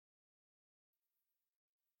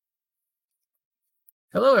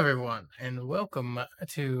Hello, everyone, and welcome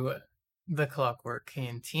to the Clockwork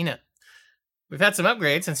Cantina. We've had some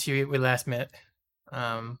upgrades since we last met,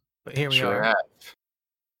 but here we Sure are.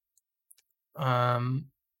 have.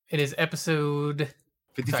 It is episode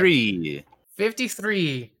 53.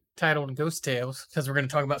 53, titled Ghost Tales, because we're going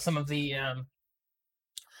to talk about some of the,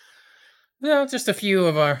 just a few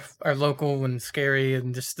of our local and scary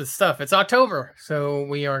and just the stuff. It's October, so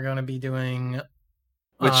we are going to be doing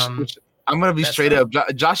Which I'm gonna be that straight stuff.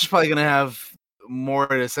 up. Josh is probably gonna have more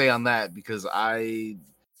to say on that because I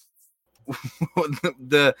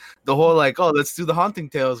the whole like, oh, let's do the haunting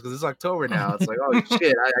tales because it's October now. It's like, oh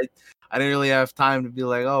shit, I didn't really have time to be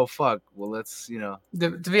like, oh fuck, well let's To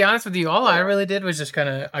be honest with you, all I really did was just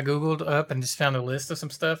I Googled up and just found a list of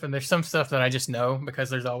some stuff. And there's some stuff that I just know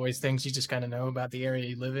because there's always things you just kind of know about the area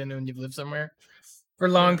you live in when you've lived somewhere for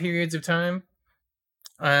long periods of time.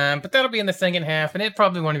 But that'll be in the second half, and it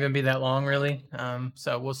probably won't even be that long, really.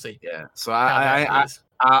 So we'll see. Yeah. So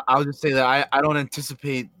I'll just say that I don't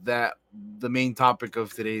anticipate that the main topic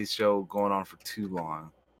of today's show going on for too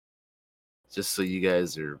long. Just so you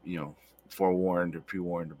guys are, forewarned or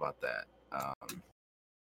pre-warned about that.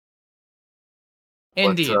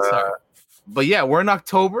 Indeed, sir. But yeah, we're in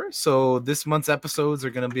October, so this month's episodes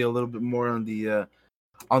are going to be a little bit more on the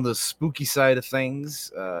spooky side of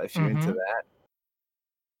things, if you're into that.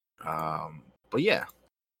 But yeah,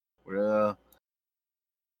 we're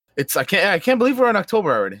I can't believe we're in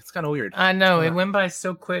October already. It's kind of weird. I know it went by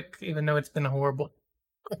so quick, even though it's been horrible.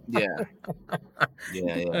 Yeah.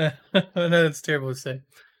 I know that's terrible to say,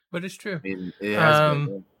 but it's true. It has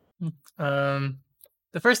been.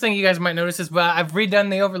 The first thing you guys might notice is I've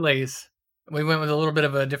redone the overlays. We went with a little bit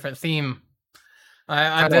of a different theme.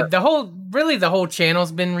 The whole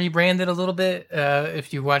channel's been rebranded a little bit.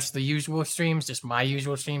 If you watch the usual streams, just my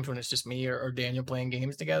usual streams when it's just me or Daniel playing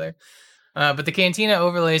games together. But the Cantina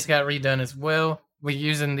overlays got redone as well. We're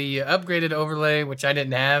using the upgraded overlay, which I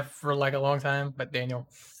didn't have for like a long time, but Daniel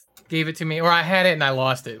gave it to me, or I had it and I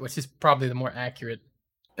lost it, which is probably the more accurate.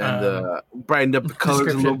 And brightened up the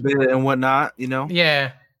colors a little bit and whatnot,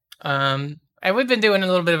 Yeah. And we've been doing a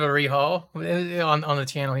little bit of a rehaul on the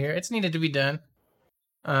channel here. It's needed to be done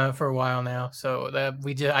for a while now. So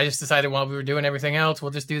I just decided while we were doing everything else,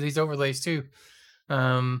 we'll just do these overlays too.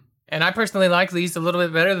 And I personally like these a little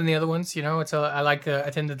bit better than the other ones. I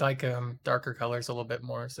tend to like darker colors a little bit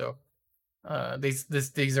more. So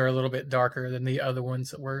these are a little bit darker than the other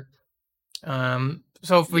ones that were.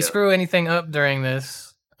 So if we screw anything up during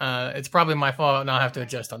this, it's probably my fault and I'll have to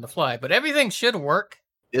adjust on the fly. But everything should work.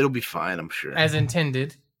 It'll be fine, I'm sure. As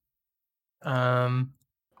intended.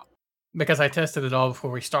 Because I tested it all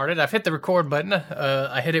before we started. I've hit the record button.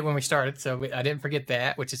 I hit it when we started, so I didn't forget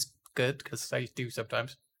that, which is good because I do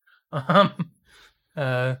sometimes.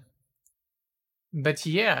 But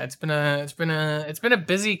yeah, it's been a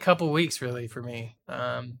busy couple weeks really for me.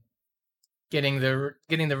 Getting the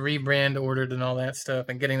rebrand ordered and all that stuff,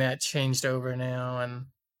 and getting that changed over now.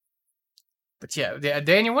 But yeah,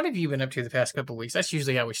 Daniel, what have you been up to the past couple of weeks? That's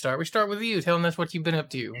usually how we start. We start with you, telling us what you've been up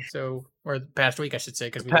to. Or the past week, I should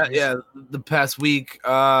say, because the past week.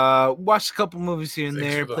 Watched a couple movies here and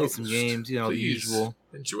there, played some games. The usual.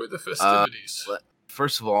 Enjoy the festivities.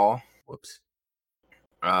 First of all, whoops.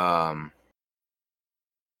 I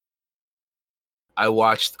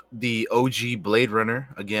watched the OG Blade Runner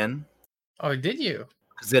again. Oh, did you?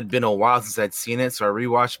 Because it had been a while since I'd seen it, so I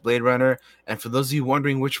rewatched Blade Runner. And for those of you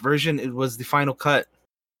wondering which version, it was the final cut.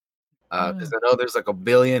 Because I know there's like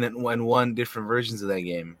 1,000,001 different versions of that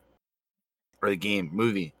game. Or the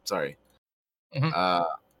movie, sorry.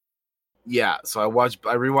 Yeah, so I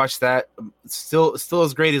rewatched that. It's still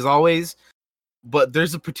as great as always. But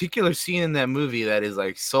there's a particular scene in that movie that is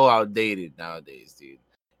like so outdated nowadays, dude.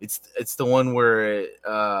 It's the one where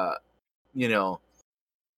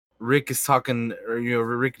Rick is talking, or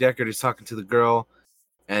Rick Deckard is talking to the girl,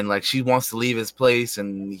 and like she wants to leave his place,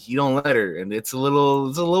 and he don't let her, and it's a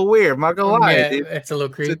little weird. I'm not gonna lie, yeah, it's a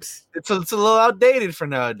little creeps. It's a little outdated for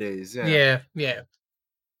nowadays. Yeah.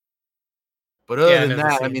 But other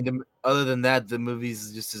than that, the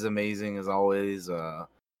movie's just as amazing as always.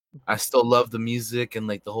 I still love the music and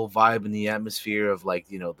like the whole vibe and the atmosphere of like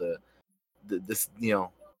this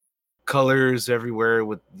colors everywhere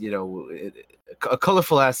with a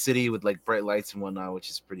colorful ass city with like bright lights and whatnot, which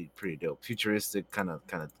is pretty dope. Futuristic kind of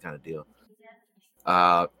deal.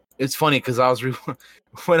 It's funny because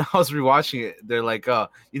when I was rewatching it, they're like, how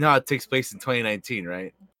it takes place in 2019,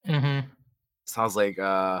 right? Mm-hmm. So I was like,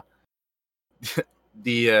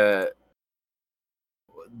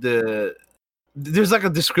 there's like a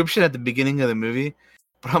description at the beginning of the movie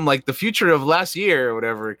But I'm like the future of last year or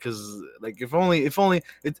whatever, because like if only it's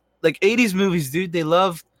like 80s movies, dude. They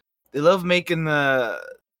love making the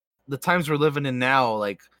times we're living in now,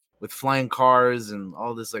 like with flying cars and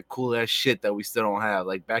all this like cool ass shit that we still don't have,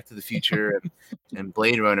 like Back to the Future and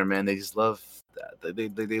Blade Runner. Man, they just love that.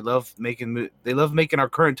 They love making our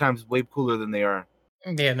current times way cooler than they are.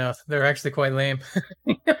 Yeah, no, they're actually quite lame.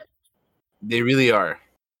 They really are.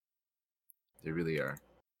 They really are.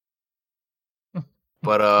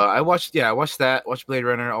 But I watched that. Watched Blade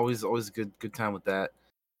Runner. Always good time with that.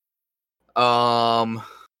 Um,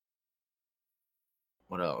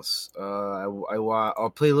 what else?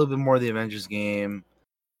 I'll play a little bit more of the Avengers game.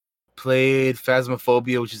 Played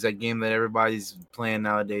Phasmophobia, which is that game that everybody's playing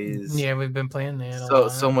nowadays. Yeah, we've been playing that a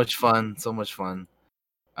So lot. much fun, so much fun.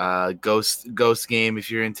 Ghost game if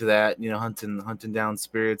you're into that, hunting down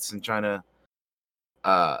spirits and trying to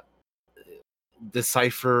uh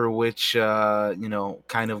decipher which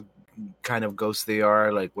kind of ghosts they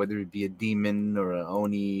are, like whether it be a demon or a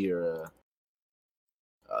oni or a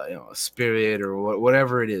spirit or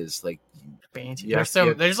whatever it is. Like Banshee. you have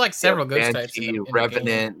to, There's like yeah, several ghost types banshee, in the game.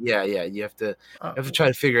 revenant. Yeah. Uh, You have to try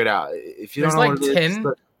to figure it out. If you don't there's know what like it is, just 10,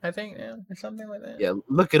 look, I think, yeah, or something like that. yeah,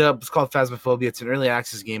 look it up. It's called Phasmophobia. It's an early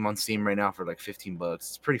access game on Steam right now for like $15.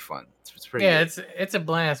 It's pretty fun. It's pretty Yeah, great. it's a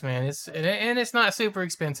blast, man. And it's not super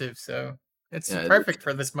expensive, so it's Yeah, perfect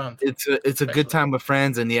for this month, it's a good especially. time with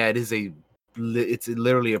friends, and yeah, it's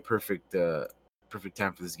literally a perfect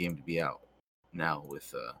time for this game to be out now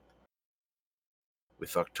with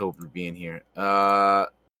October being here.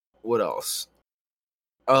 What else?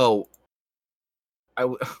 Oh,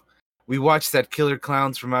 we watched that Killer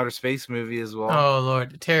Clowns from Outer Space movie as well. Oh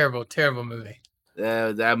Lord, terrible, terrible movie.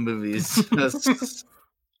 That movie is just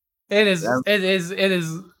It is, that, it is, it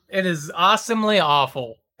is, it is awesomely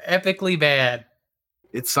awful, epically bad,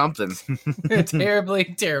 it's something. terribly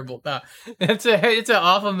terrible. No, it's an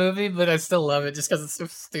awful movie, but I still love it just because it's so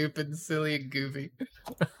stupid, and silly, and goofy.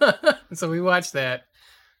 So we watched that.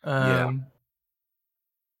 Yeah. Um,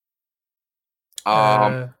 Um,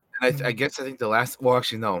 uh, and I think the last. Well,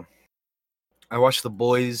 actually, no. I watched The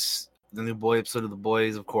Boys, the new boy episode of The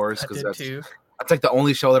Boys, of course, I because did that's too. that's like the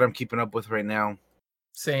only show that I'm keeping up with right now.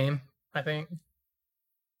 Same, I think.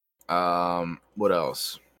 What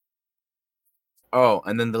else? Oh,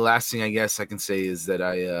 and then the last thing I guess I can say is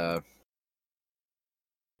that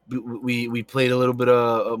we played a little bit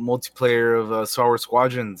of multiplayer of Star Wars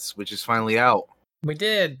Squadrons, which is finally out. We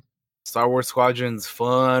did. Star Wars Squadrons,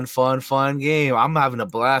 fun game. I'm having a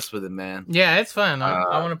blast with it, man. Yeah, it's fun. I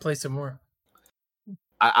Uh, want to play some more.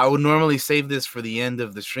 I would normally save this for the end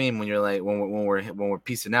of the stream when you're like when we're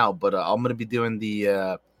piecing out, but I'm gonna be doing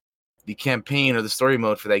the campaign or the story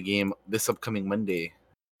mode for that game this upcoming Monday.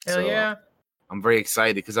 Hell So yeah. I'm very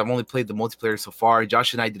excited because I've only played the multiplayer so far.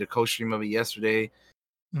 Josh and I did a co-stream of it yesterday.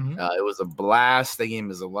 Hmm. It was a blast. That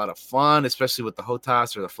game is a lot of fun, especially with the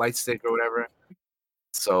HOTAS or the flight stick or whatever.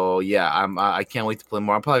 So yeah, I can't wait to play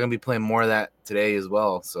more. I'm probably gonna be playing more of that today as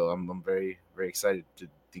well. So I'm very very excited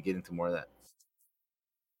to get into more of that.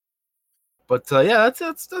 But yeah,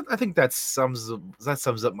 I think that sums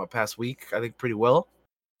up my past week. I think pretty well.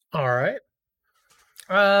 All right.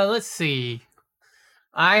 Let's see.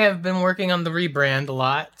 I have been working on the rebrand a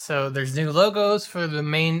lot. So there's new logos for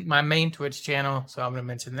my main Twitch channel. So I'm gonna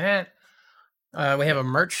mention that. We have Yep. a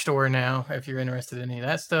merch store now. If you're interested in any of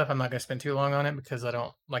that stuff, I'm not gonna spend too long on it because I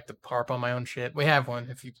don't like to harp on my own shit. We have one.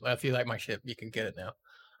 If you like my shit, you can get it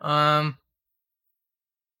now.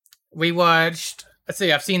 We watched. Let's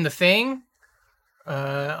see. I've seen The Thing.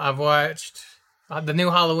 I've watched the new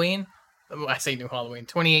Halloween. I say new Halloween,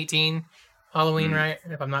 2018 Halloween, Mm, right?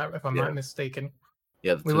 If I'm not yeah, mistaken.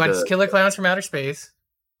 yeah. We watched Killer Clowns from Outer Space.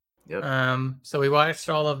 Yep. So we watched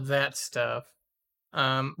all of that stuff.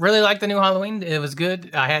 Really liked the new Halloween. It was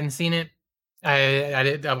good. I hadn't seen it.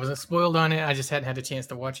 I wasn't spoiled on it. I just hadn't had a chance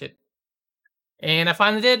to watch it. And I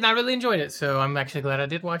finally did, and I really enjoyed it. So I'm actually glad I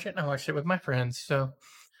did watch it. And I watched it with my friends. So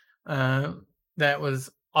uh, that was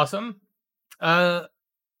awesome. Uh,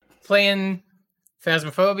 Playing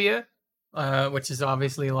Phasmophobia, which is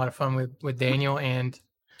obviously a lot of fun with Daniel, and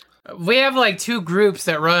we have like two groups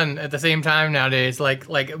that run at the same time nowadays. Like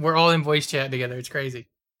we're all in voice chat together. It's crazy.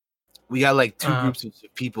 We got like two Um, groups of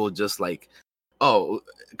people just like, oh,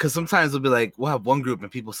 because sometimes we'll be like, we'll have one group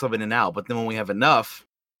and people sub in and out, but then when we have enough,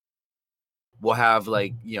 we'll have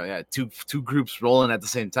like, yeah, two groups rolling at the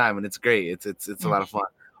same time, and it's great. It's a lot of fun.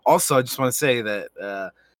 Also, I just want to say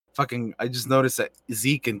that I just noticed that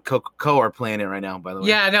Zeke and Co are playing it right now. By the way,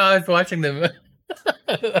 yeah, no, I was watching them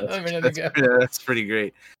that's a minute ago. that's pretty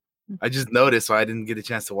great. I just noticed, so I didn't get a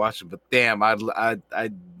chance to watch it. But damn, I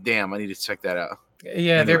need to check that out.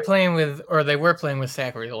 Yeah, they're Anyway, playing with, or they were playing with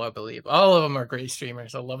Sacriel, I believe. All of them are great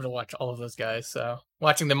streamers. I love to watch all of those guys. So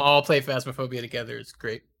watching them all play Phasmophobia together is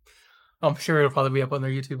great. I'm sure it'll probably be up on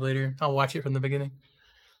their YouTube later. I'll watch it from the beginning.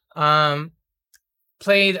 Um,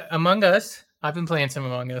 Played Among Us. I've been playing some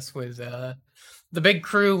Among Us with the big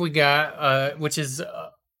crew we got, which was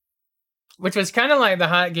kind of like the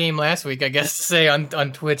hot game last week, I guess to say on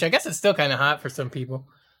Twitch. I guess it's still kind of hot for some people.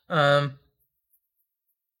 Um,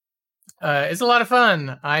 it's a lot of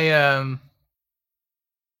fun.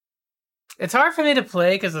 It's hard for me to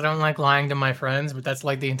play because I don't like lying to my friends, but that's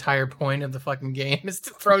like the entire point of the fucking game is to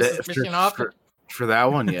throw that, suspicion off them. for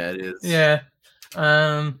that one, yeah, it is. Yeah.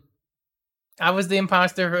 Um, I was the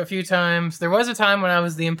imposter a few times. There was a time when I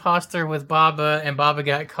was the imposter with Baba, and Baba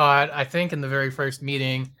got caught, I think, in the very first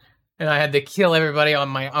meeting, and I had to kill everybody on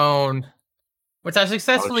my own, which I Oh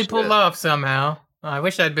successfully pulled shit. off somehow. I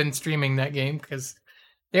wish I'd been streaming that game because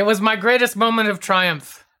it was my greatest moment of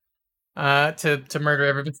triumph to murder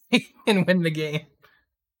everybody and win the game,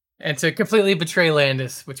 and to completely betray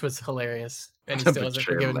Landis, which was hilarious, and he still hasn't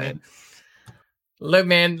Betrayal forgiven me. land. Look,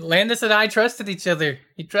 man, Landis and I trusted each other.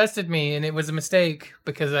 He trusted me, and it was a mistake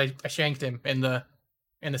because I shanked him in the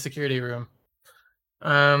security room.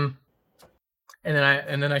 And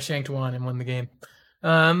then I shanked one and won the game.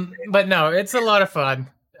 But no, it's a lot of fun.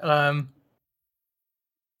 Um,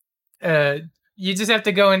 uh, you just have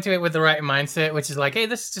to go into it with the right mindset, which is like, hey,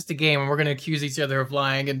 this is just a game, and we're gonna accuse each other of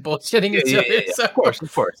lying and bullshitting Yeah, each yeah, yeah, other. yeah. So, Of course,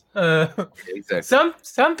 of course. uh, Yeah, exactly.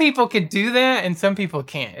 some people can do that, and some people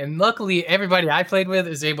can't. And luckily, everybody I played with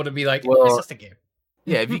is able to be like, it's Well, just a game.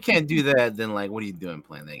 yeah, if you can't do that, then like, what are you doing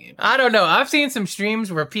playing that game? I don't know. I've seen some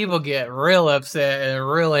streams where people get real upset and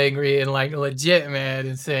real angry and like legit mad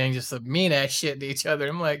and saying just some mean ass shit to each other.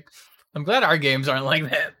 I'm like, I'm glad our games aren't like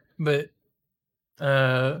that. But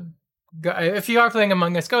uh, if you are playing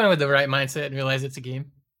Among Us, go in with the right mindset and realize it's a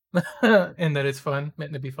game and that it's fun,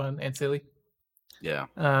 meant to be fun and silly. Yeah.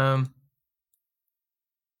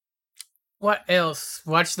 What else?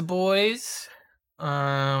 Watch The Boys.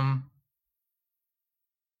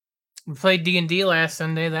 We played D&D last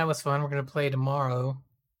Sunday. That was fun. We're gonna play tomorrow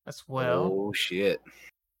as well. Oh shit.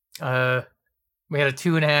 We had a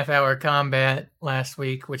 2.5 hour combat last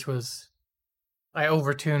week, which was I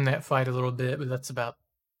overtuned that fight a little bit, but that's about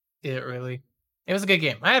it really. It was a good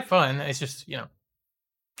game. I had fun. It's just,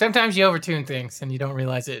 sometimes you overtune things and you don't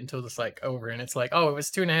realize it until it's like over and it's like, oh, it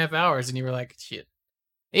was 2.5 hours, and you were like, shit.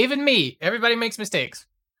 Even me, everybody makes mistakes.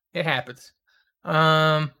 It happens.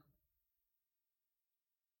 Other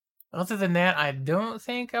than that, I don't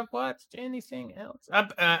think I've watched anything else.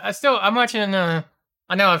 I'm watching. I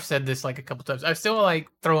know I've said this like a couple times. I still like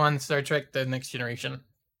throw on Star Trek: The Next Generation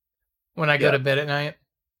when I go Yeah. to bed at night.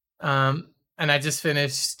 And I just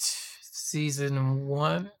finished season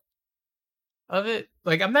 1 of it.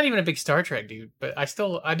 Like, I'm not even a big Star Trek dude, but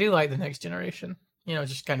I do like The Next Generation.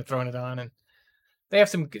 Just kind of throwing it on, and they have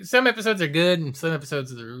some episodes are good, and some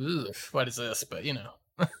episodes are, ugh, what is this? But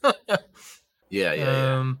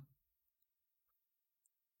Yeah.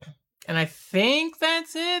 And I think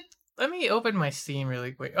that's it. Let me open my Steam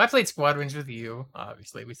really quick. I played Squadrons with you.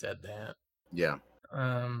 Obviously, we said that. Yeah.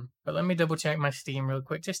 But let me double check my Steam real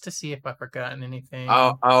quick just to see if I've forgotten anything.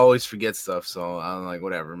 I always forget stuff, so I'm like,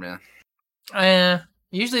 whatever, man.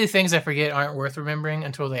 Usually the things I forget aren't worth remembering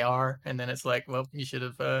until they are, and then it's like, well, you should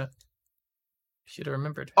have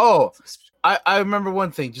remembered. Oh, I remember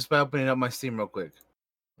one thing just by opening up my Steam real quick.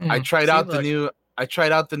 I tried out the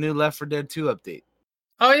new Left 4 Dead 2 update.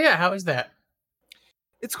 Oh yeah, how is that?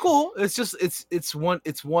 It's cool. It's just it's one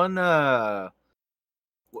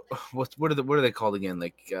what are they called again?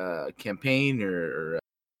 Like campaign or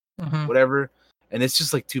whatever. And it's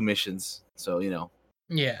just like 2 missions. So,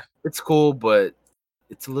 Yeah. it's cool, but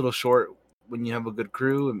it's a little short when you have a good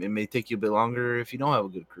crew. It may take you a bit longer if you don't have a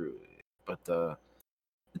good crew. But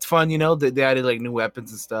it's fun, they added like new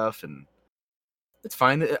weapons and stuff, and it's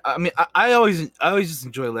fine. I mean, I always just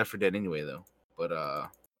enjoy Left 4 Dead anyway, though. But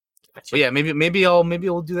yeah, maybe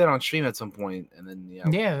we'll do that on stream at some point, and then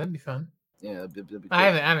yeah, that'd be fun. Yeah, that'd be cool. I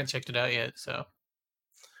haven't checked it out yet, so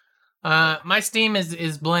my Steam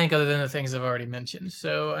is blank other than the things I've already mentioned.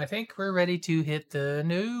 So I think we're ready to hit the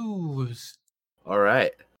news. All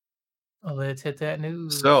right, let's hit that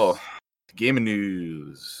news. So, gaming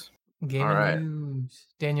news. News.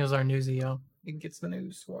 Daniel's our newsy, y'all. He gets the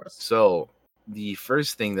news for us. So the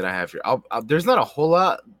first thing that I have here, there's not a whole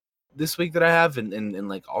lot this week that I have in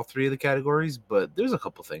like all 3 of the categories, but there's a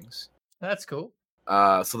couple things. That's cool.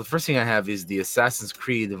 So the first thing I have is the Assassin's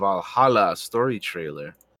Creed Valhalla story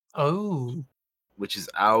trailer. Oh. Which is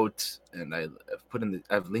out, and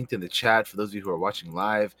I've linked in the chat for those of you who are watching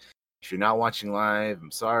live. If you're not watching live,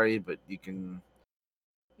 I'm sorry, but you can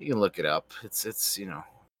look it up. It's just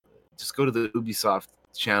go to the Ubisoft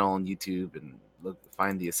channel on YouTube and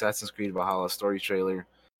find the Assassin's Creed Valhalla story trailer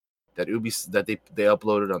that they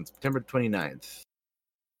uploaded on September 29th.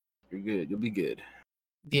 You're good. You'll be good.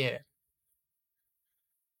 Yeah.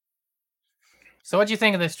 So what'd you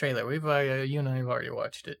think of this trailer? We've you and I have already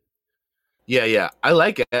watched it. Yeah. I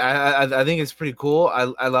like it. I think it's pretty cool. I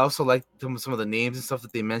also like some of the names and stuff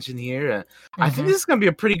that they mentioned here. I think Mm-hmm. this is gonna be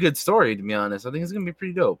a pretty good story, to be honest. I think it's gonna be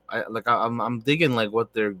pretty dope. I'm digging like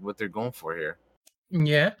what they're going for here.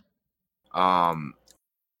 Yeah. Um,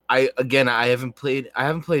 I haven't played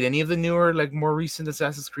any of the newer, like more recent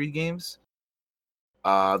Assassin's Creed games.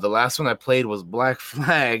 The last one I played was Black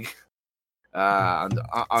Flag on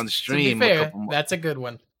To be stream fair, that's a good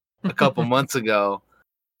one. a couple months ago,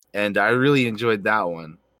 and I really enjoyed that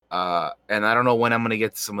one. And I don't know when I'm gonna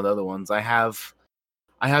get to some of the other ones. I have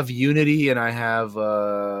Unity and I have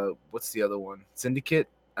what's the other one? Syndicate.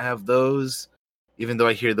 I have those, even though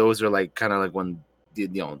I hear those are like kind of like when the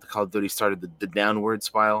Call of Duty started the downward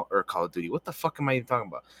spiral, or Call of Duty. What the fuck am I even talking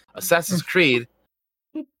about? Assassin's Creed.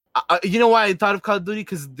 You know why I thought of Call of Duty?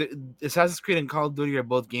 Because Assassin's Creed and Call of Duty are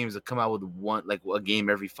both games that come out with one, like a game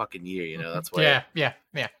every fucking year. You know, that's why. Yeah.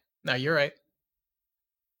 No, you're right.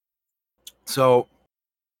 So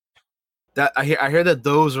that I hear that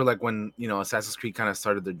those are like when Assassin's Creed kind of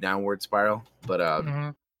started their downward spiral, Mm-hmm.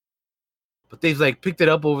 but they've like picked it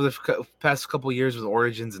up over the past couple years with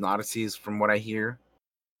Origins and Odysseys, from what I hear.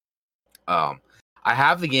 Um, I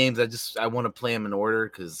have the games. I want to play them in order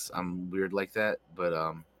because I'm weird like that. But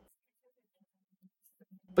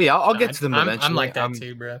yeah, I'll get to them I'm eventually. like that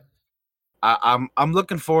too, bro. I'm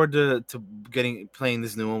looking forward to playing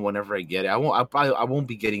this new one whenever I get it. I won't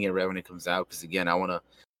be getting it right when it comes out, because again, I want to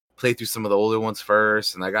play through some of the older ones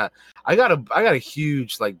first, and I got a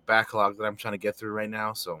huge like backlog that I'm trying to get through right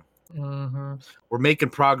now. So Mm-hmm. we're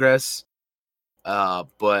making progress,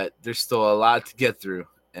 but there's still a lot to get through.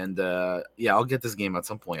 And yeah, I'll get this game at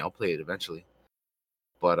some point. I'll play it eventually.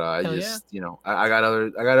 But I Hell yeah. just I got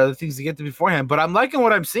other things to get to beforehand. But I'm liking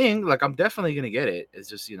what I'm seeing. Like, I'm definitely gonna get it. It's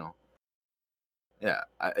just yeah,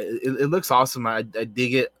 it looks awesome. I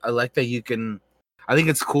dig it. I like that you can. I think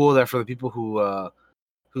it's cool that for the people who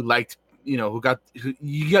liked, who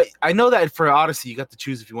you got. I know that for Odyssey you got to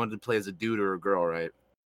choose if you wanted to play as a dude or a girl, right?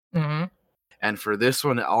 Mm-hmm. And for this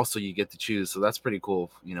one also you get to choose, so that's pretty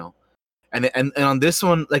cool. And on this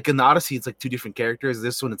one, like in the Odyssey, it's like two different characters.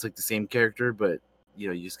 This one, it's like the same character, but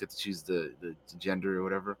you just get to choose the gender or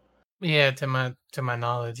whatever. Yeah, to my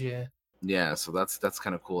knowledge, yeah. Yeah, so that's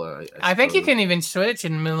kind of cool, I I think you suppose. can even switch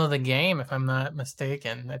in the middle of the game if I'm not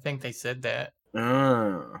mistaken. I think they said that.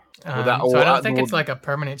 Well, that So I well, don't think it's like a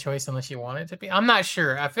permanent choice unless you want it to be. I'm not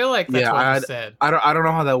sure. I feel like that's yeah, what was said. I don't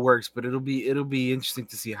know how that works, but it'll be interesting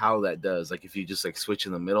to see how that does. Like, if you just like switch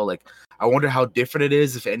in the middle, like I wonder how different it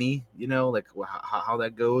is, if any. Like how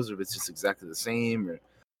that goes, or if it's just exactly the same, or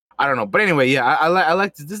I don't know. But anyway, yeah, I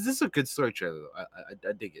like this. This is a good story trailer, though.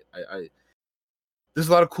 I dig it. There's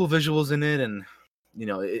a lot of cool visuals in it, and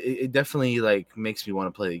it definitely like makes me want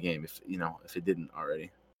to play the game, if it didn't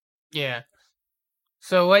already. Yeah.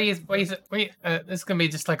 So this is gonna be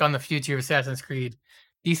just like on the future of Assassin's Creed.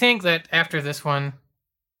 Do you think that after this one,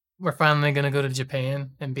 we're finally gonna go to Japan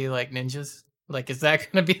and be like ninjas? Like, is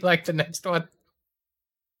that gonna be like the next one?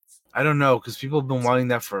 I don't know, because people have been wanting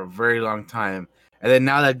that for a very long time, and then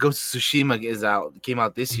now that Ghost of Tsushima came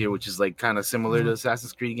out this year, which is like kind of similar to Mhm.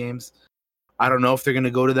 Assassin's Creed games. I don't know if they're gonna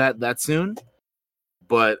go to that soon,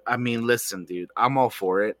 but I mean, listen, dude, I'm all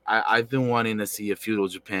for it. I've been wanting to see a feudal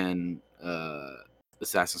Japan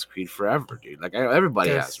Assassin's Creed forever, dude. Like, everybody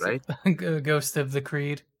has, Ghost, right? Ghost of the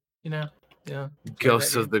Creed. You know, yeah, play that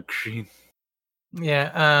Ghost of game. the Creed,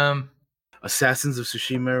 Yeah. Assassins of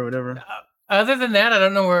Tsushima, or whatever. Other than that, I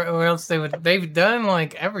don't know where else they would. They've done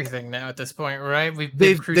like everything now at this point, right? We've been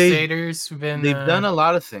They've they've Crusaders. they've done a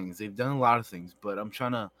lot of things. They've done a lot of things, but I'm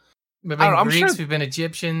trying to. We've I don't been know. I'm sure Greeks. We've been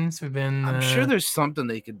Egyptians. We've been. I'm sure there's something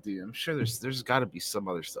they could do. I'm sure there's got to be some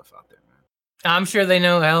other stuff out there, man. I'm sure they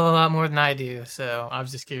know a hell of a lot more than I do. So I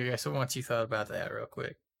was just curious what you thought about that, real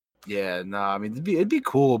quick. Yeah, no, I mean, it'd be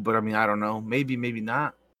cool, but I mean, I don't know. Maybe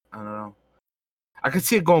not. I don't know. I could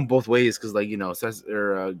see it going both ways, because, like, Ghost of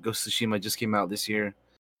Tsushima just came out this year,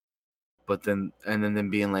 but then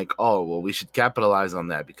being like, oh well, we should capitalize on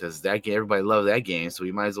that because that game, everybody loved that game, so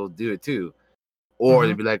we might as well do it too. Or Hmm.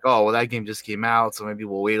 they'd be like, oh well, that game just came out, so maybe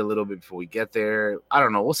we'll wait a little bit before we get there. I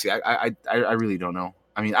don't know. We'll see. I really don't know.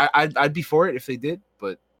 I mean, I'd be for it if they did,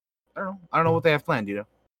 but I don't know. I don't know what they have planned.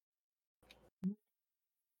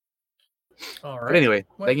 All But right. anyway, that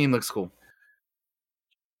What? game looks cool.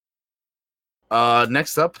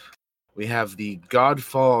 Next up, we have the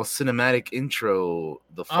Godfall cinematic intro,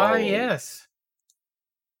 The Ah, Fall. yes.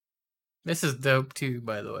 This is dope too,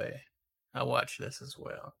 by the way. I watched this as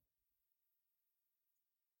well.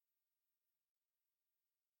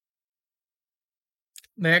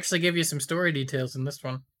 They actually give you some story details in this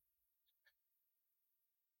one.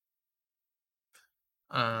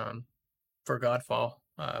 Um, for Godfall,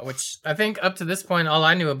 which I think up to this point, all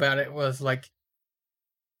I knew about it was like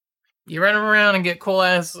you run around and get cool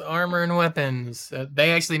ass armor and weapons.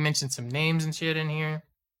 They actually mentioned some names and shit in here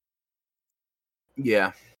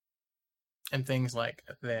Yeah, and things like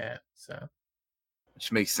that. So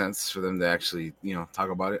which makes sense for them to actually, talk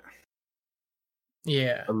about it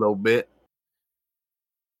yeah, a little bit.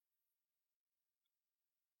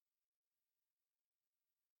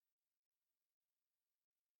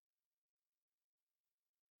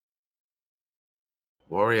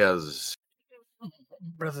 Warriors.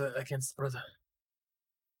 brother against brother.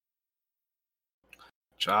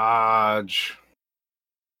 Charge.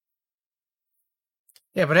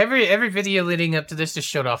 Yeah, but every video leading up to this just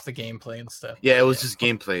showed off the gameplay and stuff. Yeah, it But was yeah, just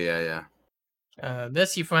gameplay. Yeah.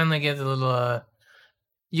 this you finally get a little.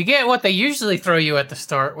 You get what they usually throw you at the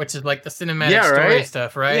start, which is like the cinematic Yeah, story right?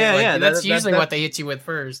 stuff, right? Yeah, Like yeah. that's That that usually that what they hit you with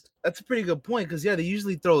first. that's a pretty good point because they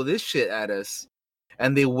usually throw this shit at us,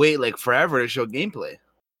 and they wait like forever to show gameplay.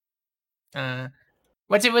 Uh,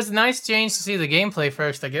 which it was a nice change to see the gameplay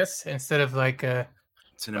first, I guess, instead of like the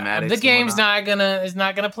Cinematics and game's whatnot.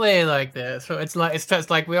 not gonna play like this. So it's just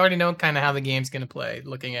like we already know kind of how the game's gonna play.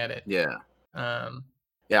 Looking at it, Yeah, um,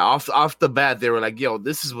 yeah. Off the bat, they were like, "Yo,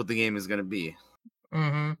 this is what the game is gonna be."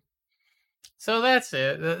 hmm so that's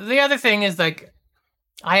it. The other thing is like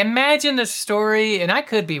I imagine the story, and I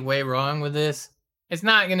could be way wrong with this. It's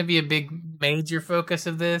not gonna be a big major focus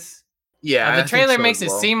of this. Yeah, The I think trailer so as makes it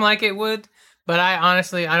well. seem like it would, but I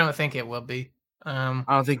honestly I don't think it will be. Um,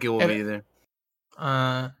 I don't think it will be it, either.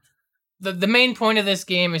 uh, the main point of this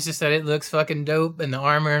game is just that it looks fucking dope and the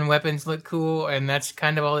armor and weapons look cool, and that's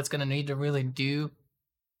kind of all it's gonna need to really do.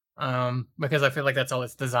 Because I feel like that's all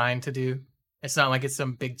it's designed to do. It's not like it's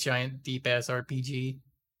some big giant deep ass RPG,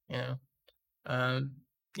 you know. Um,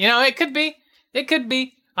 it could be. It could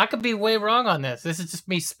be. I could be way wrong on this. This is just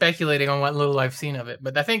me speculating on what little I've seen of it.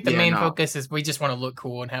 But I think the Yeah, main no. focus is we just want to look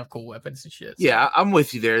cool and have cool weapons and shit. So, Yeah, I'm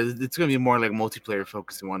with you there. It's gonna be more like multiplayer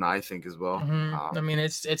focused one, I think, as well. I mean,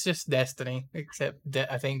 it's just Destiny, except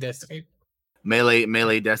I think Destiny.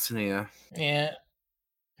 Melee Destiny. Yeah, Yeah,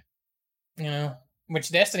 you know,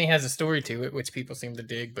 which Destiny has a story to it, which people seem to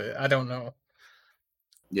dig, but I don't know.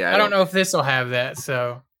 yeah. I don't know if this will have that.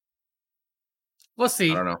 So we'll I don't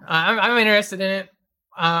see. know. I'm interested in it.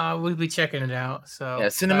 We'll be checking it out. Yeah,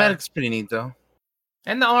 So, cinematic's pretty neat though.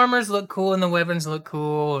 and the armors look cool and the weapons look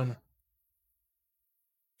cool and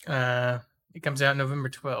it comes out November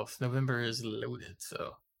 12th. November is loaded,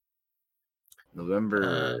 so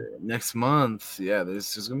November next month. Yeah,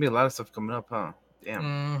 there's gonna be a lot of stuff coming up, huh?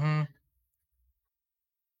 Damn.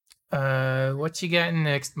 mhm. What you got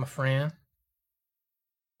next, my friend?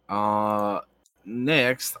 Uh,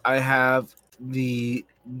 Next I have the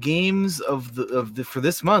games of the for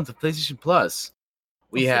this month of PlayStation Plus.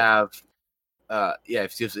 We Okay. have yeah,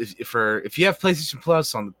 if you have PlayStation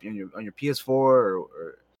Plus on your PS4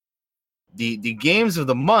 or the games of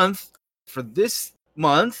the month for this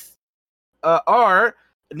month are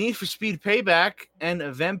Need for Speed Payback and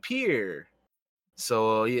Vampire.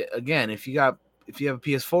 So yeah, again, if you have a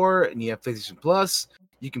PS4 and you have PlayStation Plus,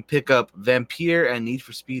 you can pick up Vampire and Need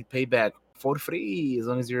for Speed Payback for free as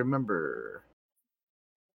long as you remember.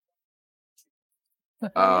 Yeah.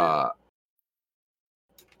 Uh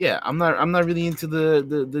yeah, I'm not really into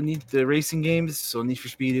the racing games, so Need for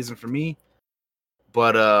Speed isn't for me.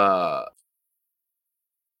 But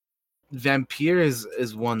Vampire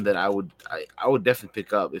is one that I would definitely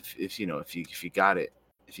pick up if you got it.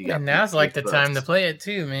 If you got And now's PS like the time to Plus. play it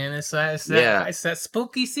too, man. Yeah. It's that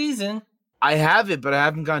spooky season. I have it, but I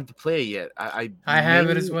haven't gotten to play it yet. I I have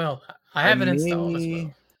it as may well. I I have it installed as may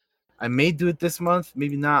well. I may do it this month,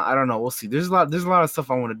 maybe not. I don't know. We'll see. There's a lot of stuff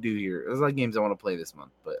I want to do here. There's a lot of games I want to play this month,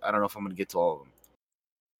 but I don't know if I'm gonna get to all of them.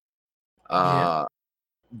 Yeah.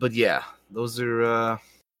 But yeah, those are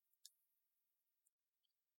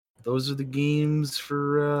the games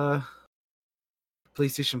for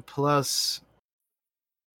PlayStation Plus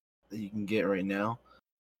that you can get right now.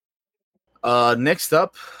 Next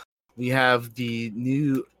up, we have the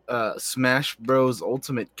new Smash Bros.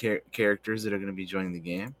 Ultimate characters that are going to be joining the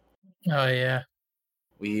game. Oh yeah.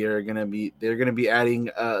 They're gonna be adding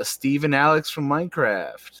Steve and Alex from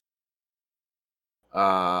Minecraft.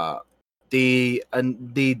 They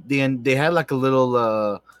had like a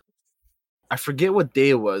little I forget what day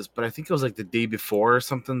it was, but I think it was like the day before or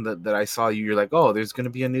something that I saw you. You're like, oh, there's gonna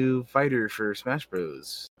be a new fighter for Smash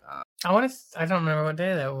Bros. I don't remember what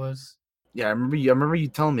day that was. Yeah, I remember you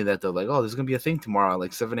telling me that though. Like, oh, there's gonna be a thing tomorrow, at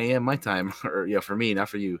like 7 a.m. my time, or yeah, for me, not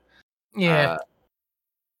for you. Yeah. Uh,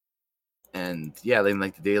 and yeah, then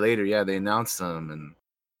like the day later, yeah, they announced them, and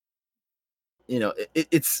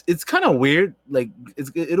it's kind of weird. Like,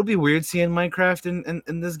 it'll be weird seeing Minecraft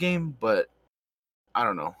in this game, but I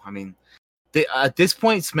don't know. I mean, at this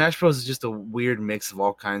point, Smash Bros is just a weird mix of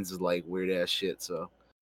all kinds of like weird ass shit. So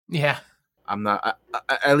Yeah. I'm not.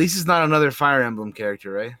 At least it's not another Fire Emblem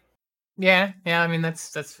character, right? Yeah. Yeah. I mean,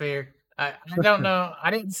 that's fair. I don't know.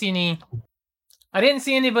 I didn't see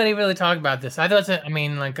anybody really talk about this. I thought, I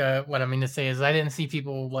mean, like, what I mean to say is, I didn't see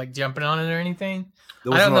people like jumping on it or anything.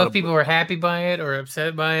 There I wasn't don't a know lot if of. people were happy by it or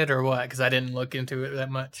upset by it or what, because I didn't look into it that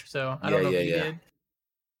much. So I Yeah, don't know if yeah, you yeah. did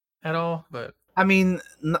at all, but I mean,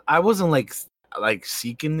 I wasn't like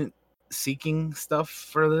seeking stuff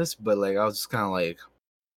for this, but like I was just kind of like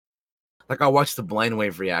I watched the Blind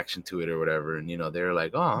Wave reaction to it or whatever, and they're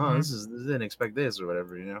like, oh, mhm. this didn't expect this or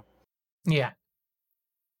whatever. Yeah,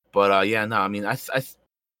 But yeah, no, I mean, I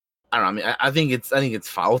don't know. I mean, I think it's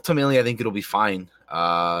fine. Ultimately, I think it'll be fine.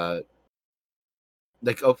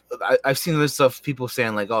 Like I've seen other stuff, people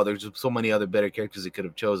saying like, oh, there's so many other better characters they could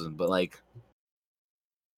have chosen, but like,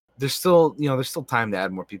 there's still time to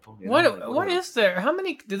add more people. Like what whatever. is there? How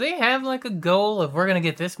many do they have? Like a goal of we're gonna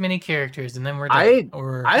get this many characters and then we're done, I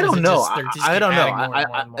or I is don't it know. just they're just I keep don't know. adding more and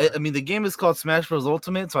more and I more? mean, the game is called Smash Bros.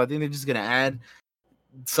 Ultimate, so I think they're just gonna add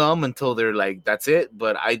some until they're like that's it.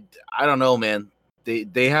 But I don't know, man.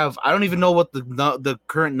 They have I don't even know what the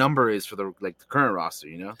current number is for the current roster.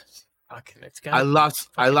 Fucking, it's I gotta be lost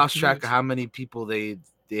I fucking lost track of huge. how many people they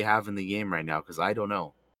have in the game right now because I don't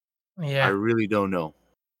know. I Yeah. really don't know.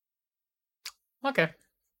 Okay.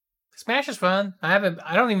 Smash is fun. I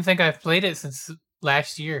don't even think I've played it since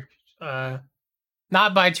last year. Uh,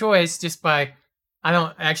 Not by choice, just by. I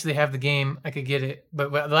don't actually have the game. I could get it,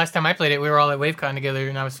 but the last time I played it, we were all at WaveCon together,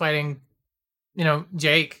 and I was fighting,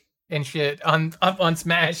 Jake and shit on up on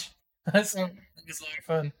Smash. So it's a lot of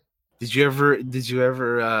fun. Did you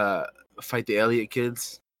ever fight the Elliot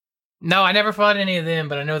kids? No, I never fought any of them,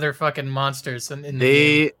 but I know they're fucking monsters in the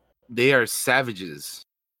game. They are savages.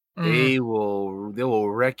 Mm, They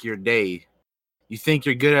will wreck your day. You think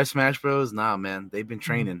you're good at Smash Bros? Nah, man. They've been mm,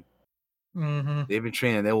 training. mm-hmm. They've been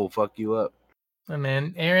training. They will fuck you up. Oh,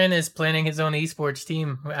 man, Aaron is planning his own esports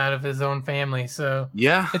team out of his own family, so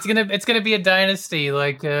Yeah. it's gonna be a dynasty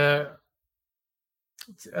like what's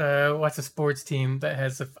a sports team that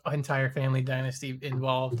has an entire family dynasty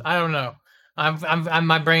involved? I don't know.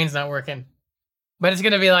 My brain's not working, but it's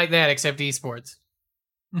gonna be like that except esports.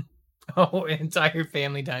 Oh, entire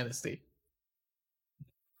family dynasty.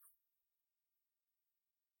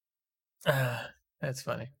 Uh, that's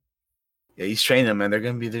funny. Yeah, he's training them, man. They're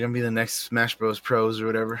gonna be the next Smash Bros. Pros or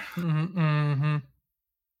whatever. Mm-hmm, mm-hmm.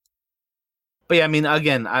 But yeah, I mean,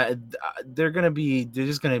 again, they're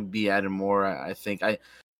just gonna be adding more. I think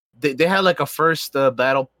they had like a first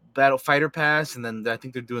battle fighter pass, and then I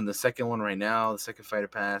think they're doing the second one right now, the second fighter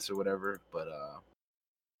pass or whatever. But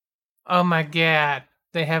Oh my god,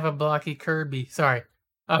 they have a blocky Kirby. Sorry,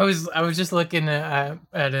 I was just looking at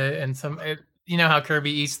it and you know how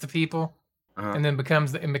Kirby eats the people uh and then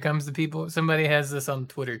becomes the people. Somebody has this on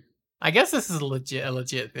Twitter. I guess this is a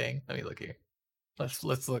legit thing. Let me look here. Let's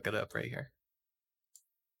look it up right here.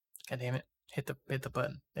 God damn it! Hit the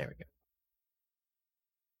button. There we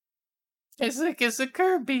go. It's a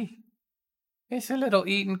Kirby. It's a little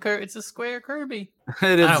eating Kirby. It's a square Kirby. it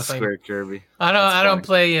I is a don't play. square Kirby. I don't. That's I don't funny.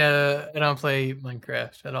 play. I don't play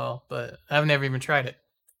Minecraft at all. But I've never even tried it.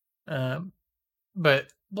 Um. But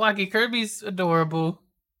Blocky Kirby's adorable.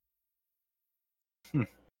 Hmm.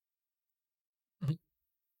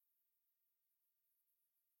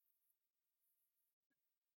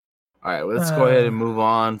 All right, let's go ahead Uh. and move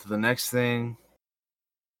on to the next thing.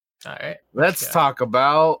 All right. What you Let's got? talk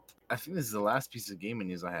about. I think this is the last piece of gaming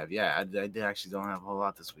news I have. Yeah, I actually don't have a whole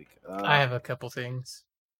lot this week. I have a couple things.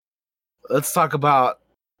 Let's talk about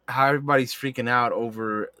how everybody's freaking out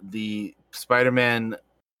over the Spider-Man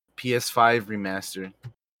PS5 remaster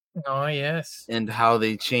Oh yes. and how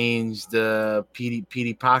they changed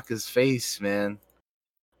Petey Parker's face. Man,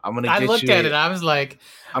 I'm gonna I get looked you at a. it. I was like,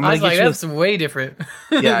 I'm gonna get you a. that's way different.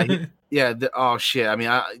 Yeah, Can yeah. Oh shit. I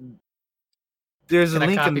mean, there's a I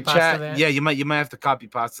link in copy the pasta chat. that? Yeah, you might have to copy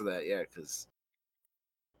pasta that. Yeah, because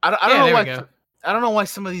I don't Yeah, know there we why. go. I don't know why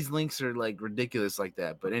some of these links are like ridiculous like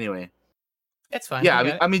that. But anyway, It's fine. yeah. We I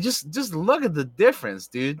mean, got it. I mean, just look at the difference,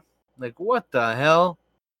 dude. Like, what the hell?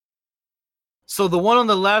 So the one on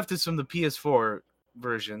the left is from the PS4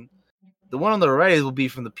 version. The one on the right will be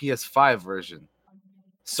from the PS5 version. Did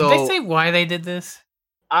they So say why they did this?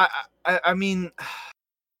 I mean,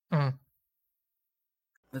 Mm.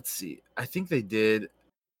 let's see. I think they did.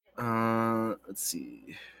 Let's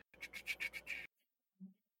see.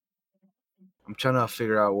 I'm trying to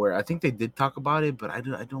figure out where. I think they did talk about it, but I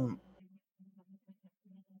don't.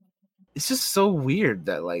 It's just so weird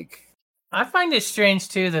that like I find it strange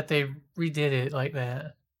too that they redid it like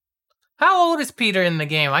that. How old is Peter in the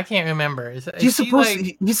game? I can't remember. Is he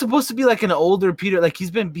like he's supposed to be like an older Peter. Like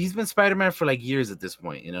he's been Spider-Man for like years at this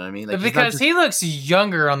point. You know what I mean? Like he's not because just. he looks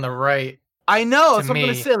younger on the right I know. to That's what I'm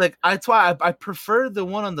gonna me. say. Like that's why I prefer the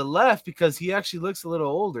one on the left because he actually looks a little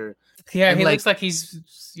older Yeah, and he like looks like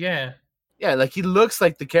he's yeah. yeah, like he looks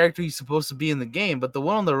like the character he's supposed to be in the game. But the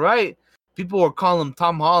one on the right, people were calling him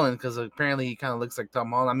Tom Holland because apparently he kind of looks like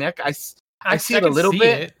Tom Holland. I mean, I see I it a could little see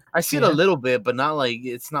bit. it. I see it a Yeah. little bit, but not like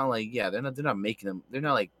it's not like yeah, they're not making them. They're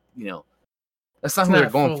not like that's not It's who they're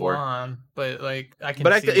not going full for. on, but like I can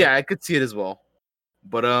But see it. I could see it as well.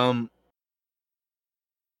 But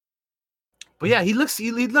yeah, he looks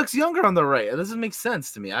younger on the right. It doesn't make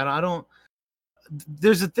sense to me. I don't.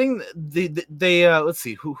 There's a thing they let's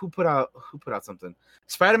see who put out something.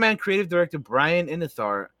 Spider-Man creative director Brian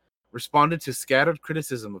Inethar responded to scattered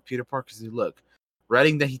criticism of Peter Parker's new look,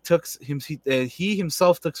 writing that he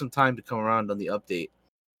himself took some time to come around on the update,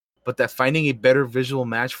 but that finding a better visual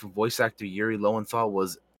match for voice actor Yuri Lowenthal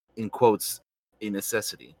was, in quotes, a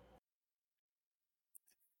necessity.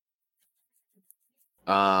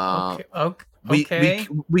 Uh, Okay. Okay. we we Okay.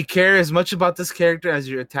 we care as much about this character as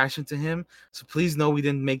your attachment to him. So please know we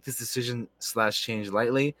didn't make this decision / change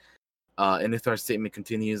lightly. And if our statement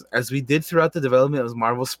continues, as we did throughout the development of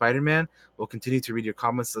Marvel's Spider-Man, we'll continue to read your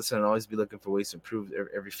comments, listen, and always be looking for ways to improve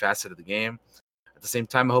every facet of the game. At the same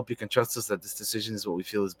time, I hope you can trust us that this decision is what we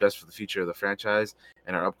feel is best for the future of the franchise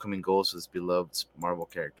and our upcoming goals for this beloved Marvel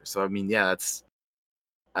character. So, I mean, yeah, that's.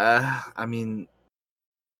 I mean,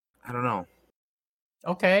 I don't know.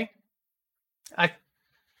 Okay. I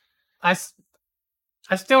I s-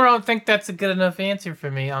 I still don't think that's a good enough answer for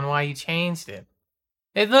me on why you changed it.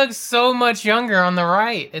 It looks so much younger on the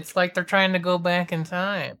right. It's like they're trying to go back in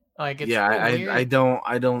time. Like it's Yeah, so I weird.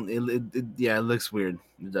 don't. Yeah, it looks weird.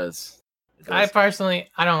 It does. It I does. personally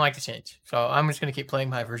I don't like the change, so I'm just gonna keep playing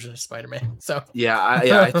my version of Spider-Man. So Yeah,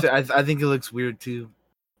 I think it looks weird too.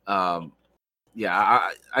 Um, yeah,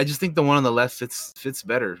 I just think the one on the left fits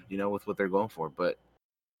better, with what they're going for. But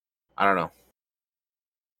I don't know.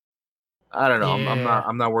 I don't know. I'm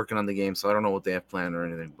yeah, not working on the game, so I don't know what they have planned or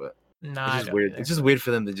anything. But no, it's I just don't weird. It's either. just weird for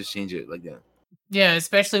them to just change it like that. Yeah,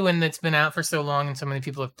 especially when it's been out for so long and so many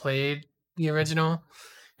people have played the original.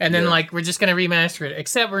 And then Yeah, like we're just gonna remaster it,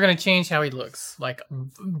 except we're gonna change how he looks, like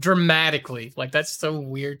dramatically. Like that's so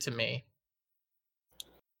weird to me.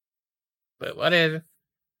 But whatever.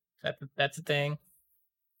 That's a thing.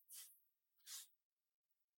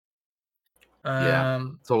 yeah.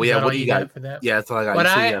 So Is yeah, that what all do you you got? got for that? Yeah, that's all I got. You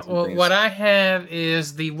said you had some What things. I have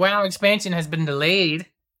is the WoW expansion has been delayed.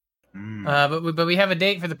 Mm. But we have a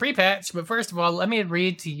date for the pre-patch. But first of all, let me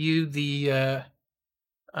read to you the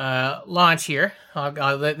launch here.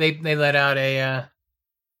 They let out a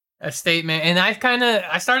statement, and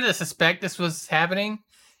I started to suspect this was happening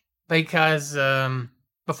because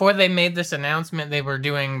before they made this announcement, they were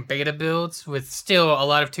doing beta builds with still a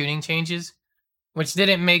lot of tuning changes, which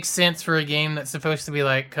didn't make sense for a game that's supposed to be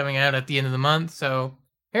like coming out at the end of the month. So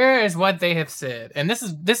here is what they have said, and this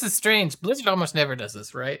is strange. Blizzard almost never does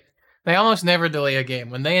this, right? They almost never delay a game.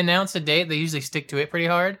 When they announce a date, they usually stick to it pretty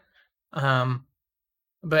hard. Um,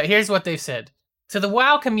 but here's what they've said to the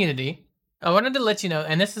WoW community. I wanted to let you know,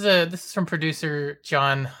 and this is from producer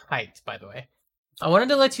John Haidt, by the way. I wanted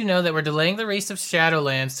to let you know that we're delaying the release of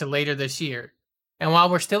Shadowlands to later this year. And while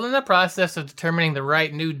we're still in the process of determining the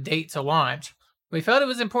right new date to launch, we felt it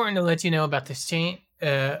was important to let you know about this change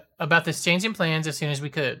in plans as soon as we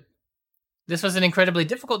could. This was an incredibly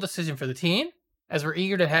difficult decision for the team, as we're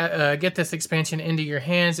eager to get this expansion into your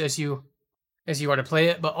hands as you are to play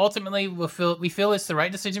it. But ultimately, we feel it's the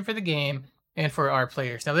right decision for the game and for our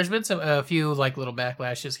players. Now, there's been a few like little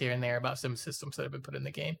backlashes here and there about some systems that have been put in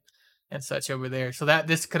the game and such over there. So that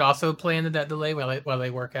this could also play into that delay while they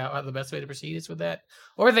work out how the best way to proceed is with that,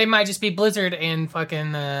 or they might just be Blizzard and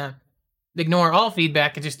fucking ignore all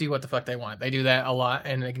feedback and just do what the fuck they want. They do that a lot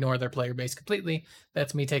and ignore their player base completely.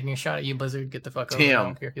 That's me taking a shot at you, Blizzard. Get the fuck over it. I don't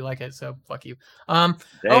Damn, care if you like it, so fuck you. Um,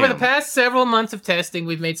 Over the damn. past several months of testing,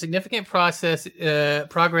 we've made significant progress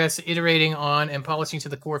iterating on and polishing to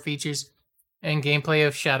the core features and gameplay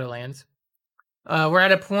of Shadowlands. We're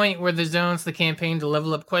at a point where the zones, the campaign, the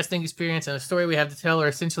level up questing experience, and the story we have to tell are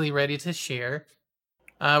essentially ready to share.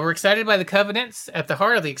 We're excited by the Covenants at the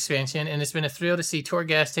heart of the expansion, and it's been a thrill to see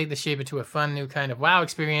Torghast take the shape into a fun new kind of WoW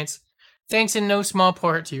experience. Thanks in no small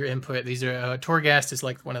part to your input. These are Torghast is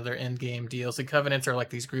like one of their end game deals. The Covenants are like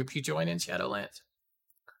these groups you join in Shadowlands.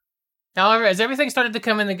 However, as everything started to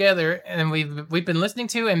come in together, and we've been listening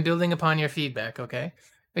to and building upon your feedback, okay,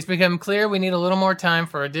 it's become clear we need a little more time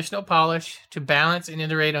for additional polish to balance and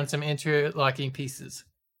iterate on some interlocking pieces,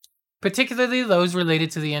 particularly those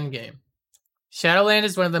related to the end game. Shadowland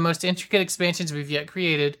is one of the most intricate expansions we've yet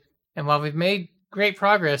created, and while we've made great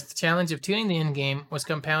progress, the challenge of tuning the end game was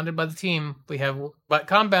compounded by the team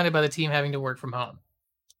having to work from home.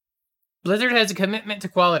 Blizzard has a commitment to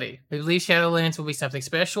quality. We believe Shadowlands will be something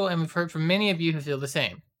special, and we've heard from many of you who feel the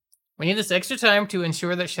same. We need this extra time to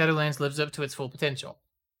ensure that Shadowlands lives up to its full potential.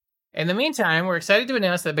 In the meantime, we're excited to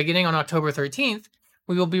announce that beginning on October 13th,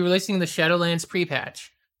 we will be releasing the Shadowlands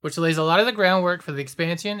pre-patch, which lays a lot of the groundwork for the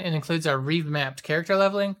expansion and includes our remapped character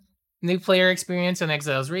leveling, new player experience on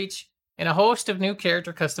Exile's Reach, and a host of new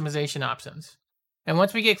character customization options. And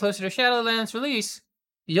once we get closer to Shadowlands release,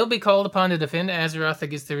 you'll be called upon to defend Azeroth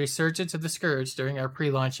against the resurgence of the Scourge during our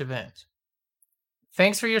pre-launch event.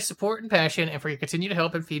 Thanks for your support and passion, and for your continued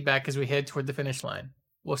help and feedback as we head toward the finish line.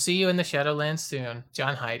 We'll see you in the Shadowlands soon.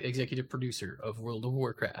 John Haidt, executive producer of World of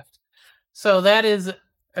Warcraft. So that is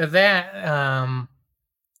that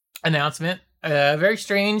announcement. Very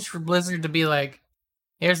strange for Blizzard to be like,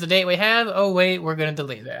 here's the date we have. Oh wait, we're gonna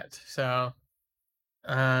delay that. So,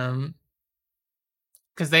 because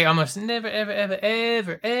they almost never,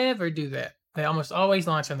 ever do that. They almost always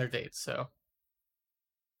launch on their dates. So,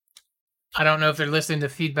 I don't know if they're listening to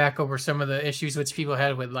feedback over some of the issues which people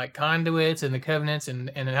had with like conduits and the covenants and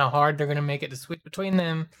how hard they're gonna make it to switch between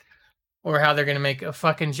them, or how they're gonna make a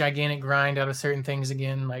fucking gigantic grind out of certain things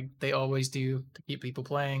again, like they always do to keep people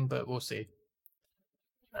playing. But we'll see.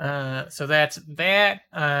 So that's that.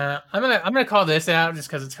 I'm gonna call this out just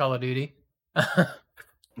because it's Call of Duty.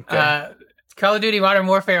 Okay. Call of Duty Modern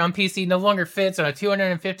Warfare on PC no longer fits on a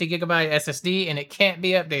 250 gigabyte SSD, and it can't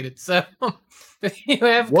be updated. So if you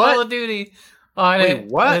have What? Call of Duty on Wait, it,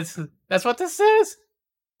 what? that's what this says.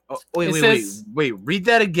 Oh, It says wait. Read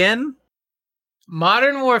that again.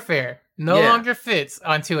 Modern Warfare no Yeah. longer fits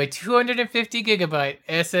onto a 250 gigabyte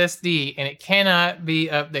SSD, and it cannot be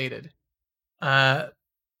updated.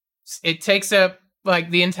 It takes up like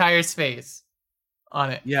the entire space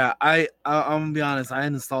on it. Yeah, I'm gonna be honest. I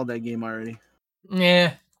installed that game already.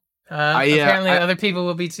 Yeah. I Apparently other people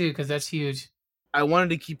will be too, because that's huge. I wanted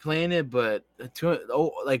to keep playing it, but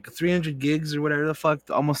like 300 gigs or whatever the fuck,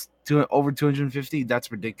 almost over 250.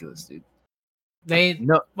 That's ridiculous, dude.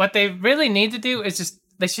 No, What they really need to do is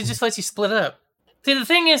they should just let you split up. See, the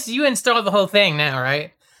thing is, you install the whole thing now,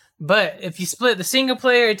 right? But if you split the single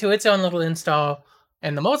player into its own little install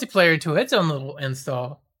and the multiplayer into its own little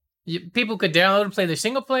install, people could download and play the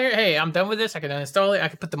single player. Hey, I'm done with this. I can uninstall it. I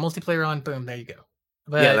can put the multiplayer on. Boom, there you go.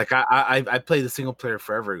 But yeah, like I played the single player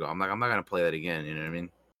forever ago. I'm like, I'm not gonna play that again. You know what I mean?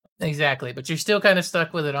 exactly. But you're still kind of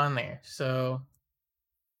stuck with it on there. So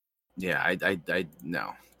Yeah, I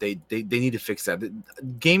no. They need to fix that.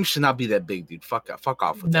 Games should not be that big, dude. Fuck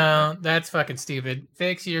off with that. no, Man. that's fucking stupid.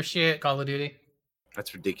 Fix your shit, Call of Duty.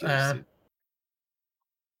 That's ridiculous, Uh, dude.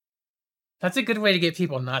 that's a good way to get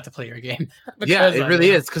people not to play your game. Yeah, because it of really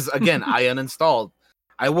it. is. Because again, I uninstalled.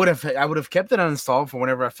 I would have kept it uninstalled for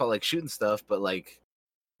whenever I felt like shooting stuff, but like,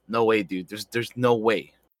 no way, dude. There's no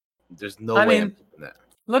way. There's no I way I'm mean, doing that.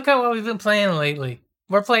 look at what we've been playing lately.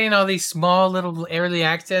 We're playing all these small little early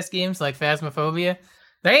access games like Phasmophobia.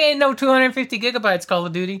 They ain't no 250 gigabytes Call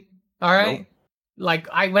of Duty. All Nope. right? Like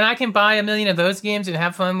when I can buy a million of those games and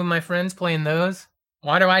have fun with my friends playing those,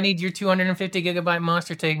 why do I need your 250 gigabyte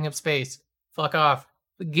monster taking up space? Fuck off.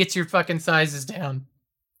 Get your fucking sizes down.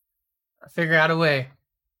 Figure out a way.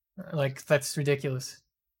 Like that's ridiculous.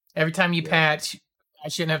 Every time you Yeah. patch, I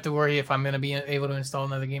shouldn't have to worry if I'm going to be able to install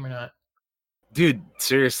another game or not. Dude,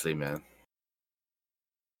 seriously, man.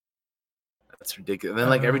 That's ridiculous. And then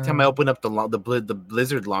like every time I open up the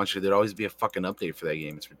Blizzard launcher, there'd always be a fucking update for that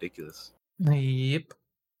game. It's ridiculous. Yep.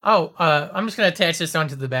 Oh, I'm just gonna attach this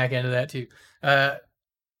onto the back end of that too.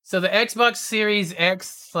 So the Xbox Series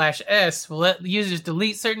X/S will let users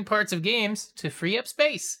delete certain parts of games to free up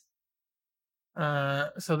space.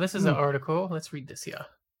 So this is an article. Let's read this here.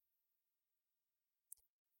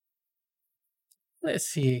 Let's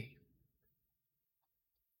see.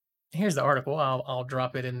 Here's the article. I'll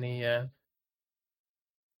drop it in the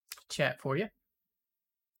chat for you.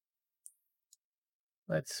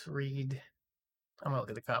 Let's read. I'm gonna look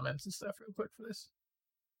at the comments and stuff real quick for this.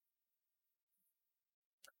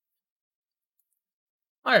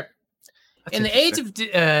 All right. That's In the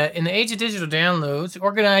interesting. age of digital downloads,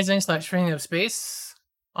 organizing / freeing up space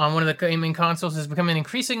on one of the gaming consoles has become an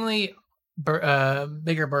increasingly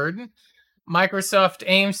bigger burden. Microsoft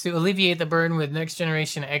aims to alleviate the burden with next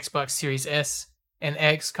generation Xbox Series S and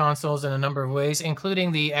X consoles in a number of ways,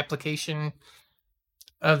 including the application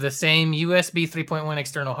of the same USB 3.1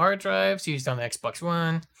 external hard drives used on the Xbox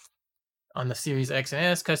One, on the Series X and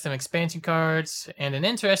S, custom expansion cards, and an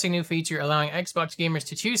interesting new feature allowing Xbox gamers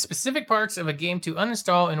to choose specific parts of a game to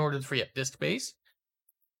uninstall in order to free up disk space.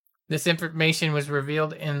 This information was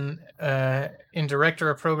revealed in director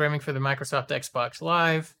of programming for the Microsoft Xbox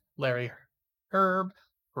Live, Larry Herb,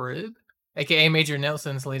 aka Major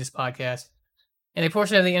Nelson's latest podcast, in a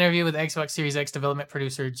portion of the interview with Xbox Series X development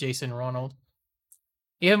producer Jason Ronald.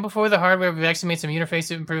 Even before the hardware, we've actually made some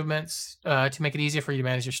interface improvements to make it easier for you to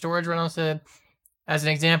manage your storage, Ronald said. As an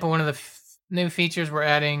example, one of the new features we're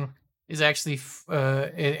adding is actually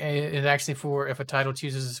is actually for if a title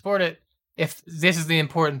chooses to support it. If this is the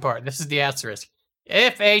important part, this is the asterisk.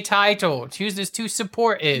 If a title chooses to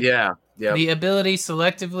support it, Yeah. Yep. the ability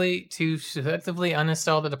selectively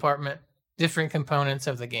uninstall the different components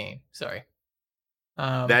of the game. Sorry.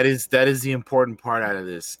 That is the important part out of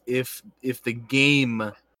this. If the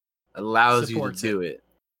game allows you to Supports it. do it.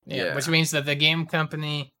 Yeah, which means that the game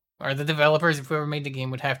company or the developers, if whoever made the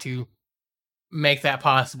game, would have to make that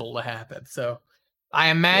possible to happen. So I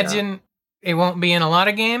imagine it won't be in a lot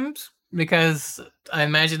of games because I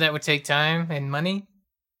imagine that would take time and money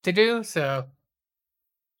to do. So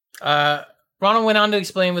Ronald went on to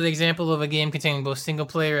explain with the example of a game containing both single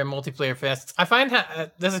player and multiplayer facets. I find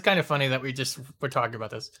this is kind of funny that we're talking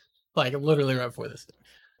about this, like literally right before this.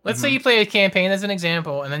 Let's say you play a campaign as an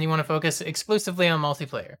example, and then you want to focus exclusively on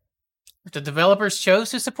multiplayer. If the developers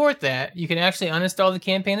chose to support that, you can actually uninstall the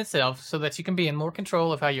campaign itself so that you can be in more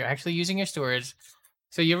control of how you're actually using your storage.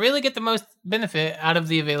 So you really get the most benefit out of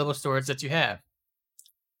the available storage that you have.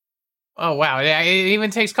 Oh wow, it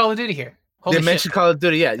even takes Call of Duty here. Holy they mentioned shit. Call of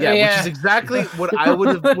Duty, yeah, which is exactly what I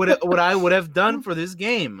would have done for this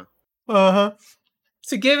game. Uh-huh.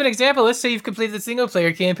 To give an example, let's say you've completed the single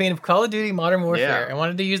player campaign of Call of Duty Modern Warfare and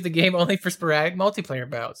wanted to use the game only for sporadic multiplayer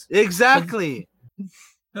bouts. Exactly.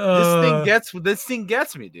 This thing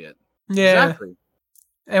gets me, dude. Yeah. Exactly.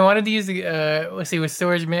 I wanted to use the with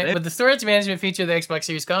the storage management feature of the Xbox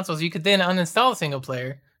Series consoles, you could then uninstall the single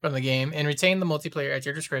player from the game and retain the multiplayer at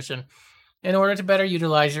your discretion in order to better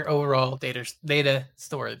utilize your overall data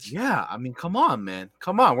storage. Yeah, I mean, come on, man.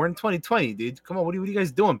 Come on. We're in 2020, dude. Come on. What are you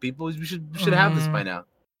guys doing, people? We should have this by now.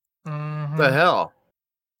 The hell?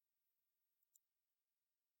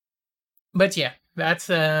 But yeah, that's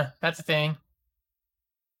a thing.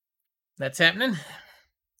 That's happening.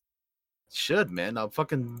 Should, man. I'll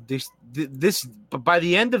fucking this by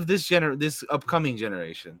the end of this upcoming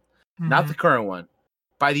generation, not the current one.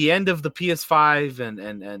 By the end of the PS5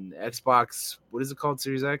 and Xbox, what is it called,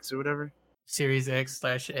 Series X or whatever? Series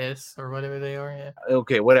X/S or whatever they are, yeah.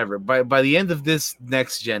 Okay, whatever. By the end of this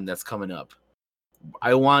next gen that's coming up,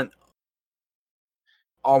 I want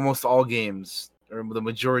almost all games or the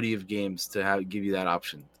majority of games to give you that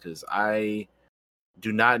option, because I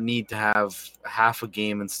do not need to have half a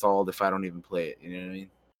game installed if I don't even play it. You know what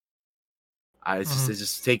I mean? It's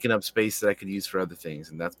just taking up space that I could use for other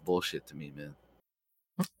things, and that's bullshit to me, man.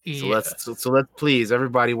 Yeah. So let's please,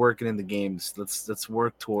 everybody working in the games, let's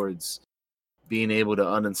work towards being able to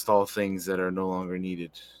uninstall things that are no longer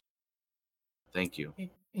needed. Thank you.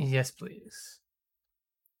 Yes, please.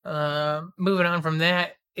 Moving on from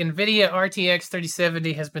that, NVIDIA RTX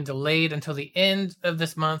 3070 has been delayed until the end of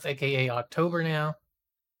this month, aka October now.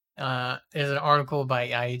 There's an article by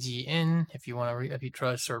IGN if you want to read, if you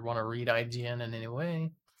trust or want to read IGN in any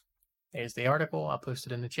way. There's the article. I'll post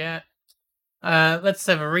it in the chat. Let's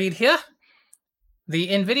have a read here. The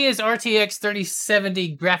NVIDIA's RTX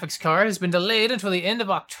 3070 graphics card has been delayed until the end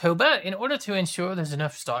of October in order to ensure there's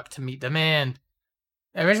enough stock to meet demand.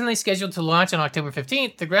 Originally scheduled to launch on October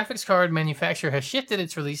 15th, the graphics card manufacturer has shifted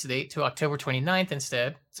its release date to October 29th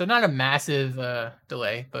instead. So not a massive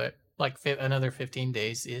delay, but like another 15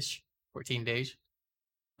 days-ish, 14 days.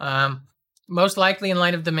 Most likely in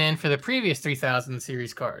light of demand for the previous 3000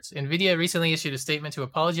 series cards. NVIDIA recently issued a statement to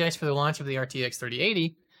apologize for the launch of the RTX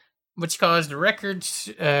 3080, which caused record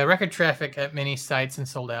traffic at many sites and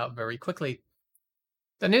sold out very quickly.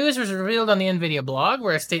 The news was revealed on the NVIDIA blog,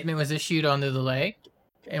 where a statement was issued on the delay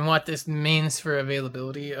and what this means for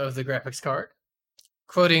availability of the graphics card.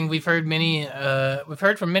 Quoting, we've heard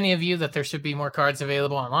from many of you that there should be more cards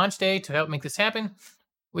available on launch day. To help make this happen,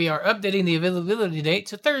 we are updating the availability date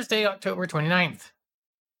to Thursday, October 29th.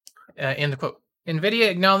 End the quote. NVIDIA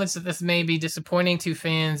acknowledged that this may be disappointing to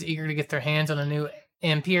fans eager to get their hands on a new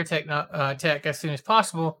Ampere tech as soon as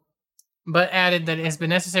possible, but added that it has been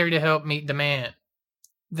necessary to help meet demand.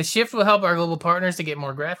 The shift will help our global partners to get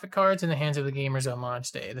more graphic cards in the hands of the gamers on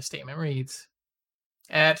launch day, the statement reads.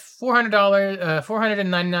 At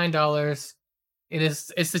 $499,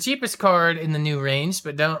 it's the cheapest card in the new range,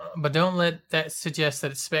 but don't let that suggest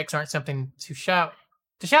that its specs aren't something to shout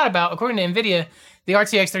about. According to Nvidia, the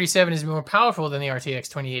RTX 3070 is more powerful than the RTX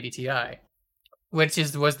 2080 Ti, which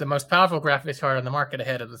was the most powerful graphics card on the market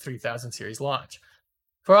ahead of the 3000 series launch.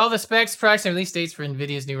 For all the specs, price, and release dates for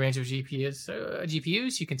Nvidia's new range of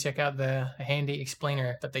GPUs, you can check out the handy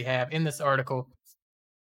explainer that they have in this article.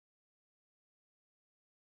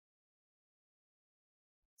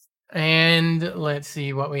 And let's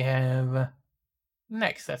see what we have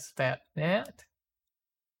next. That's that.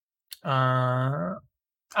 Oh,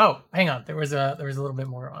 hang on. There was a little bit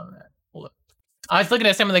more on that. Hold up. I was looking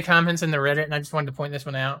at some of the comments in the Reddit, and I just wanted to point this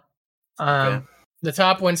one out. Okay. The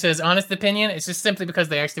top one says, honest opinion, it's just simply because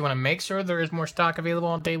they actually want to make sure there is more stock available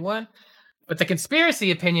on day one. But the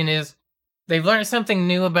conspiracy opinion is they've learned something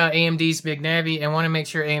new about AMD's Big Navi and want to make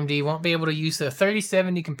sure AMD won't be able to use the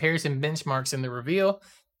 3070 comparison benchmarks in the reveal,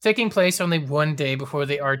 taking place only one day before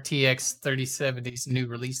the RTX 3070's new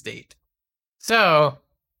release date. So,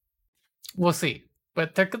 we'll see.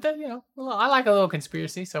 But they're, I like a little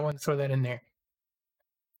conspiracy, so I want to throw that in there.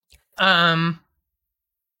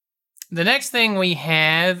 The next thing we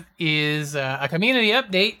have is a community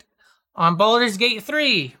update on Baldur's Gate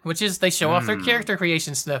 3, which is they show off their character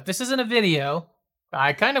creation stuff. This isn't a video.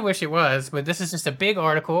 I kind of wish it was, but this is just a big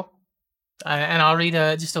article, and I'll read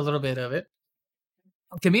just a little bit of it.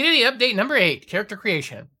 Community update number 8, character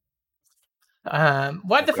creation.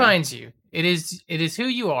 What defines you? It is who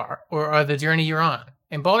you are, or the journey you're on.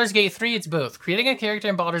 In Baldur's Gate 3, it's both. Creating a character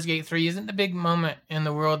in Baldur's Gate 3 isn't the big moment in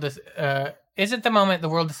the world. Isn't the moment the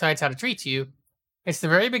world decides how to treat you. It's the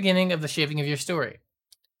very beginning of the shaping of your story.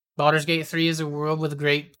 Baldur's Gate 3 is a world with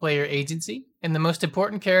great player agency, and the most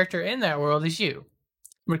important character in that world is you.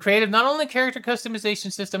 We created not only a character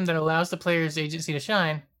customization system that allows the player's agency to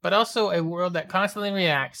shine, but also a world that constantly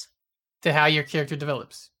reacts to how your character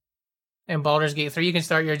develops. In Baldur's Gate 3, you can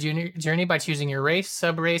start your journey by choosing your race,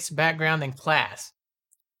 sub-race, background, and class.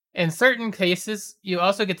 In certain cases, you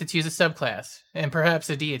also get to choose a subclass, and perhaps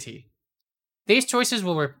a deity. These choices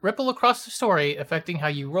will ripple across the story, affecting how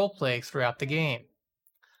you roleplay throughout the game.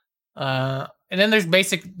 And then there's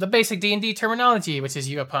the basic D&D terminology, which is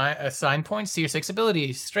you assign points to your 6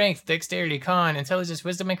 abilities: strength, dexterity, con, intelligence,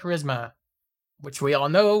 wisdom, and charisma, which we all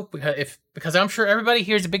know because I'm sure everybody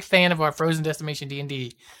here is a big fan of our Frozen Decimation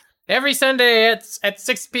D&D. Every Sunday at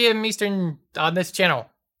 6 p.m. Eastern on this channel.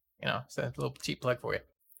 So that's a little cheap plug for you.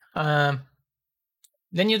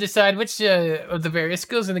 Then you decide which of the various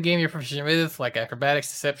skills in the game you're proficient with, like acrobatics,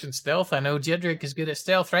 deception, stealth. I know Jedrick is good at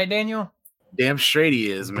stealth, right, Daniel? Damn straight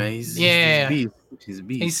he is, man. He's a beast. He's a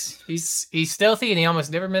beast. He's stealthy and he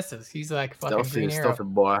almost never misses. He's like fucking stealthy, Green Arrow. Stealthy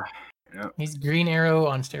boy. Yep. He's Green Arrow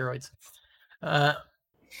on steroids.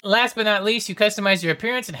 Last but not least, you customize your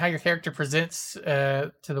appearance and how your character presents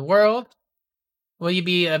to the world. Will you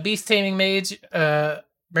be a beast taming mage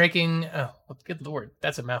breaking... Oh, good lord,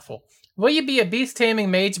 that's a mouthful. Will you be a beast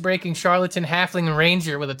taming mage breaking charlatan halfling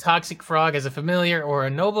ranger with a toxic frog as a familiar, or a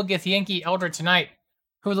noble Githyanki eldritch knight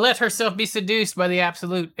who let herself be seduced by the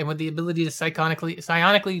absolute and with the ability to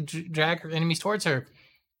psionically drag her enemies towards her?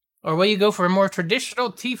 Or will you go for a more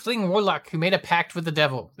traditional tiefling warlock who made a pact with the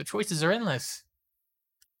devil? The choices are endless.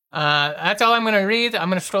 That's all I'm going to read. I'm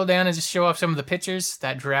going to scroll down and just show off some of the pictures.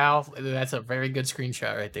 That drow, that's a very good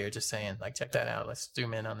screenshot right there. Just saying, check that out. Let's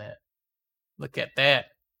zoom in on that. Look at that.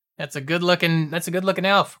 That's a good looking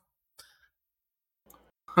elf.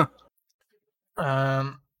 Huh.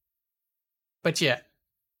 But yeah,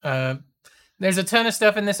 there's a ton of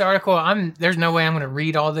stuff in this article. There's no way I'm going to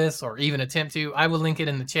read all this or even attempt to. I will link it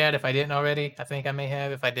in the chat if I didn't already. I think I may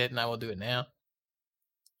have. If I didn't, I will do it now.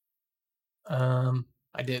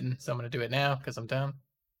 I didn't, so I'm going to do it now because I'm dumb.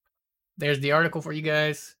 There's the article for you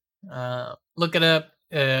guys. Look it up.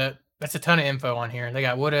 That's a ton of info on here. They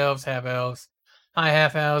got wood elves, half elves, high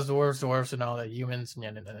half elves, dwarves, and all that, humans.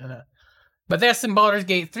 But that's in Baldur's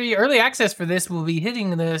Gate 3. Early access for this will be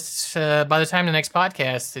hitting this by the time the next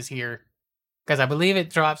podcast is here, because I believe it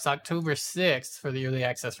drops October 6th for the early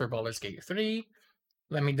access for Baldur's Gate 3.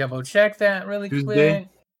 Let me double check that really quick.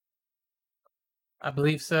 I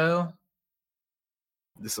believe so.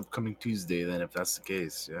 This upcoming Tuesday, then, if that's the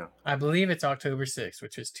case, yeah. I believe it's October 6th,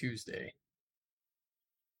 which is Tuesday.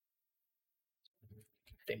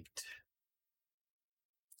 Date.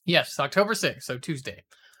 Yes, October 6th, so Tuesday.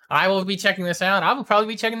 I will be checking this out. I will probably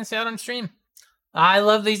be checking this out on stream. I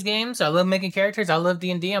love these games. I love making characters. I love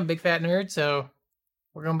D&D. I'm a big fat nerd, so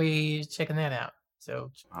we're gonna be checking that out.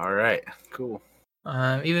 So, All right, cool.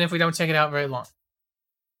 even if we don't check it out very long.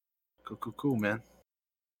 Cool, man.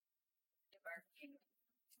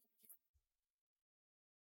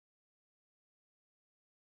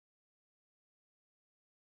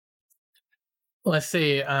 Let's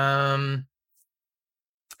see. Sorry,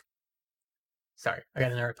 I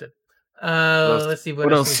got interrupted. Let's see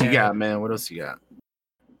What else we else you got, have. man? What else you got?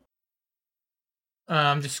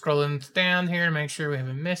 I'm just scrolling down here to make sure we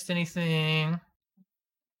haven't missed anything.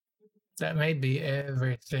 That may be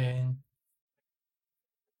everything.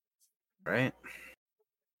 Right.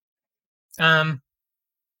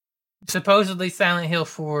 Supposedly Silent Hill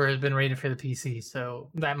 4 has been rated for the PC, so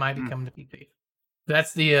that might be coming to PC.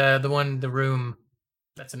 That's the one, The Room.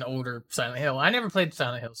 That's an older Silent Hill. I never played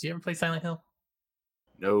Silent Hill. So you ever play Silent Hill?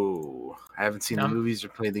 No, I haven't seen the movies or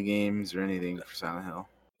played the games or anything for Silent Hill.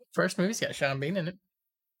 First movie's got Sean Bean in it.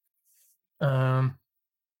 I'll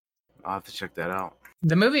have to check that out.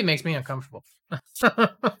 The movie makes me uncomfortable.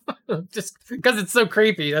 Just because it's so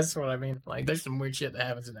creepy. That's what I mean. Like, there's some weird shit that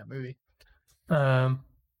happens in that movie.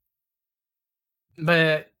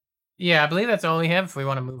 But yeah, I believe that's all we have if we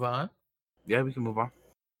want to move on. Yeah, we can move on.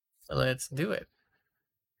 So let's do it.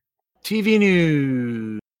 TV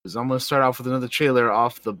news. I'm going to start off with another trailer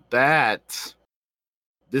off the bat.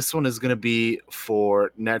 This one is going to be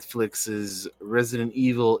for Netflix's Resident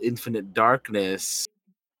Evil Infinite Darkness.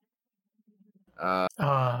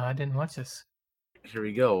 I didn't watch this. Here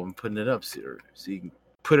we go. I'm putting it up so you can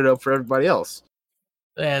put it up for everybody else.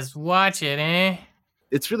 Let's watch it, eh?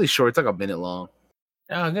 It's really short. It's like a minute long.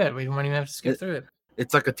 Oh, good. We won't even have to skip through it.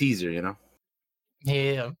 It's like a teaser, you know?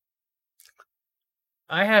 Yeah.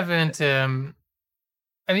 I haven't.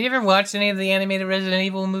 Have you ever watched any of the animated Resident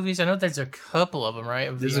Evil movies? I know there's a couple of them, right?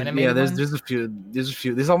 Of the animated ones? There's a few.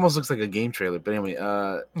 This almost looks like a game trailer, but anyway.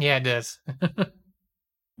 Yeah, it does.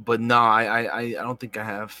 But no, I don't think I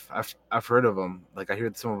have. I've heard of them. Like I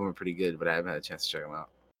hear some of them are pretty good, but I haven't had a chance to check them out.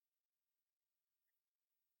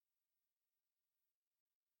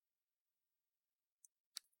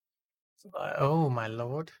 Oh my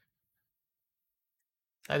lord,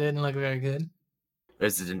 that didn't look very good.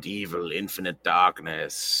 Resident Evil Infinite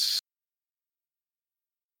Darkness.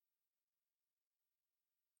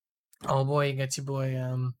 Oh boy, you got your boy.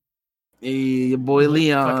 Hey, your boy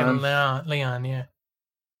Leon. Fucking Leon, yeah.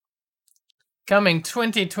 Coming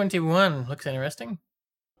 2021 looks interesting.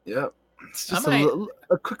 Yep, it's just a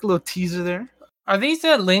quick little teaser there. Are these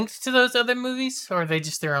linked to those other movies, or are they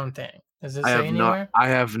just their own thing? Does it say anywhere? I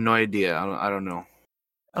have no idea. I don't know.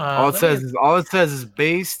 All it says is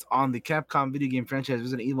based on the Capcom video game franchise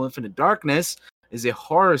Resident Evil Infinite Darkness is a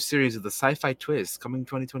horror series with a sci-fi twist coming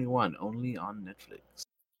 2021 only on Netflix.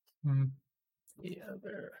 Yeah,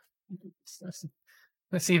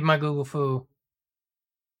 let's see if my Google Foo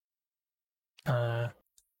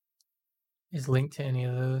is linked to any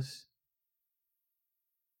of those.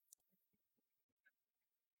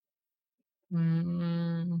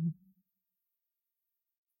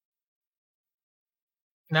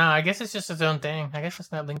 No, I guess it's just its own thing. I guess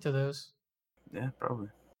it's not linked to those. Yeah, probably.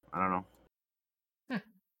 I don't know.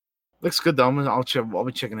 Looks good though. I'll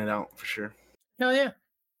be checking it out for sure. Hell yeah,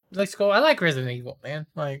 looks cool. I like Resident Evil, man.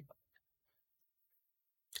 Like,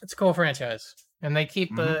 it's a cool franchise, and they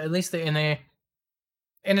keep at least and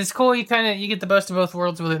it's cool. You get the best of both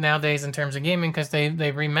worlds with it nowadays in terms of gaming because they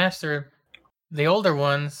remaster the older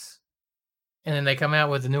ones, and then they come out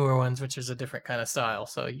with the newer ones, which is a different kind of style.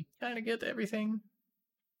 So you kind of get everything.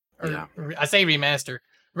 Or I say remaster,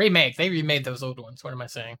 remake. They remade those old ones. What am I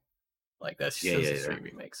saying? Like that's just straight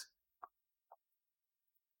remakes.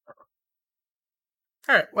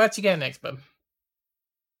 All right, what you got next, bub?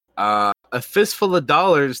 A Fistful of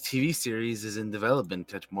Dollars TV series is in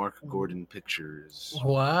development at Mark Gordon Pictures.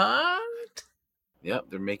 What?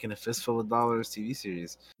 Yep, they're making a Fistful of Dollars TV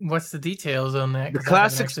series. What's the details on that? The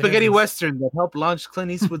classic spaghetti western that helped launch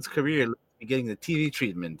Clint Eastwood's career getting the TV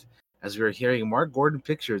treatment. As we are hearing, Mark Gordon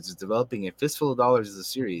Pictures is developing a Fistful of Dollars as a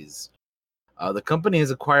series. The company has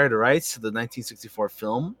acquired the rights to the 1964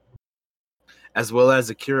 film, as well as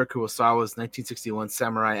Akira Kurosawa's 1961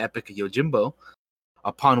 samurai epic Yojimbo,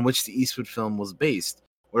 upon which the Eastwood film was based.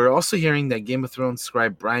 We're also hearing that Game of Thrones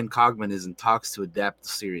scribe Brian Cogman is in talks to adapt the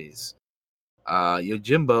series.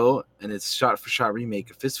 Yojimbo and its shot-for-shot remake,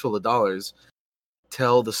 A Fistful of Dollars,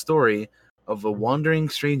 tell the story of a wandering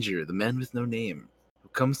stranger, the man with no name, who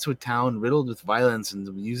comes to a town riddled with violence and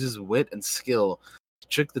uses wit and skill to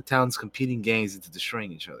trick the town's competing gangs into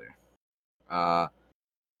destroying each other.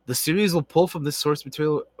 The The series will pull from this source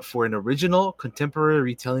material for an original contemporary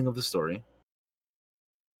retelling of the story.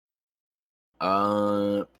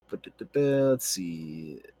 Let's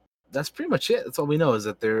see. That's pretty much it. That's all we know is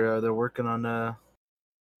that they're working on a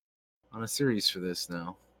series for this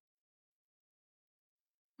now.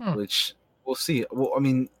 Which we'll see. Well, I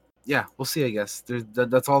mean, yeah, we'll see. I guess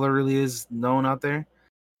that's all there really is known out there.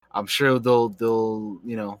 I'm sure they'll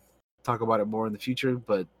talk about it more in the future,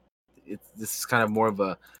 but this is kind of more of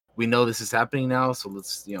a we know this is happening now, so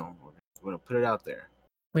let's we're gonna put it out there.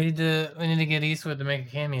 We need to get Eastwood to make a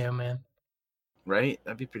cameo, man. Right?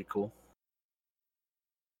 That'd be pretty cool.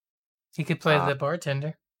 He could play the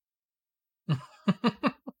bartender.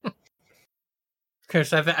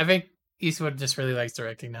 Chris, I think Eastwood just really likes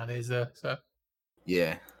directing nowadays, though. So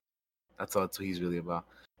yeah, that's what he's really about.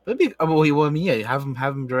 That'd be well, I mean, yeah, have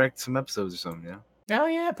him direct some episodes or something, yeah. Oh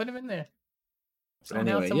yeah, put him in there. But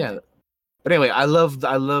anyway, yeah. But anyway, I love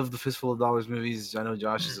the Fistful of Dollars movies. I know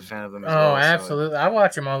Josh is a fan of them as well. Oh, absolutely! I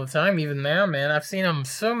watch them all the time, even now, man. I've seen them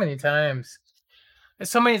so many times.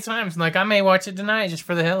 Like I may watch it tonight just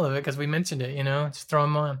for the hell of it because we mentioned it. Just throw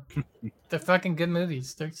them on. They're fucking good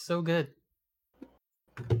movies. They're so good.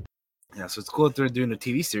 Yeah, so it's cool that they're doing a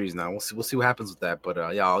TV series now. We'll see what happens with that.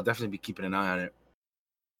 But yeah, I'll definitely be keeping an eye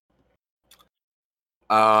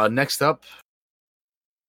on it. Next up,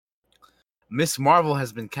 Miss Marvel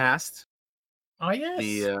has been cast. Oh yes.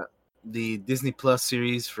 The Disney Plus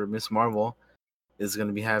series for Miss Marvel is going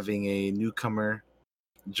to be having a newcomer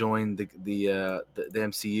join the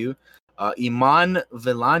MCU. Iman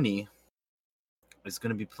Vellani is going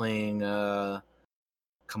to be playing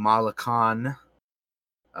Kamala Khan,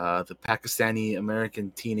 the Pakistani American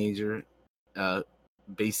teenager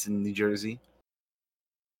based in New Jersey.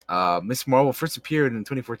 Miss Marvel first appeared in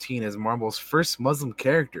 2014 as Marvel's first Muslim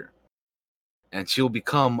character, and she will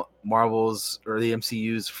become Marvel's or the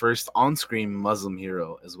MCU's first on-screen Muslim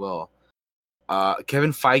hero as well.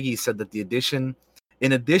 Kevin Feige said that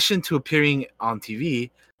in addition to appearing on TV,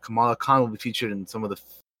 Kamala Khan will be featured in some of the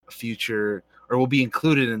future, or will be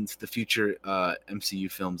included in the future MCU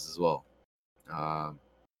films as well.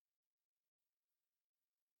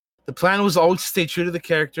 The plan was always to stay true to the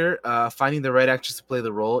character, finding the right actress to play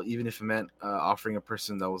the role, even if it meant offering a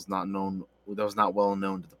person that was not well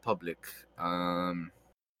known to the public. But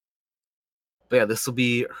yeah, this will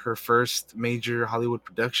be her first major Hollywood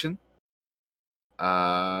production.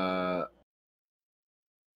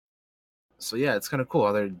 So yeah, it's kind of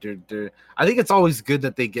cool. They're I think it's always good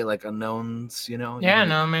that they get like unknowns, Yeah,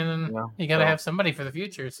 no, man. You gotta have somebody for the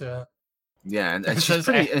future, so. Yeah, and she's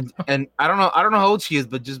pretty, and I don't know how old she is,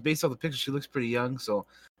 but just based off the picture, she looks pretty young. So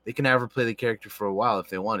they can have her play the character for a while if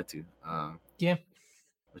they wanted to. Yeah,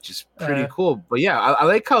 which is pretty cool. But yeah, I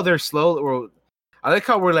like how they're slow. Or I like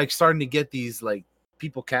how we're like starting to get these like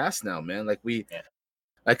people cast now, man. Like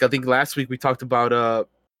I think last week we talked about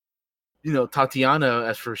Tatiana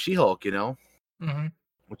as for She-Hulk, mm-hmm.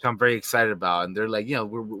 which I'm very excited about. And they're like,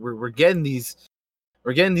 we're getting these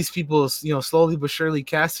people, slowly but surely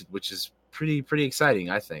casted, which is pretty exciting,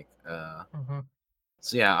 I think. Mm-hmm.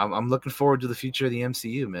 So yeah, I'm looking forward to the future of the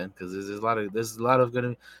MCU, man, because there's a lot of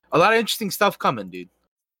interesting stuff coming, dude,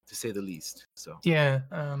 to say the least. So yeah,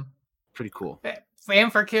 pretty cool.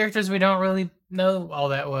 And for characters we don't really know all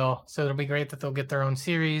that well, so it'll be great that they'll get their own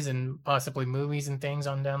series and possibly movies and things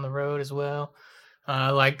on down the road as well.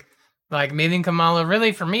 Like meeting Kamala,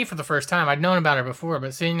 really for me for the first time. I'd known about her before,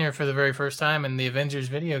 but seeing her for the very first time in the Avengers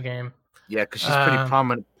video game. Yeah, because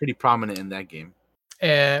she's pretty prominent in that game.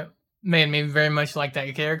 Made me very much like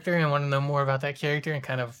that character and want to know more about that character, and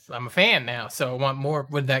kind of I'm a fan now, so I want more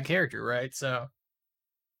with that character, right? So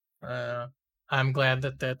I'm glad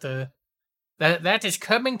that is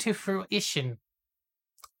coming to fruition.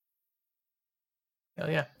 Hell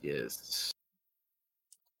yeah. Yes.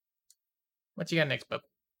 What you got next, bub?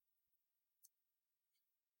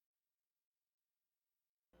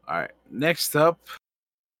 All right. Next up,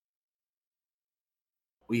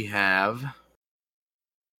 we have.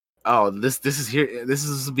 Oh, this is here. This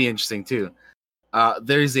will be interesting too.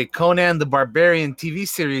 There's a Conan the Barbarian TV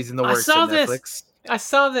series in the works on Netflix. I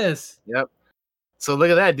saw this. Yep. So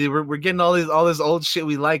look at that, dude. We're getting all this old shit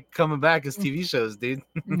we like coming back as TV shows, dude.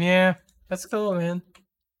 Yeah, that's cool, man.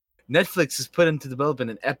 Netflix has put into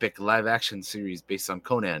development an epic live-action series based on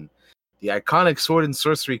Conan, the iconic sword and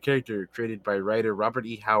sorcery character created by writer Robert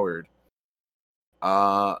E. Howard.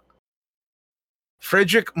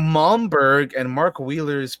 Frederick Malmberg and Mark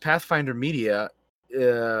Wheeler's Pathfinder Media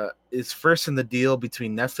is first in the deal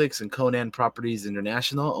between Netflix and Conan Properties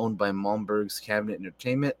International, owned by Malmberg's Cabinet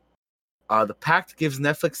Entertainment. The pact gives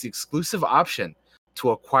Netflix the exclusive option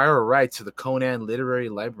to acquire a right to the Conan Literary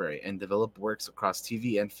Library and develop works across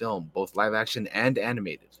TV and film, both live action and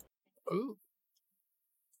animated. Ooh.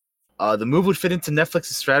 The move would fit into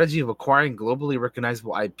Netflix's strategy of acquiring globally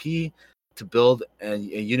recognizable IP to build a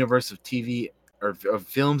universe of TV or of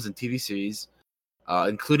films and TV series,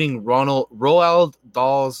 including Roald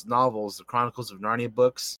Dahl's novels, The Chronicles of Narnia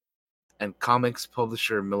books, and comics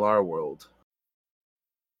publisher Millar World.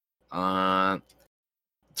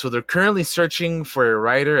 So they're currently searching for a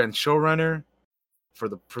writer and showrunner for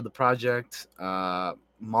the project.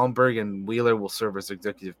 Malmberg and Wheeler will serve as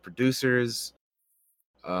executive producers.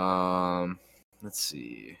 Let's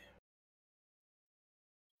see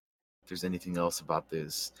if there's anything else about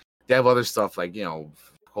this. They have other stuff like,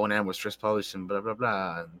 Conan was first published and blah blah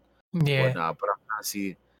blah and Yeah. whatnot. But I'm trying to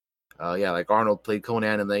see, like Arnold played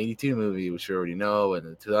Conan in the '82 movie, which we already know, and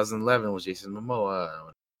in 2011 was Jason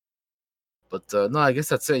Momoa. But no, I guess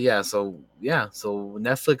that's it. So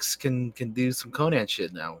Netflix can do some Conan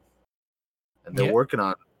shit now, and they're Yeah. working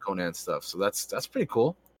on Conan stuff. So that's pretty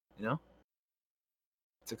cool.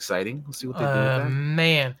 It's exciting. We'll see what they do with that.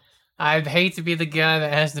 Man, I'd hate to be the guy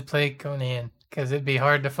that has to play Conan because it'd be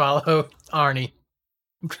hard to follow Arnie,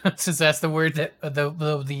 since that's the word that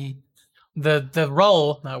the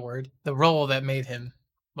role, not word, the role that made him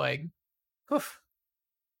like. Oof.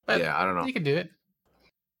 But Yeah, I don't know. you could do it.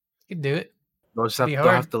 You could do it. They'll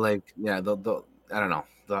have to like, they'll I don't know.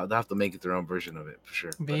 They'll have to make it their own version of it for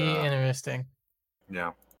sure. Be interesting.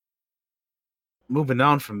 Yeah. Moving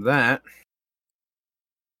on from that,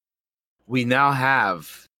 we now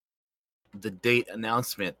have the date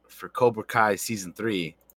announcement for Cobra Kai season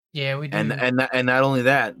 3. Yeah, we do. And not only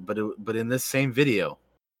that, but in this same video,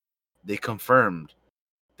 they confirmed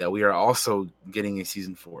that we are also getting a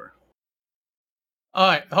season 4. All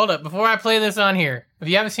right, hold up. Before I play this on here, if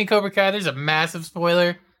you haven't seen Cobra Kai, there's a massive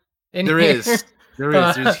spoiler in There here. is.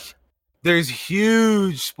 There's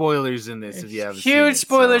huge spoilers in this. If you haven't seen it, huge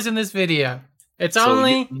spoilers in this video. It's so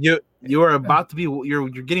only you are about to be you're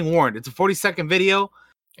getting warned. It's a 40-second video.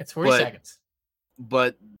 It's 40 seconds.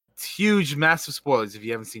 But it's huge, massive spoilers if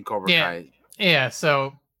you haven't seen Cobra Kai. Yeah,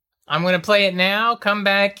 so I'm gonna play it now. Come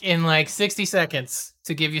back in like 60 seconds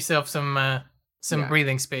to give yourself some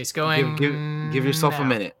breathing space. Going. Give yourself now. a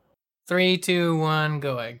minute. 3, 2, 1,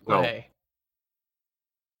 go ahead. Play.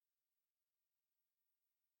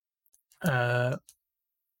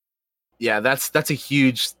 Yeah, that's a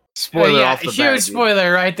huge spoiler off the bat. Huge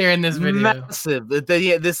spoiler right there in this video. Massive.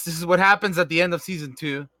 This is what happens at the end of season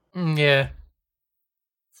 2. Yeah.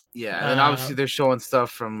 Yeah, and then obviously they're showing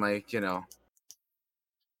stuff from like, yeah,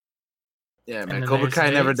 man, Cobra Kai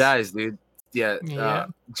never dies, dude. Yeah.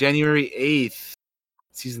 January 8th,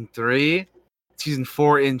 season 3, season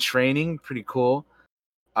 4 in training, pretty cool.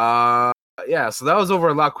 Yeah, so that was over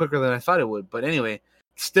a lot quicker than I thought it would. But anyway,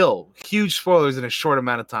 still huge spoilers in a short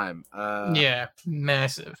amount of time. Yeah,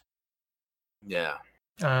 massive. Yeah.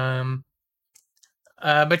 But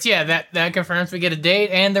yeah, that confirms we get a date,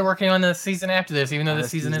 and they're working on the season after this, even though the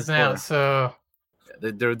season isn't out. So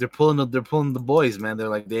they're pulling the boys, man. They're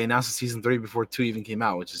like, they announced the season 3 before 2 even came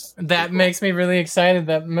out, which is that cool. Makes me really excited.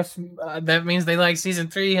 That means they like season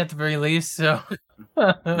 3 at the very least. So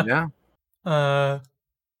yeah.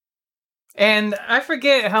 And I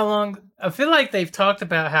forget how long. I feel like they've talked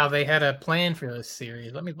about how they had a plan for this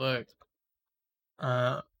series. Let me look.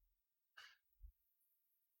 To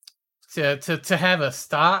have a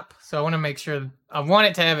stop. So I want to make sure. I want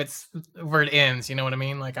it to have its where it ends. You know what I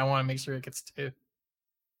mean? Like I want to make sure it gets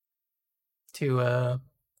to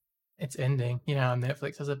its ending. You know how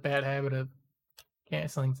Netflix has a bad habit of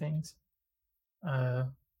canceling things.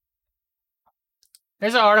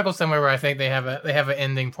 There's an article somewhere where I think they have an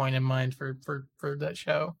ending point in mind for that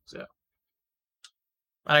show. So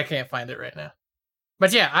I can't find it right now.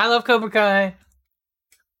 But yeah, I love Cobra Kai.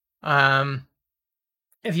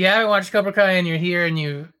 If you haven't watched Cobra Kai and you're here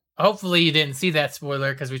and hopefully you didn't see that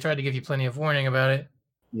spoiler because we tried to give you plenty of warning about it.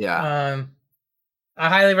 Yeah. I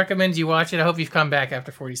highly recommend you watch it. I hope you've come back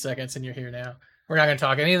after 40 seconds and you're here now. We're not going to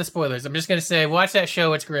talk any of the spoilers. I'm just going to say watch that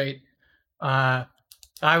show. It's great. I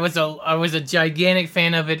was a gigantic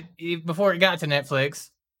fan of it before it got to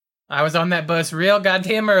Netflix. I was on that bus real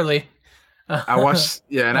goddamn early. I watched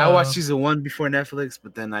season 1 before Netflix,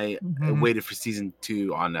 but then I waited for season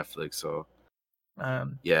 2 on Netflix. So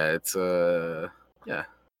it's yeah.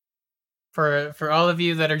 For all of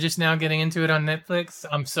you that are just now getting into it on Netflix,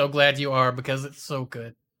 I'm so glad you are because it's so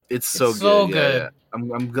good. It's so good. Yeah.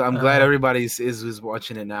 I'm glad everybody is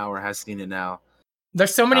watching it now or has seen it now.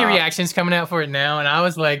 There's so many reactions coming out for it now, and I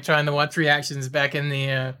was like trying to watch reactions back in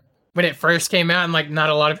the when it first came out, and like not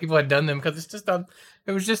a lot of people had done them because it's just on.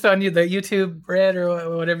 It was just on the YouTube Red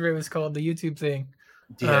or whatever it was called, the YouTube thing.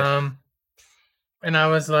 Yeah. And I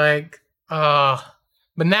was like, oh.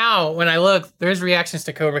 But now when I look, there's reactions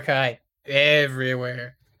to Cobra Kai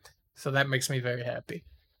everywhere, so that makes me very happy.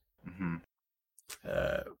 Mm-hmm.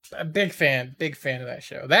 A big fan of that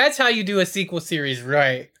show. That's how you do a sequel series,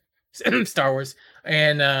 right? Star Wars,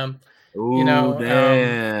 and you Oh know,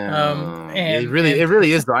 damn! It and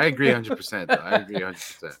really is though. I agree 100% though. I agree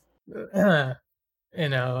 100%. you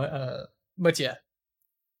know, but yeah.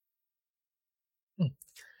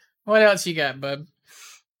 What else you got, bub?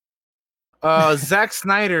 Zack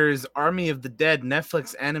Snyder's Army of the Dead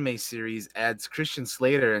Netflix anime series adds Christian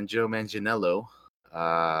Slater and Joe Manganiello.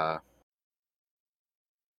 Uh,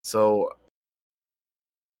 so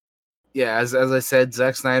yeah, as I said,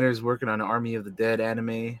 Zack Snyder is working on Army of the Dead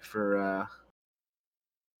anime uh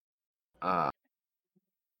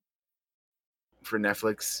for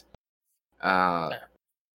Netflix. Uh,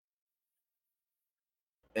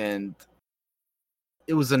 and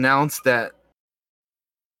it was announced that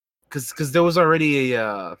because there was already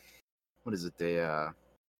a what is it, a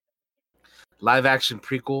live action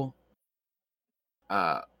prequel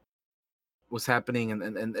was happening,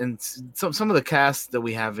 and some of the cast that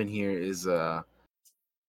we have in here is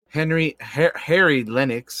Harry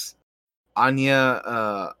Lennox,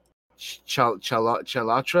 Anya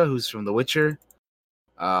Chalatra, who's from The Witcher,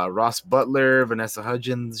 Ross Butler, Vanessa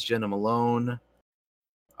Hudgens, Jenna Malone,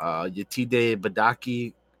 Yetide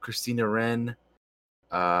Badaki, Christina Wren,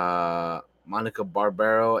 Monica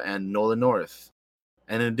Barbaro, and Nola North.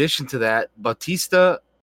 And in addition to that, Bautista,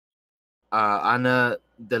 Ana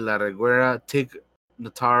de la Reguera, Tig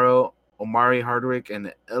Notaro, Omari Hardwick,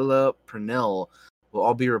 and Ella Purnell will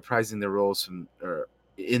all be reprising their roles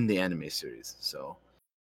in the anime series. So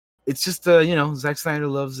it's just Zack Snyder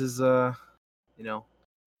loves his you know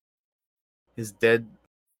his dead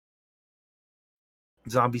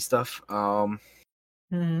zombie stuff.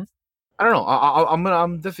 Mm-hmm. I don't know.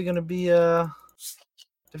 I'm definitely gonna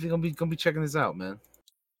be checking this out, man,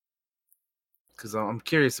 because I'm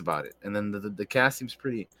curious about it. And then the cast seems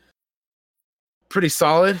pretty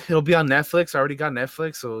solid. It'll be on Netflix. I already got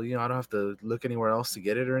Netflix, so I don't have to look anywhere else to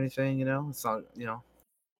get it or anything. It's not.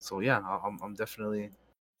 So yeah, I'll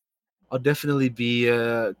definitely be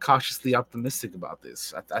cautiously optimistic about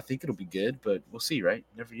this. I think it'll be good, but we'll see, right?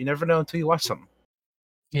 You never know until you watch something.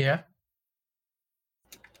 Yeah.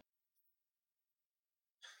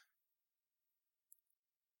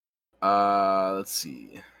 Let's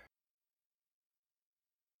see.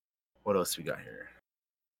 What else we got here?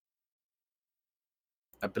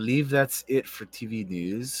 I believe that's it for TV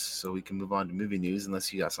news, so we can move on to movie news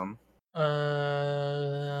unless you got something.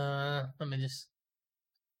 Let me just.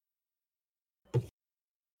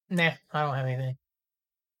 Nah, I don't have anything.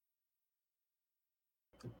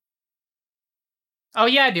 Oh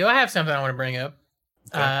yeah, I do. I have something I want to bring up.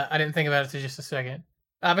 Okay. I didn't think about it for just a second.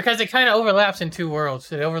 Because it kind of overlaps in two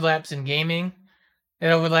worlds. It overlaps in gaming. It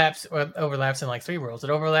overlaps in like three worlds. It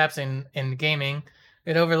overlaps in gaming.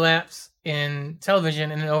 It overlaps in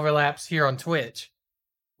television, and it overlaps here on Twitch,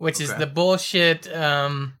 which is Okay. the bullshit.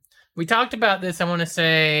 We talked about this. I want to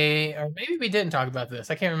say, or maybe we didn't talk about this.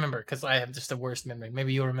 I can't remember because I have just the worst memory.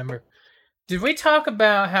 Maybe you'll remember. Did we talk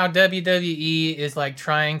about how WWE is like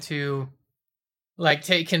trying to like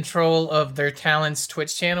take control of their talents'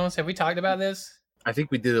 Twitch channels? Have we talked about this? I think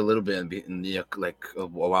we did a little bit like a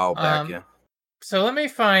while back. Um, Yeah. so let me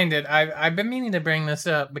find it. I've been meaning to bring this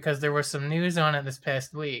up because there was some news on it this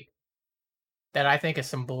past week that I think is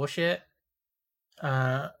some bullshit.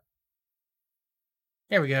 Uh,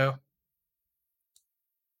 here we go.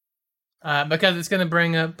 Because it's gonna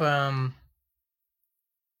bring up.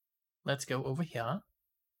 Let's go over here.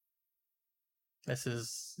 This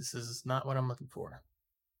is not what I'm looking for.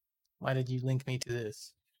 Why did you link me to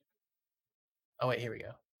this? Oh wait, here we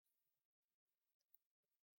go.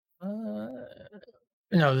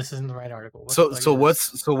 No, this isn't the right article. What the So fuck is this?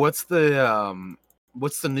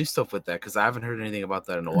 what's the new stuff with that? Because I haven't heard anything about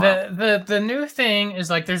that in a while. The new thing is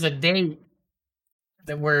like there's a date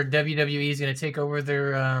that where WWE is going to take over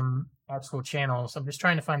their actual channels. I'm just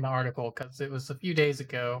trying to find the article because it was a few days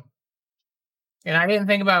ago, and I didn't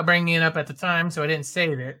think about bringing it up at the time, so I didn't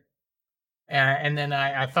save it. And then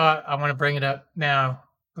I thought I want to bring it up now,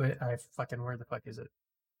 but I fucking where the fuck is it?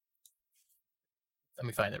 Let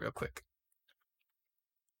me find it real quick.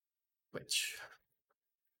 Which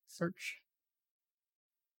search?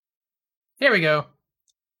 Here we go.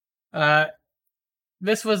 Uh,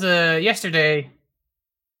 this was yesterday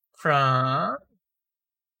from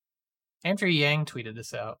Andrew Yang tweeted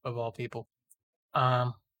this out of all people.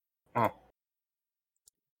 Um, Oh,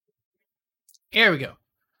 Here we go.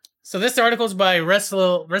 So this article is by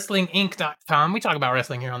WrestlingInc.com. We talk about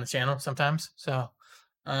wrestling here on the channel sometimes. But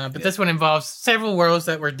yeah. this one involves several worlds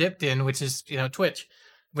that we're dipped in, which is Twitch,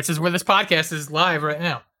 which is where this podcast is live right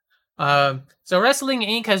now. So Wrestling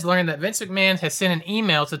Inc. has learned that Vince McMahon has sent an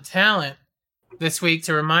email to talent this week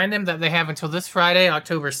to remind them that they have until this Friday,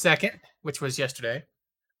 October 2nd, which was yesterday,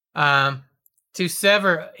 to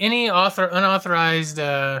sever any unauthorized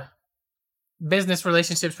business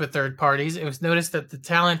relationships with third parties. It was noticed that the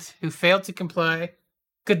talent who failed to comply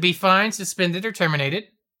could be fined, suspended, or terminated.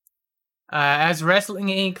 As Wrestling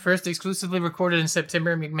Inc. first exclusively recorded in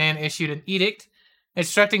September, McMahon issued an edict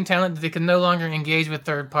instructing talent that they could no longer engage with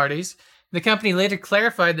third parties. The company later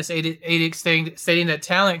clarified this edict, stating that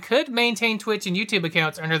talent could maintain Twitch and YouTube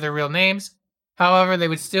accounts under their real names. However, they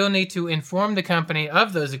would still need to inform the company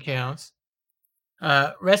of those accounts.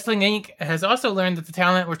 Wrestling Inc. has also learned that the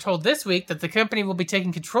talent were told this week that the company will be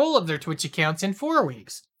taking control of their Twitch accounts in 4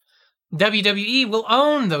 weeks. WWE will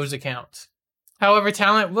own those accounts. However,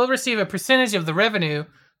 talent will receive a percentage of the revenue,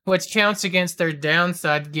 which counts against their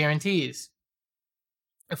downside guarantees.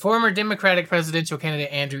 A former Democratic presidential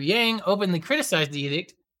candidate Andrew Yang openly criticized the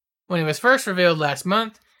edict when it was first revealed last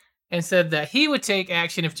month and said that he would take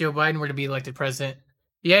action if Joe Biden were to be elected president.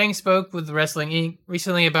 Yang spoke with Wrestling Inc.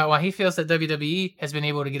 recently about why he feels that WWE has been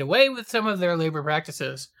able to get away with some of their labor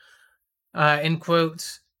practices. In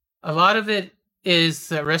quotes, a lot of it is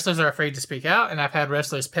that wrestlers are afraid to speak out, and I've had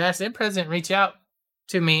wrestlers past and present reach out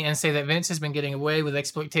to me and say that Vince has been getting away with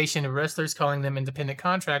exploitation of wrestlers, calling them independent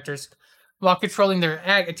contractors, while controlling their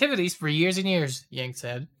activities for years and years, Yang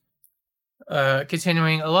said.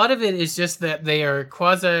 Continuing, a lot of it is just that they are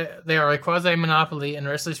a quasi monopoly, and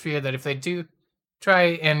wrestlers fear that if they do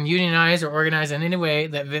try and unionize or organize in any way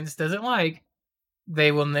that Vince doesn't like,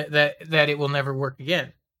 they will that it will never work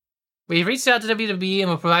again. We've reached out to WWE and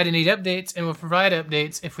will provide any updates, and will provide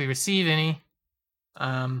updates if we receive any.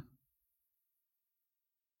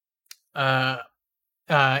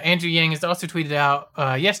 Andrew Yang has also tweeted out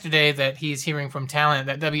yesterday that he's hearing from talent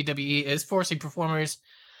that WWE is forcing performers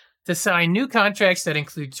to sign new contracts that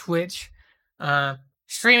include Twitch.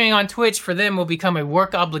 Streaming on Twitch for them will become a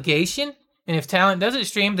work obligation, and if talent doesn't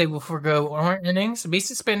stream, they will forego earnings, be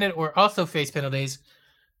suspended, or also face penalties,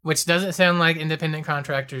 which doesn't sound like independent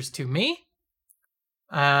contractors to me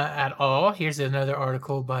at all. Here's another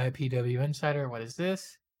article by PW Insider. What is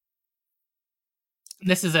this?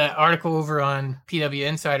 This is an article over on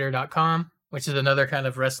pwinsider.com, which is another kind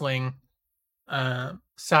of wrestling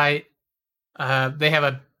site. They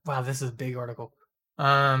have wow, this is a big article.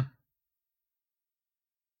 I'm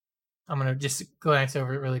going to just glance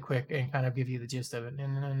over it really quick and kind of give you the gist of it.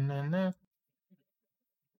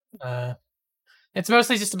 It's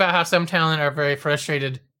mostly just about how some talent are very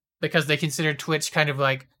frustrated because they consider Twitch kind of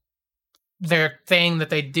like their thing that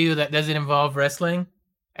they do that doesn't involve wrestling.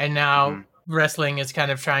 And now wrestling is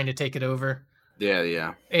kind of trying to take it over.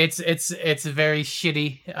 Yeah. It's very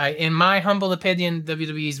shitty. In my humble opinion,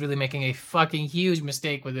 WWE is really making a fucking huge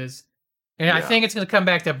mistake with this. And I think it's going to come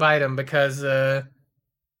back to bite them because I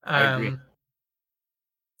agree.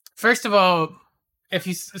 First of all, if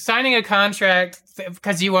you're signing a contract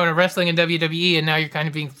because you want to wrestling in WWE and now you're kind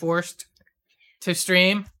of being forced to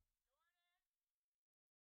stream,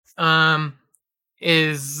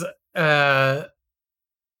 is a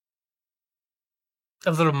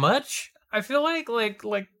little much. I feel like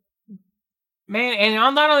man,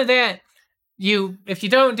 and not only that, if you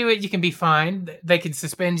don't do it, you can be fined. They can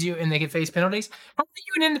suspend you and they can face penalties. How are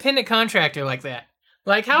you an independent contractor like that?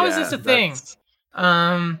 Like, how is this a thing?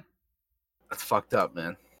 That's fucked up,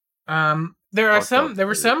 man. There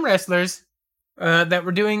were some wrestlers that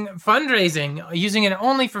were doing fundraising, using it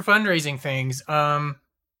only for fundraising things. Oh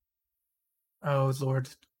Lord,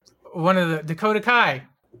 one of the Dakota Kai.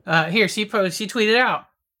 Here she tweeted out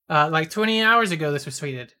like 20 hours ago. This was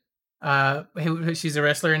tweeted. She's a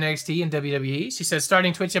wrestler in NXT and WWE. She says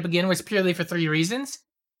starting Twitch up again was purely for 3 reasons: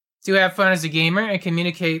 to have fun as a gamer and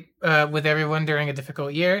communicate with everyone during a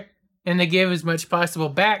difficult year, and to give as much possible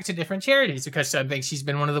back to different charities, because I think she's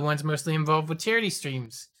been one of the ones mostly involved with charity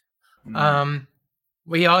streams.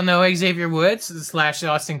 We all know Xavier Woods /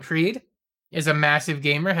 Austin Creed is a massive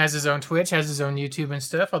gamer, has his own Twitch, has his own YouTube and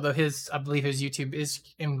stuff, although I believe his YouTube is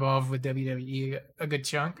involved with WWE a good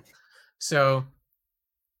chunk. So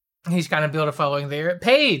he's kind of built a following there.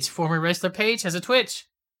 Paige, former wrestler Paige, has a Twitch.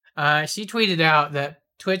 She tweeted out that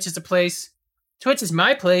Twitch is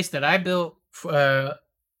my place that I built.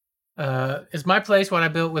 Is my place what I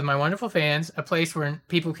built with my wonderful fans, a place where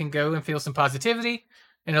people can go and feel some positivity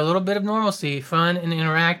and a little bit of normalcy, fun and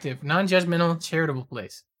interactive, non-judgmental, charitable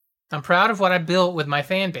place. I'm proud of what I built with my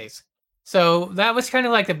fan base. So that was kind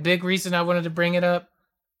of like the big reason I wanted to bring it up.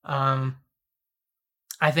 Um,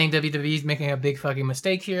 I think WWE is making a big fucking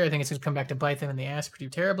mistake here. I think it's going to come back to bite them in the ass pretty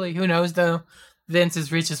terribly. Who knows though? Vince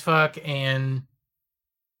is rich as fuck, and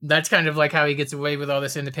that's kind of like how he gets away with all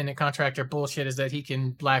this independent contractor bullshit, is that he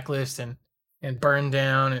can blacklist and burn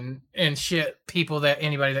down and shit people, that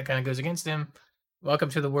anybody that kind of goes against him. Welcome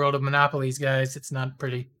to the world of monopolies, guys. It's not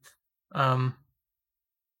pretty. Um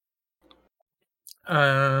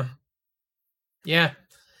uh yeah.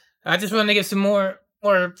 I just wanted to get some more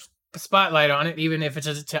spotlight on it, even if it's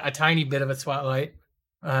just a tiny bit of a spotlight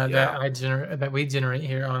Yeah. that we generate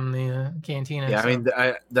here on the cantina. Yeah, I So mean,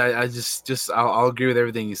 I just I'll agree with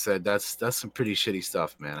everything you said. That's some pretty shitty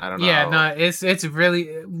stuff, man. I don't know yeah, how no, it's really,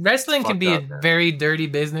 it's wrestling can fucked be a up, man. very dirty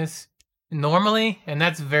business normally, and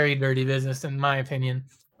that's very dirty business in my opinion.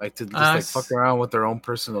 Like to just Uh, like fuck around with their own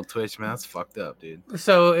personal Twitch, man. That's fucked up, dude.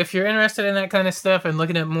 so if you're interested in that kind of stuff and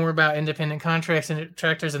looking at more about independent contractors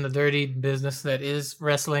and the dirty business that is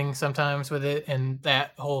wrestling sometimes with it and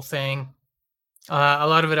that whole thing, a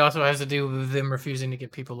lot of it also has to do with them refusing to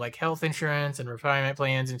give people like health insurance and retirement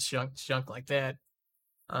plans and junk like that.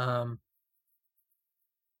 Um,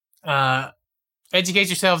 uh, Educate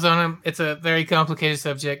yourselves on them. It's a very complicated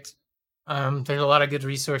subject. There's a lot of good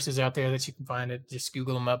resources out there that you can find. It just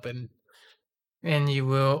Google them up, and you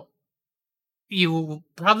will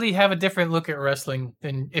probably have a different look at wrestling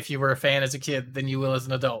than if you were a fan as a kid than you will as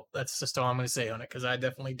an adult. That's just all I'm going to say on it, because I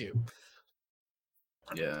definitely do.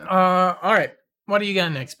 Yeah. All right. What do you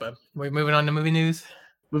got next, bud? We're moving on to movie news.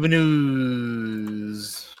 Movie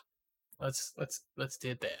news. Let's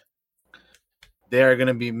do that. They are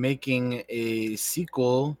gonna be making a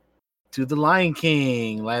sequel to the Lion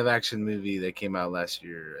King live action movie that came out last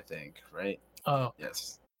year, I think, right? Oh,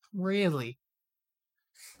 Yes. really?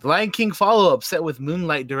 The Lion King follow up set with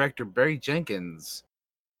Moonlight director Barry Jenkins.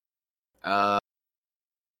 Uh,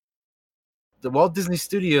 the Walt Disney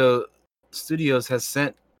Studios has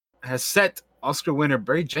set Oscar winner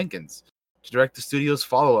Barry Jenkins to direct the studio's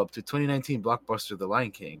follow up to 2019 blockbuster The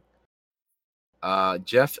Lion King.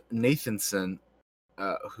 Jeff Nathanson,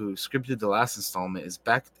 who scripted the last installment, is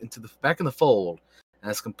back in the fold and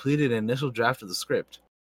has completed an initial draft of the script.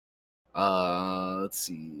 Let's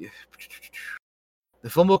see. The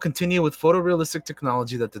film will continue with photorealistic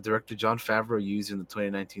technology that the director Jon Favreau used in the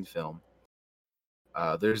 2019 film.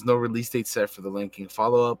 There's no release date set for the Lion King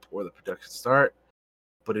follow-up or the production start,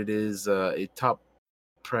 but it is a top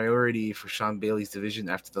priority for Sean Bailey's division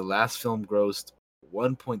after the last film grossed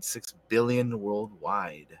 $1.6 billion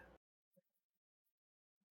worldwide.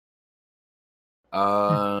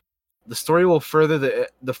 The story will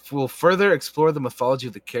further explore the mythology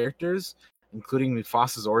of the characters, including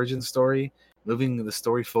Mufasa's origin story, moving the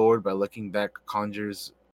story forward by looking back.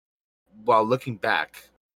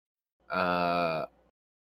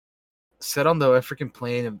 Set on the African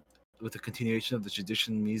plain with a continuation of the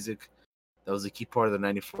traditional music that was a key part of the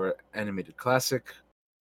 '94 animated classic.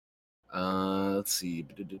 Let's see.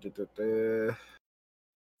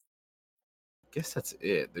 Guess that's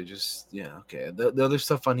it. They're just okay. The other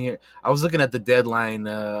stuff on here, I was looking at the Deadline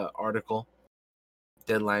article.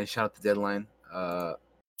 Deadline, shout out to Deadline. I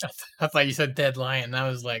thought you said Dead Lion. I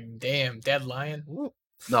was like, damn, Dead Lion. Ooh.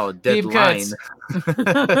 No, Deep Deadline. cuts.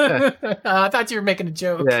 I thought you were making a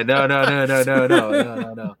joke. Yeah, no.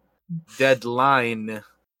 Deadline.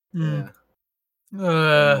 Mm.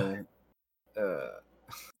 Yeah. Anyway,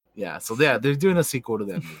 yeah. So yeah, they're doing a sequel to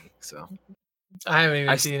that movie. So I haven't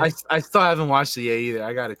even seen it. I still haven't watched it yet either.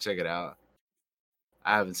 I gotta check it out.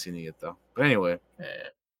 I haven't seen it yet though. But anyway,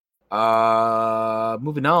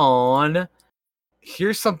 moving on.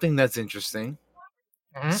 Here's something that's interesting.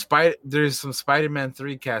 Mm-hmm. There's some Spider-Man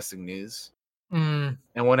 3 casting news. Mm.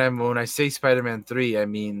 And when I say Spider-Man 3, I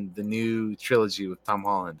mean the new trilogy with Tom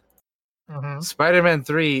Holland. Mm-hmm. Spider-Man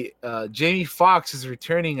 3, Jamie Foxx is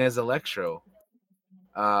returning as Electro.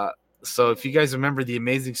 So if you guys remember the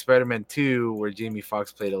Amazing Spider-Man 2, where Jamie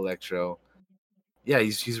Foxx played Electro, yeah,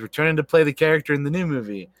 he's returning to play the character in the new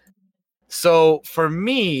movie. So for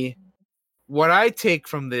me, what I take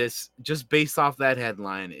from this, just based off that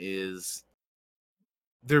headline, is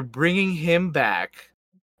they're bringing him back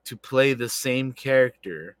to play the same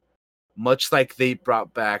character, much like they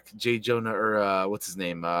brought back J. Jonah, or what's his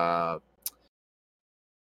name,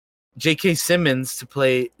 J.K. Simmons to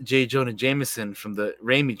play J. Jonah Jameson from the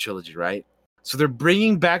Raimi trilogy, right? So they're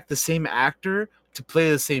bringing back the same actor to play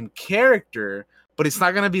the same character, but it's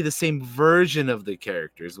not going to be the same version of the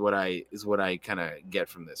character. Is what I kind of get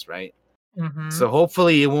from this, right? Mm-hmm. So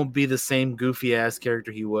hopefully it won't be the same goofy ass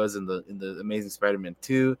character he was in the Amazing Spider-Man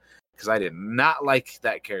 2, because I did not like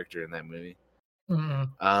that character in that movie.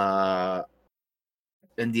 Mm-mm.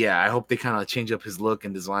 And yeah, I hope they kind of change up his look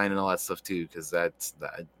and design and all that stuff too, because that's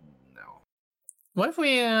that. No, What if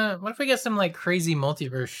we get some like crazy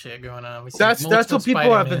multiverse shit going on? We see that's multiple what people have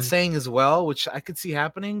been Spider-Mans. saying as well, which I could see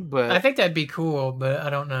happening. I But think that'd be cool, but I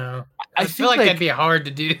don't know. I I feel think like that'd like be hard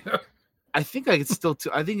to do. it's still too.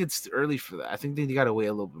 I think it's too early for that. I think they got to wait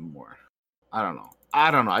a little bit more. I don't know. I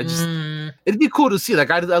don't know. I just Mm. it'd be cool to see. Like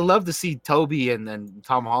I love to see Toby and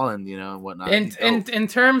Tom Holland, and whatnot. It'd In be in dope. in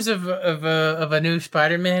terms of a new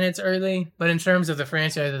Spider-Man, it's early, but in terms of the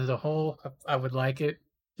franchise as a whole, I would like it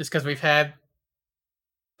just because we've had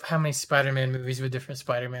how many Spider-Man movies with different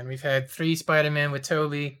Spider-Man? We've had three Spider-Man with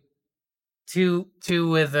Toby, two with Two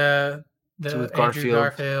the with Andrew Garfield,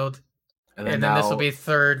 Garfield, and then and then this will now, be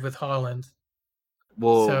third with Holland.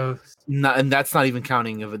 well, So not, and that's not even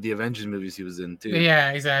counting of the Avengers movies he was in too.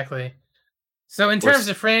 yeah, exactly. So in Or terms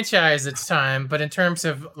of franchise, it's time, but in terms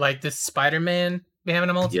of like this Spider-Man be having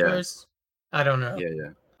a yeah, multiverse, I don't know. yeah, yeah,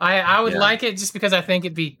 I would yeah, like it just because I think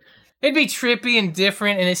it'd be trippy and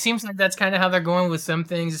different, and it seems like that's kind of how they're going with some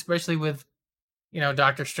things, especially with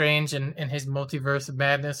Doctor Strange and his multiverse of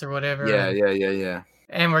madness or whatever, yeah, yeah, yeah, yeah.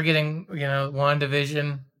 and we're getting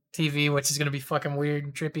WandaVision TV, which is gonna be fucking weird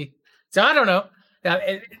and trippy. So I don't know.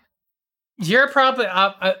 You're probably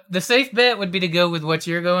the safe bet would be to go with what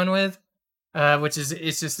you're going with, which is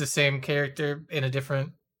it's just the same character in a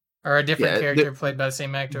different or a different Yeah, character played by the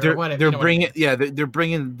same actor or they're whatever. You they're know what I bringing mean? they're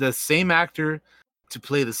bringing the same actor to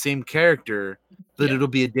play the same character, but Yeah, it'll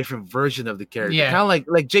be a different version of the character, yeah. kind of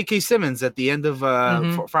like J.K. Simmons at the end of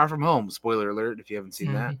Mm-hmm. Far From Home. Spoiler alert if you haven't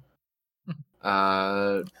seen that. Mm-hmm.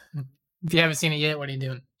 Uh, If you haven't seen it yet, what are you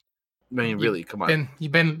doing? I mean, You've really, come on,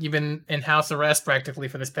 you've been in house arrest practically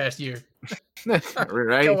for this past year. Go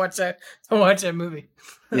right? watch that. Go watch that movie.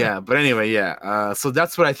 Yeah, but anyway, yeah. So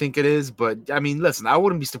that's what I think it is. But I mean, listen, I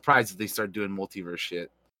wouldn't be surprised if they start doing multiverse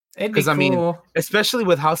shit. It'd be Because I mean, cool. especially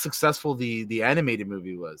with how successful the animated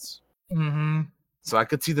movie was, Mm-hmm. so I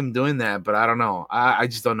could see them doing that. But I don't know. I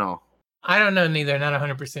just don't know. I don't know neither. Not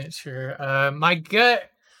 100% sure. My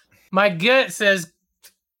gut says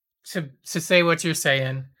to say what you're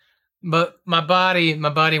saying, but my body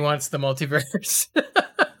wants the multiverse.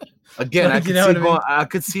 Again, I Like, you could know see what it I going. mean? I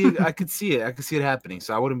could see it. I could see it. I could see it happening.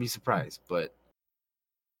 So I wouldn't be surprised. But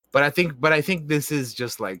I think this is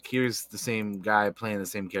just like here's the same guy playing the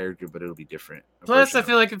same character, but it'll be different, a Plus, version I of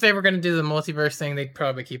feel it. like if they were going to do the multiverse thing, they'd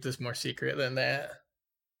probably keep this more secret than that.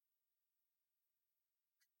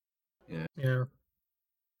 Yeah. You know,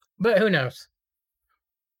 but who knows?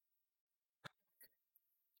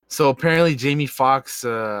 So apparently, Jamie Foxx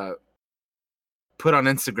put on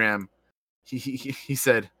Instagram. He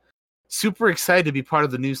said, "Super excited to be part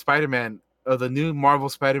of the new Spider-Man, the new Marvel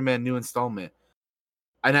Spider-Man new installment.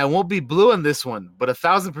 And I won't be blue in this one, but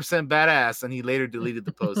 1,000% badass." And he later deleted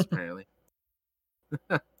the post. Apparently.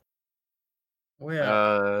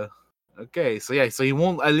 Well, Uh, okay, so yeah, so he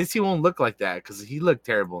won't. At least he won't look like that because he looked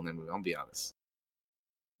terrible in that movie. I'll be honest.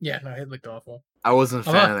 yeah, no, it looked awful. I wasn't a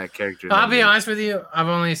I'm fan a, of that character in that I'll be movie. honest with you. I've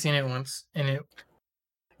only seen it once, and it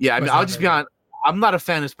Yeah, I mean, was I'll not just very be good. honest. I'm not a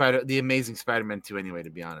fan of the Amazing Spider-Man 2 anyway. To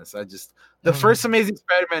be honest, the Mm. first Amazing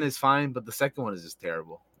Spider-Man is fine, but the second one is just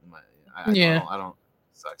terrible. Yeah, I don't.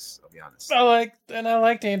 It sucks. I'll be honest. I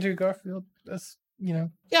liked Andrew Garfield. That's. Yeah,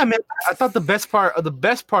 man. I thought the best part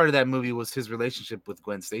of that movie was his relationship with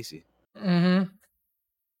Gwen Stacy. Mm-hmm.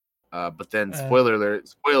 But then Uh, spoiler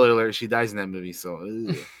alert, she dies in that movie. So,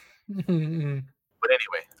 ugh. her But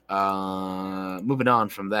anyway, moving on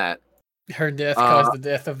from that. death caused Uh, the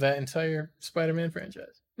death of that entire Spider-Man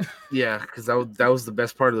franchise. yeah, because that was the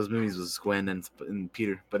best part of those movies was Gwen and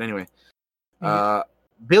Peter. But anyway, Yeah. uh,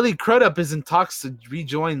 Billy Crudup is in talks to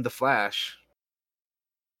rejoin the Flash.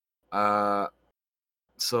 Uh,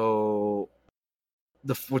 so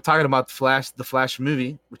we're talking about the Flash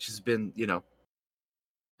movie, which has been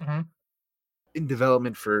Mm-hmm. in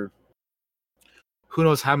development for who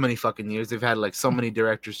knows how many fucking years. They've had like so many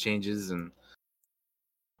directors changes, and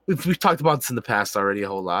we've talked about this in the past already a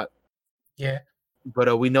whole lot. Yeah.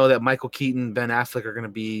 But we know that Michael Keaton, Ben Affleck are going to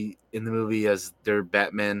be in the movie as their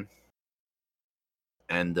Batman,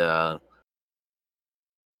 and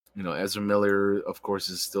Ezra Miller, of course,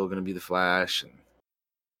 is still going to be the Flash,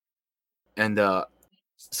 and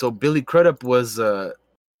so Billy Crudup was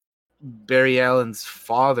Barry Allen's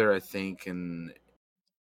father, I think, in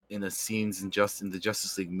a scenes in the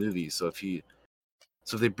Justice League movie. So if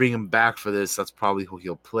they bring him back for this, that's probably who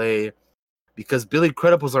he'll play, because Billy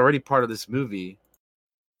Crudup was already part of this movie.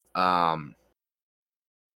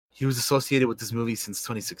 He was associated with this movie since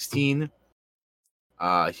 2016.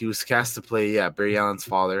 He was cast to play Barry Allen's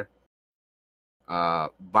father.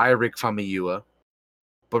 by Rick Famuyiwa.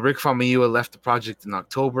 But Rick Famuyiwa left the project in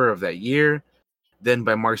October of that year. Then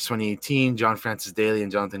by March 2018, John Francis Daly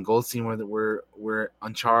and Jonathan Goldstein were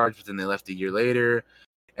on charge, but then they left a year later.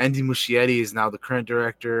 Andy Muschietti is now the current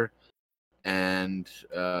director, and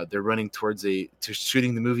they're running towards to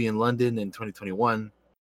shooting the movie in London in 2021.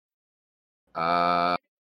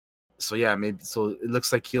 So yeah, maybe so it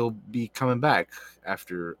looks like he'll be coming back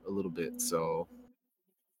after a little bit. So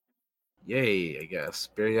yay, I guess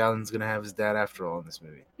Barry Allen's gonna have his dad after all in this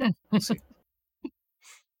movie. We'll see.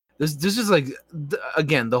 This is like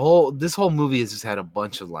again this whole movie has just had a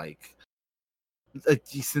bunch of like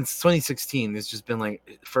since 2016. It's just been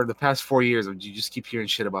like for the past 4 years you just keep hearing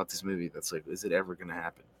shit about this movie. That's like, is it ever gonna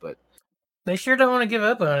happen? But they sure don't want to give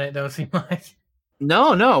up on it. Don't seem like.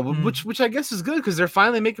 No, which I guess is good because they're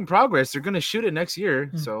finally making progress. They're gonna shoot it next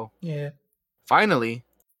year, so yeah, finally.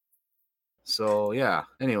 So yeah.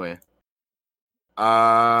 Anyway,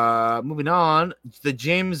 moving on. The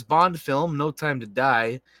James Bond film No Time to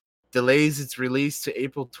Die delays its release to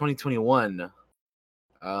April 2021.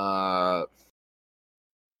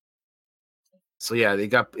 So yeah, it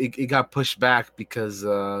got pushed back because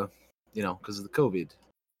because of the COVID,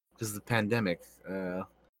 because of the pandemic.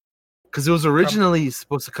 Because it was originally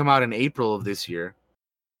supposed to come out in April of this year,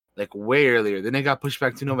 like way earlier. Then it got pushed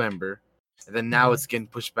back to November, and then now it's getting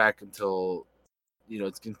pushed back until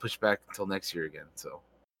next year again. So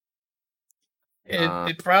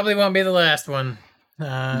it probably won't be the last one.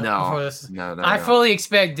 No. I fully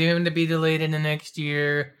expect Doom to be delayed in the next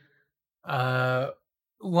year.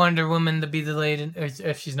 Wonder Woman to be delayed,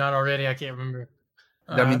 if she's not already. I can't remember.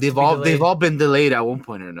 I mean, they've all been delayed at one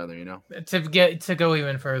point or another. To go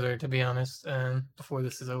even further. To be honest, before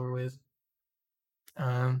this is over with.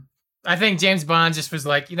 I think James Bond just was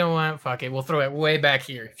like, you know what, fuck it, we'll throw it way back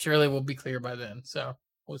here. Surely we'll be clear by then. So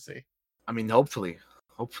we'll see. I mean, hopefully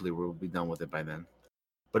we'll be done with it by then.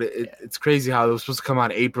 But it's crazy how it was supposed to come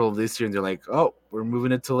out in April of this year, and they're like, oh, we're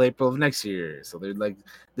moving it till April of next year. So they're like,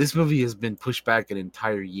 this movie has been pushed back an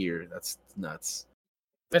entire year. That's nuts.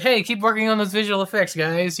 But hey, keep working on those visual effects,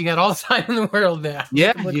 guys. You got all the time in the world now.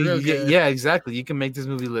 Yeah, yeah, exactly. You can make this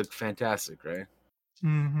movie look fantastic, right?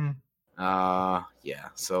 Mm-hmm. Yeah.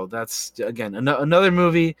 So that's again another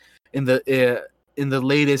movie in the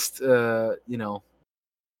latest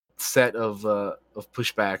set of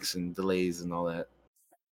pushbacks and delays and all that.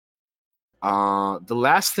 The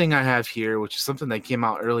last thing I have here, which is something that came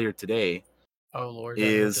out earlier today, oh Lord,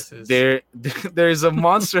 is there's a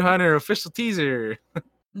Monster Hunter official teaser.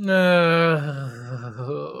 No,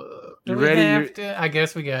 you ready? I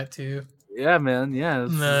guess we got to. Yeah, man. Yeah,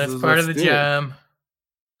 it's part of the job.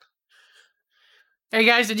 Hey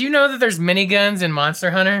guys, did you know that there's miniguns in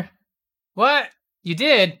Monster Hunter? What? You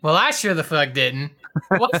did? Well, I sure the fuck didn't.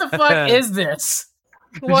 What the fuck is this?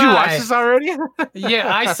 Did you watch this already?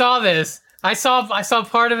 Yeah, I saw this. I saw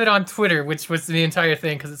part of it on Twitter, which was the entire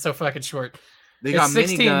thing because it's so fucking short. They got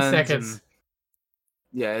 16 seconds.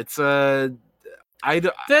 Yeah, it's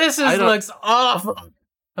looks awful.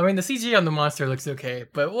 I mean, the CG on the monster looks okay,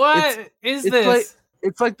 but what is this?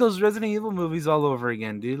 It's like those Resident Evil movies all over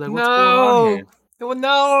again, dude. Like, what's going on here?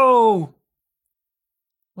 No.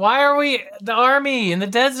 Why are we the army in the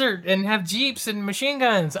desert and have jeeps and machine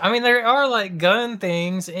guns? I mean, there are like gun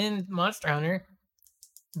things in Monster Hunter,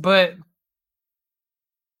 but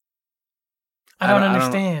I don't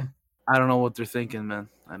understand. I don't know what they're thinking, man.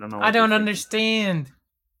 I don't know. I don't understand.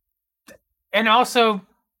 And also,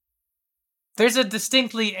 there's a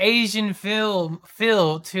distinctly Asian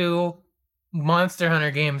feel to Monster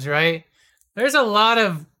Hunter games, right? There's a lot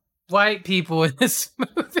of white people in this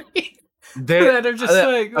movie that are just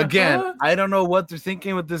again, I don't know what they're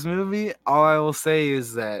thinking with this movie. All I will say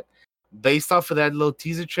is that based off of that little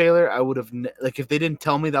teaser trailer, I would have if they didn't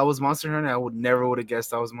tell me that was Monster Hunter, I would have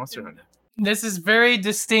guessed that was Monster Hunter. This is very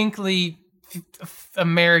distinctly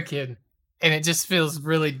American, and it just feels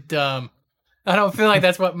really dumb. I don't feel like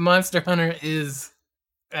that's what Monster Hunter is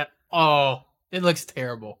at all. It looks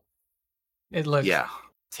terrible. It looks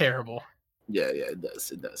terrible. Yeah, it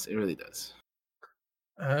does. It really does.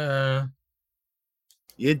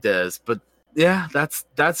 It does, but yeah, that's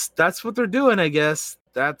what they're doing, I guess.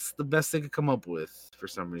 That's the best they could come up with for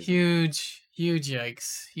some reason. Huge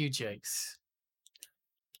yikes.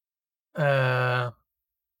 That's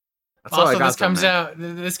all I got.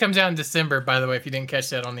 This comes out in December, by the way, if you didn't catch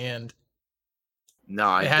that on the end.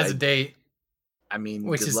 No, it has a date. I mean,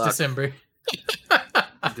 which is December.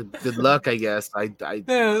 good luck, I guess. It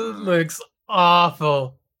looks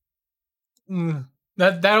awful.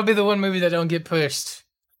 That'll be the one movie that don't get pushed.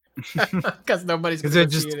 because nobody's Because gonna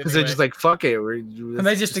go see it they're anyway, just like fuck it, and they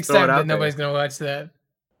let's just just throw it accept that out there. nobody's gonna watch that.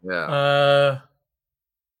 Yeah. Uh,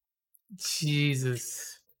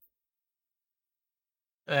 Jesus,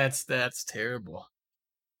 that's terrible.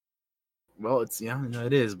 Well, it's yeah, no,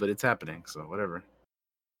 it is, but it's happening. So whatever.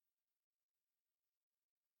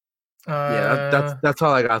 Yeah, Uh, that's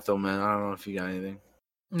all I got though, man. I don't know if you got anything.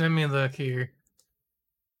 let me look here.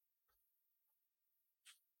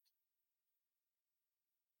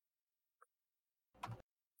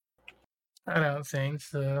 I don't think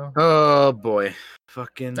so. Oh boy,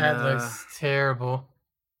 fucking That looks terrible.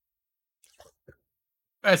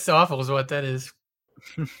 That's awful, is what that is.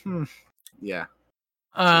 yeah,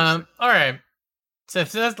 seriously. All right. So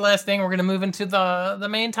if that's the last thing, we're gonna move into the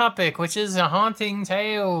main topic, which is haunting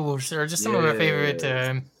tales, or just some of our favorite.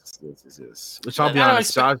 Yes. Which I'll be I don't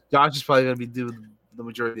honest, expect. Josh is probably gonna be doing the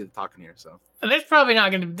majority of the talking here. So There's probably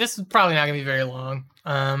not gonna. This is probably not gonna be very long.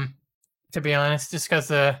 To be honest, just because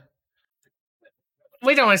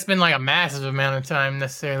we don't want to spend like a massive amount of time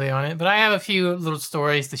necessarily on it, but I have a few little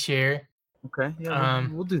stories to share. okay, yeah,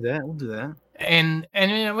 Um, we'll do that. We'll do that. and you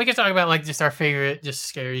know, we can talk about like just our favorite, just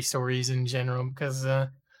scary stories in general, because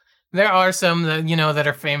there are some that you know that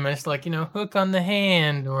are famous, like you know, Hook on the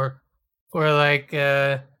Hand, or like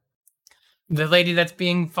the lady that's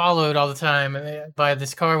being followed all the time by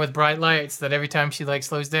this car with bright lights. That every time she like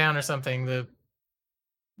slows down or something, the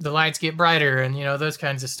lights get brighter, and you know those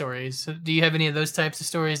kinds of stories. So do you have any of those types of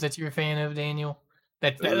stories that you're a fan of, Daniel?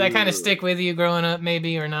 That kind of stick with you growing up,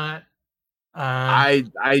 maybe or not? Um,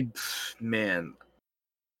 I, man,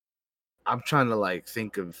 I'm trying to like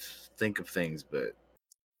think of things, but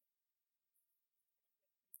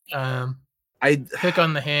um, I Hook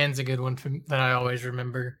on the Hand's a good one that I always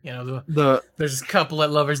remember. You know, the there's a couple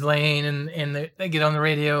at Lovers Lane, and they get on the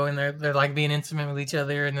radio and they're like being intimate with each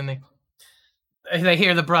other, and then they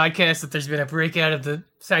hear the broadcast that there's been a breakout at the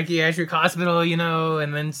psychiatric hospital, you know,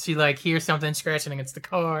 and then she like hears something scratching against the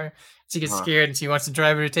car. She gets scared and she wants the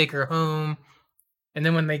driver to take her home. And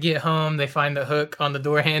then when they get home, they find the hook on the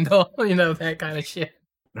door handle, you know, that kind of shit.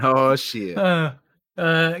 oh shit, Uh,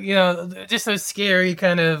 you know, just those scary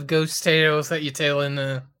kind of ghost tales that you tell in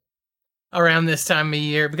the around this time of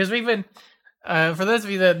year. Because we've been, for those of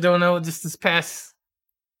you that don't know, just this past,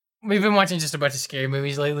 we've been watching just a bunch of scary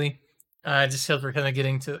movies lately. Just because we're kind of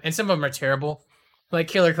getting to, and some of them are terrible, like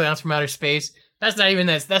Killer Clowns from Outer Space. That's not even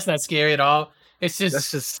that's not scary at all. that's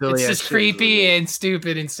just It's silly ass just shit. Is what it creepy is. and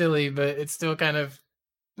stupid and silly, but it's still kind of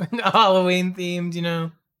Halloween themed, you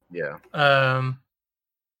know. Yeah, Um,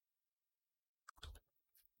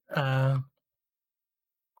 uh,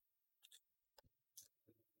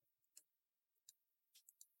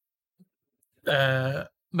 uh,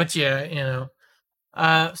 but yeah, you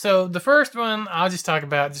know. So the first one, I'll just talk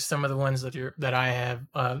about just some of the ones that I have.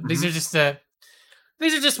 mm-hmm. These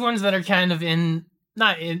are just ones that are kind of in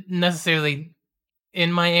not in necessarily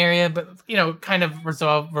in my area, but you know, kind of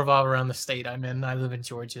revolve around the state I'm in. I live in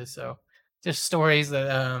Georgia, so just stories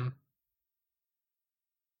that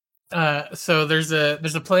so there's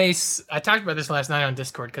a place I talked about this last night on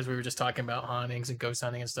Discord because we were just talking about hauntings and ghost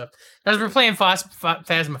hunting and stuff. As we're playing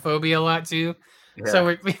Phasmophobia a lot too, so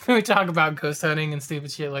Yeah, we talk about ghost hunting and stupid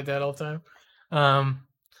shit like that all the time.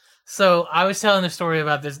 So I was telling a story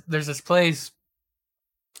about this. There's this place,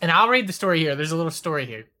 and I'll read the story here. There's a little story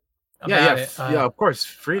here yeah, about it. yeah. Of course,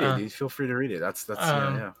 read it, Uh, dude. Feel free to read it. That's yeah,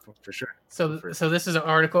 um, yeah, for sure. Go so for it. so this is an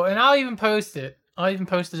article, and I'll even post it. I'll even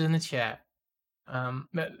post it in the chat.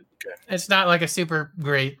 But Okay. it's not like a super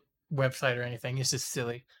great website or anything. It's just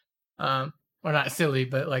silly. Or not silly,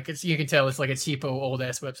 but like it's you can tell it's like a cheapo old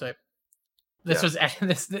ass website. This Yeah.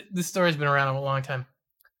 was this story's been around a long time.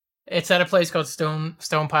 It's at a place called Stone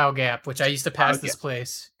Pile Gap, which I used to pass Okay. this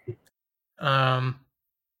place. Um,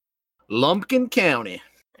 Lumpkin County.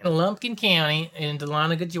 in Lumpkin County in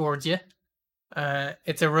Dahlonega, Georgia.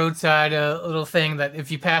 It's a roadside little thing that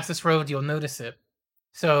if you pass this road, you'll notice it.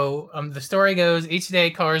 So the story goes: each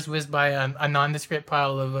day, cars whiz by a nondescript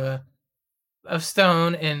pile of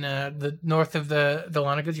stone in the north of the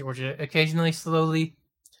Dahlonega, Georgia. Occasionally slowly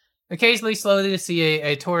to see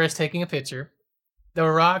a tourist taking a picture. The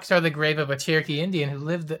rocks are the grave of a Cherokee Indian Who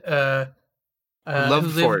loved who the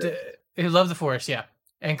lived forest. who loved the forest, yeah,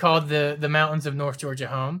 and called the mountains of North Georgia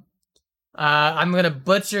home. I'm gonna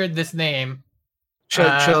butcher this name.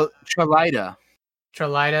 Uh, Chalida.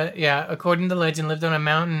 Trelida, yeah, according to legend, lived on a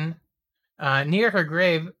mountain near her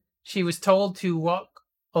grave. She was told to walk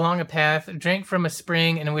along a path, drink from a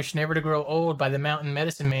spring, and wish never to grow old by the mountain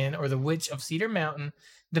medicine man or the witch of Cedar Mountain,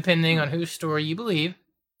 depending Hmm. on whose story you believe.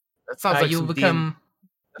 That sounds like You will some D and become.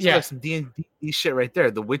 That's like Yeah, some D&D shit right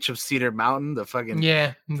there. The Witch of Cedar Mountain, the fucking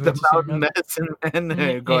yeah, the Witch of Cedar mountain Mountain. medicine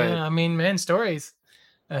man. Go ahead. Yeah, I mean, man, stories.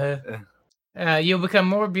 Uh, Uh, You'll become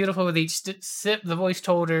more beautiful with each sip, the voice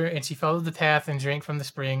told her, and she followed the path and drank from the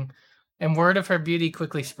spring. And word of her beauty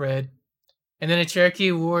quickly spread. And then a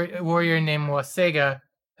Cherokee warrior named Wasega,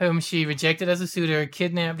 whom she rejected as a suitor,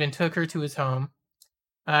 kidnapped and took her to his home.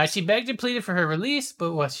 She begged and pleaded for her release,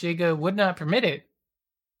 but Wasega would not permit it.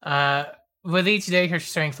 Uh, with each day, her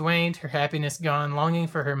strength waned, her happiness gone, longing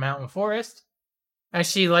for her mountain forest.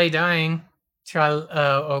 As she lay dying,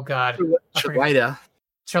 oh god, I forget. Chalida.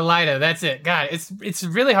 Trelida, that's it. God, it's a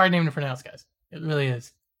really hard name to pronounce, guys. It really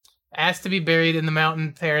is. Asked to be buried in the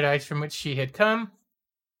mountain paradise from which she had come.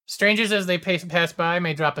 Strangers, as they pass by,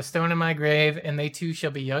 may drop a stone in my grave, and they too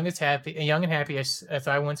shall be young and happy as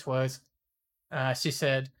I once was. She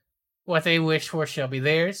said, "What they wish for shall be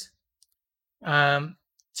theirs." Um,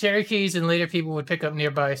 Cherokees and later people would pick up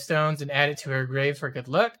nearby stones and add it to her grave for good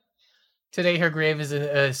luck. Today, her grave is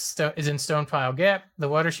in Stone Pile Gap. The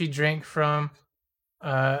water she drank from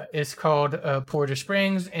is called Porter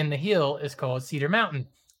Springs, and the hill is called Cedar Mountain.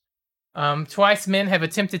 Twice men have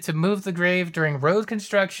attempted to move the grave during road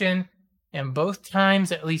construction, and both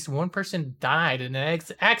times at least one person died in an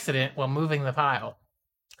accident while moving the pile.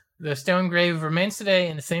 The stone grave remains today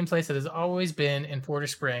in the same place it has always been in Porter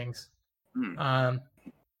Springs,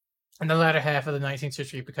 in the latter half of the 19th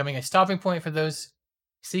century, becoming a stopping point for those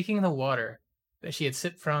seeking the water that she had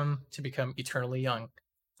sipped from to become eternally young.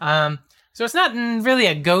 So it's not really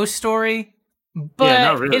a ghost story, but Yeah,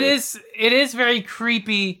 not really. it is very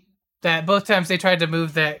creepy that both times they tried to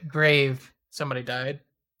move that grave, somebody died.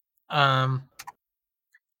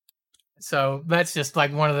 So that's just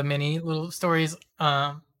like one of the many little stories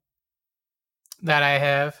that I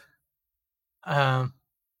have. Huh.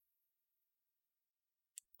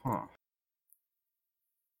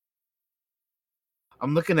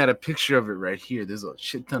 I'm looking at a picture of it right here. There's a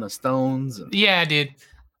shit ton of stones. And Yeah, dude.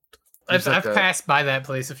 there's I've passed by that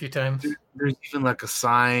place a few times. there's even like a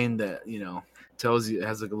sign that tells you, it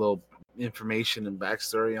has like a little information and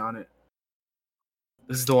backstory on it.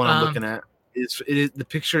 This is the one I'm looking at. The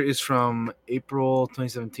picture is from April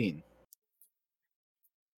 2017.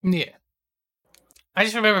 Yeah. I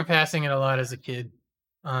just remember passing it a lot as a kid.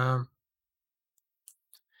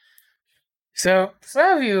 So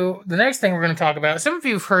some of you, the next thing we're going to talk about, some of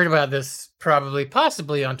you have heard about this probably,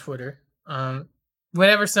 possibly on Twitter.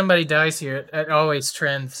 Whenever somebody dies here, it always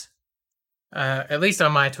trends. At least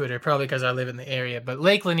on my Twitter, probably because I live in the area. But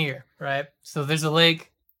Lake Lanier, right? So there's a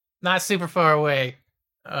lake not super far away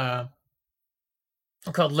called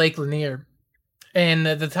Lake Lanier. And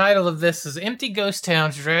the title of this is Empty Ghost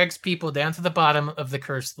Towns Drags People Down to the Bottom of the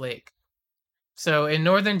Cursed Lake. So in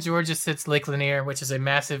northern Georgia sits Lake Lanier, which is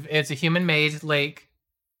it's a human-made lake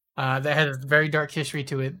that has a very dark history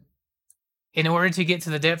to it. In order to get to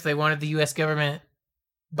the depth they wanted, the U.S. government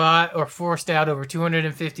bought or forced out over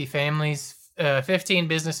 250 families, 15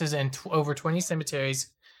 businesses, and over 20 cemeteries,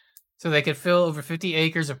 so they could fill over 50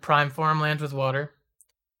 acres of prime farmland with water.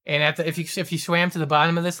 And if you swam to the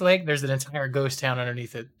bottom of this lake, there's an entire ghost town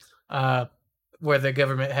underneath it, where the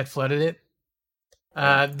government had flooded it.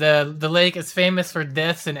 The lake is famous for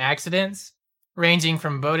deaths and accidents, ranging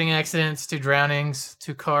from boating accidents to drownings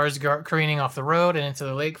to cars careening off the road and into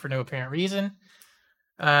the lake for no apparent reason.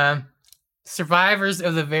 Survivors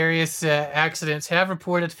of the various accidents have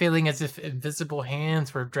reported feeling as if invisible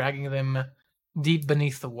hands were dragging them deep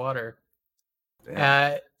beneath the water.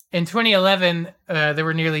 In 2011, there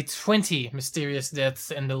were nearly 20 mysterious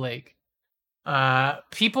deaths in the lake.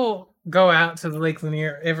 People go out to the Lake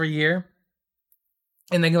Lanier every year,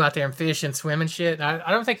 and they go out there and fish and swim and shit.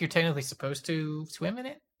 I don't think you're technically supposed to swim in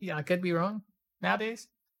it. Yeah, I could be wrong nowadays.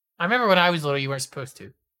 I remember when I was little, you weren't supposed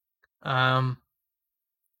to.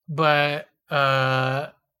 But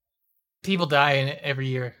people die in it every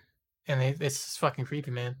year, and it's fucking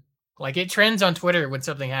creepy, man. Like, it trends on Twitter when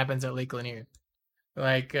something happens at Lake Lanier.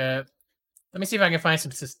 Like, let me see if I can find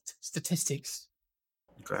some statistics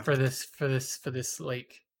for this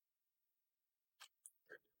lake.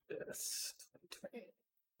 Yes.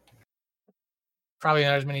 Probably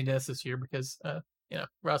not as many deaths this year because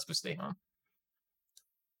Ross would stay home.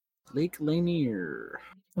 Lake Lanier.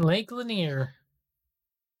 Lake Lanier.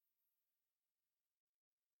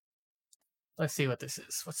 Let's see what this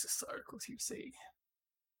is. What's this article here say?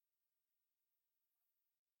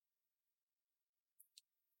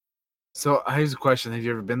 So here's a question: have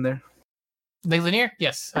you ever been there? Lake Lanier?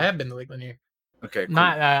 Yes, I have been to Lake Lanier. Okay, cool.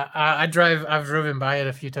 Not. I've driven by it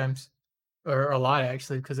a few times, or a lot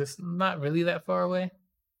actually, because it's not really that far away.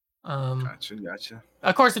 Um, Gotcha.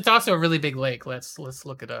 of course, it's also a really big lake. Let's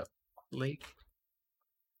look it up. Lake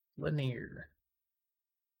Lanier.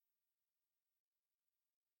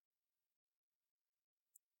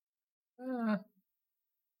 Uh,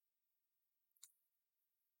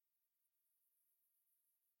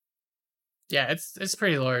 yeah, it's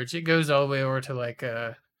pretty large. It goes all the way over to like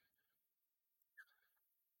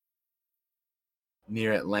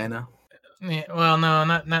Near Atlanta. well, no,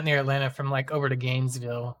 not near Atlanta. From like over to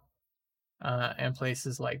Gainesville, and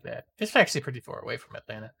places like that. It's actually pretty far away from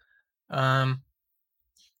Atlanta. Um,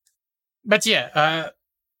 but yeah,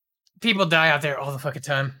 people die out there all the fucking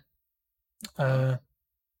time. Uh,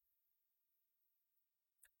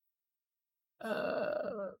 Uh,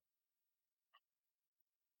 uh,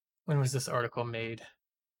 when was this article made?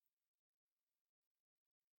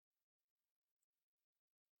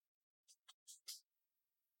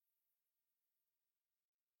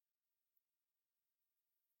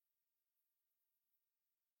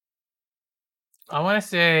 I want to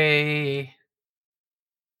say,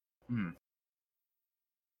 hmm.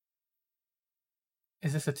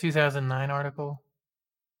 is this a 2009 article?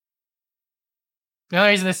 The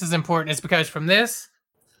only reason this is important is because from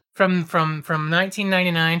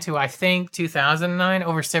 1999 to I think 2009,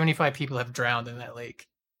 over 75 people have drowned in that lake,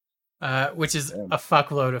 which is Damn. a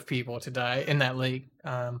fuckload of people to die in that lake,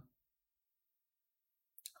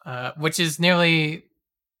 which is nearly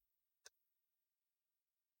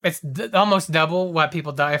almost double what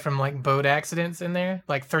people die from like boat accidents in there.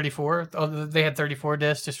 Like 34, they had 34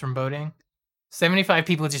 deaths just from boating. 75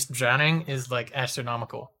 people just drowning is like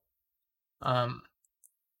astronomical. Um,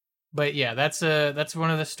 but yeah, that's one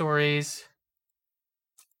of the stories.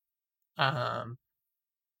 Um,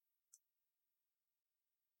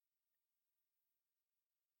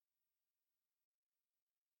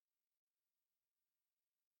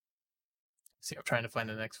 see, I'm trying to find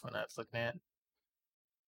the next one I was looking at.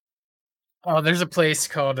 Oh, there's a place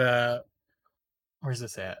called where's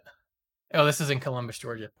this at? Oh, this is in Columbus,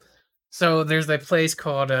 Georgia. So there's a place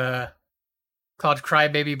called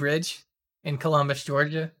Crybaby Bridge in Columbus,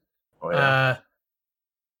 Georgia. Oh yeah.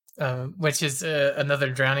 Uh, which is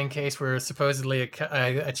another drowning case where supposedly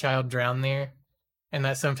a child drowned there, and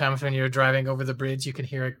that sometimes when you're driving over the bridge, you can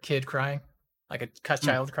hear a kid crying, like a Hmm.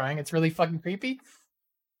 child crying. It's really fucking creepy.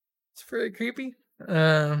 It's pretty creepy.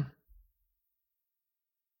 Um,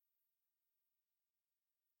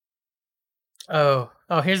 oh,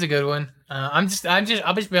 here's a good one. I'll just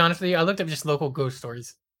be honest with you. I looked up just local ghost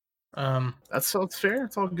stories. Um, That's fair.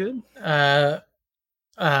 It's all good.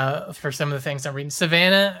 uh, for some of the things I'm reading,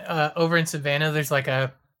 Savannah, over in Savannah, there's like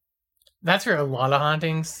that's where a lot of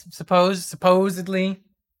hauntings supposedly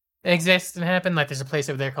exist and happen. Like there's a place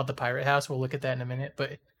over there called the Pirate House. We'll look at that in a minute.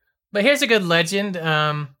 But here's a good legend.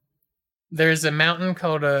 There's a mountain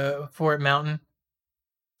called Fort Mountain.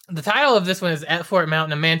 The title of this one is At Fort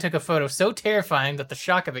Mountain, a man took a photo so terrifying that the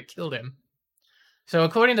shock of it killed him. So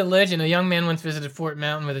according to legend, a young man once visited Fort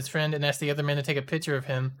Mountain with his friend and asked the other man to take a picture of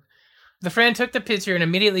him. The friend took the picture and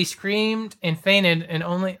immediately screamed and fainted, and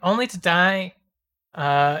only to die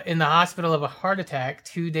in the hospital of a heart attack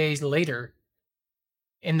 2 days later.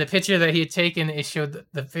 In the picture that he had taken, it showed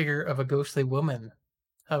the figure of a ghostly woman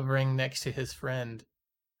hovering next to his friend.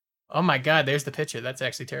 Oh my god, there's the picture. That's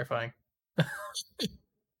actually terrifying.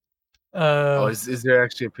 Oh, uh, is there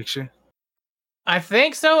actually a picture? I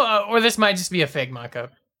think so, or this might just be a fake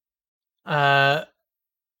mock-up. Uh,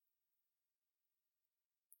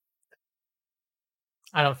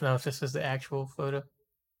 I don't know if this was the actual photo,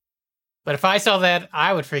 but if I saw that,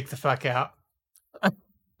 I would freak the fuck out.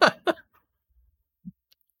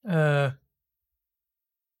 uh,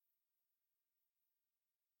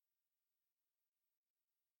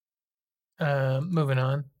 moving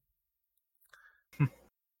on.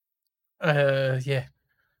 Yeah.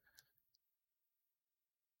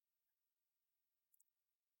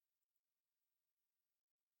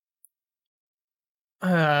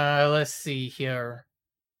 Let's see here.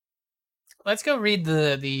 Let's go read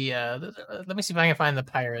let me see if I can find the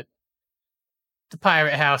pirate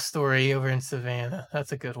house story over in Savannah.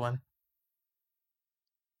 That's a good one.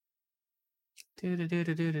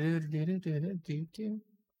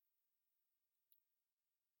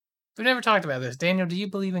 We've never talked about this. Daniel, do you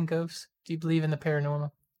believe in ghosts? Do you believe in the paranormal?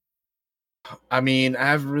 I mean, I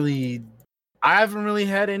haven't really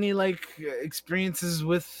had any like experiences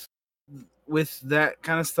with that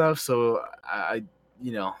kind of stuff. So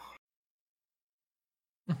you know,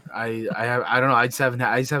 I don't know. I just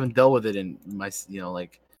haven't dealt with it in my,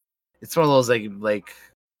 like it's one of those like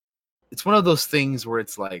it's one of those things where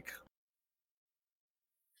it's like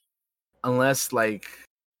unless like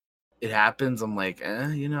it happens, I'm like, I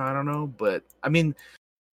don't know. But I mean,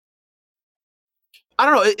 I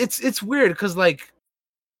don't know. It's weird because like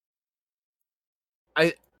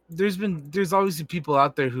I there's always people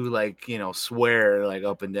out there who like swear like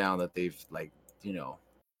up and down that they've like you know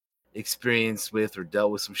experienced with or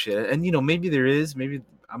dealt with some shit, and maybe there is, maybe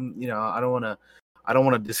I don't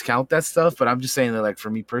want to discount that stuff, but I'm just saying that like for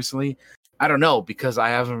me personally, I don't know because I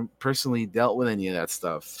haven't personally dealt with any of that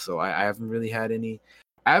stuff, so I haven't really had any.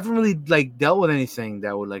 I haven't really like dealt with anything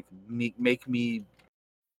that would like make me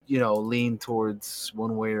lean towards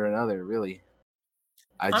one way or another. Really,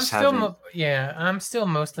 I I'm just still, haven't. yeah, I'm still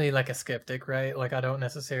mostly like a skeptic, right? Like I don't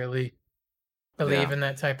necessarily believe Yeah. in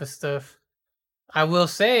that type of stuff. I will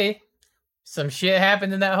say some shit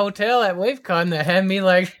happened in that hotel at WaveCon that had me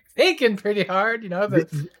like thinking pretty hard. You know The,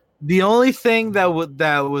 the the only thing that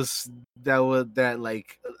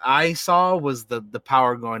like I saw was the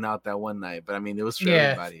power going out that one night, but I mean it was for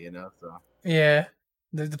yeah, everybody. So yeah.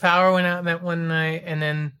 The power went out that one night, and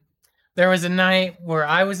then there was a night where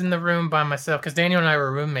I was in the room by myself because Daniel and I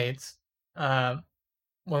were roommates uh,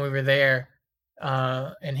 when we were there,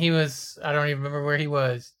 and he was, I don't even remember where he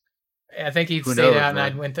was. I think he'd who stayed knows, out, and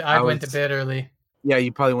man? I I'd went to was bed early. Yeah,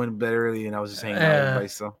 you probably went to bed early, and I was just hanging out with Uh, everybody.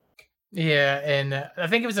 So yeah, and I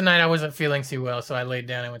think it was a night I wasn't feeling too well, so I laid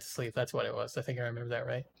down and went to sleep. That's what it was. I think I remember that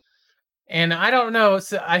right. And I don't know.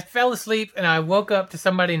 So I fell asleep and I woke up to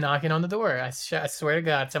somebody knocking on the door. I swear to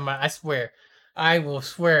God, somebody. I swear, I will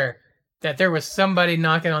swear that there was somebody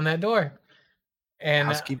knocking on that door, and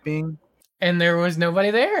housekeeping. there was nobody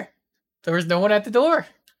there. There was no one at the door.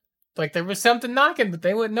 Like there was something knocking, but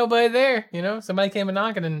they wasn't nobody there. You know, somebody came and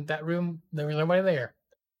knocking in that room. There was nobody there.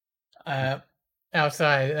 Uh,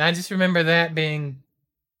 outside. And I just remember that being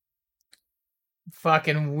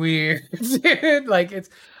fucking weird, dude. Like it's.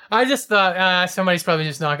 I just thought somebody's probably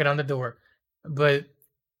just knocking on the door, but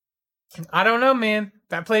I don't know, man.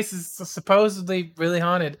 That place is supposedly really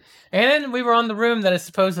haunted. And we were on the room that is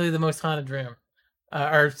supposedly the most haunted room.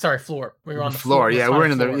 Or sorry, floor. We were The on the floor, floor, most yeah, we're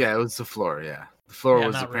haunted in the floor. yeah, it was the floor, yeah. The floor Yeah,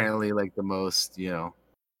 was not room. apparently like the most.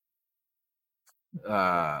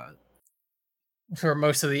 Uh, It's where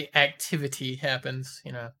most of the activity happens,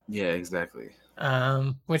 yeah, exactly.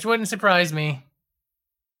 Which wouldn't surprise me.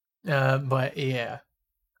 But yeah.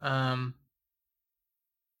 Um,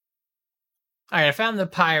 all right, I found the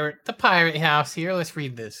pirate house here. Let's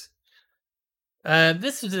read this.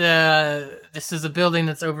 This is a building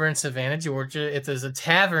that's over in Savannah, Georgia. It is a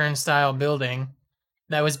tavern style building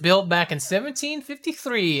that was built back in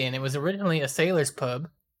 1753, and it was originally a sailor's pub.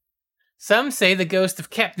 Some say the ghost of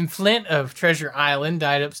Captain Flint of Treasure Island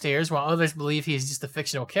died upstairs, while others believe he is just a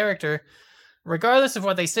fictional character. Regardless of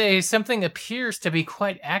what they say, something appears to be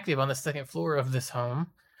quite active on the second floor of this home.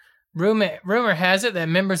 Rumor has it that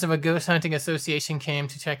members of a ghost hunting association came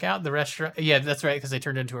to check out the restaurant. Yeah, that's right, because they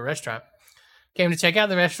turned it into a restaurant. Came to check out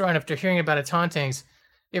the restaurant after hearing about its hauntings.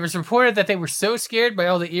 It was reported that they were so scared by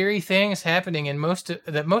all the eerie things happening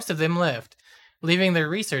that most of them left, leaving their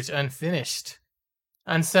research unfinished.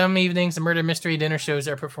 On some evenings, the murder mystery dinner shows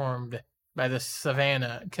are performed by the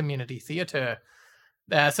Savannah Community Theater.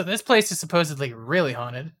 So this place is supposedly really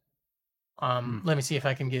haunted. Hmm. Let me see if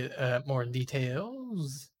I can get more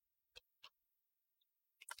details.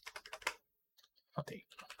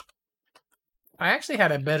 I actually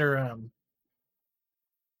had a better.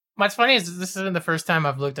 What's funny is this isn't the first time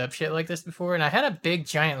I've looked up shit like this before, and I had a big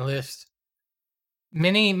giant list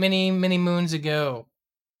many, many, many moons ago.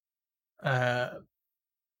 Uh,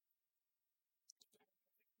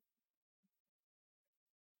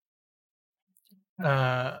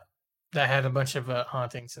 uh, that had a bunch of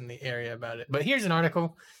hauntings in the area about it. But here's an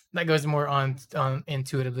article that goes more on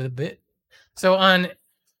into it a little bit. So on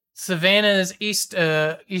Savannah's east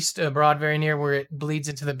Broad, very near where it bleeds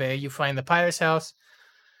into the bay, you find the Pirate's House.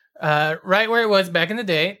 Right where it was back in the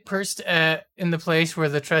day, perched in the place where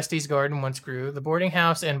the Trustees' Garden once grew, the boarding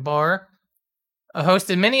house and bar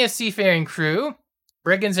hosted many a seafaring crew.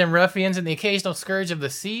 Brigands and ruffians and the occasional scourge of the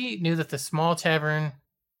sea knew that the small tavern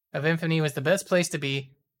of infamy was the best place to be,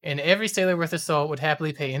 and every sailor worth his salt would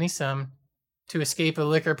happily pay any sum to escape a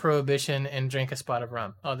liquor prohibition and drink a spot of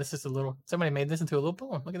rum. Oh, this is somebody made this into a little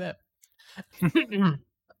poem. Look at that.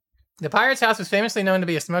 The Pirate's House was famously known to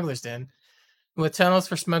be a smuggler's den, with tunnels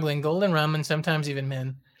for smuggling gold and rum and sometimes even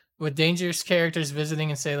men, with dangerous characters visiting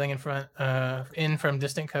and sailing in from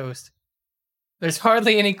distant coast. There's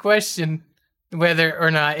hardly any question whether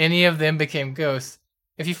or not any of them became ghosts.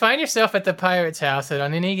 If you find yourself at the pirate's house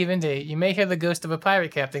on any given day, you may hear the ghost of a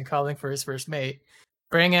pirate captain calling for his first mate.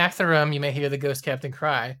 Bring aft the rum, you may hear the ghost captain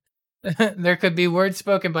cry. There could be words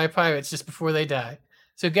spoken by pirates just before they die.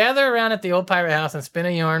 So gather around at the old pirate house and spin a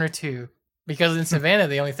yarn or two, because in Savannah,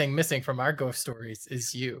 the only thing missing from our ghost stories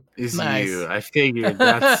is you. Is you? Nice. I figured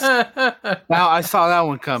that's now. I saw that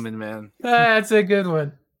one coming, man. That's a good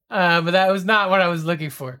one. But that was not what I was looking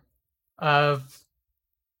for. Uh,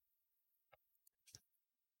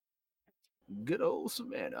 Good old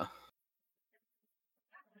Savannah.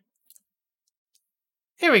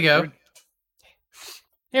 Here we go. Where-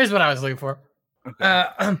 Here's what I was looking for.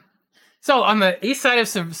 Okay. So on the east side of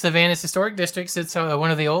Savannah's historic district sits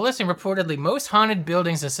one of the oldest and reportedly most haunted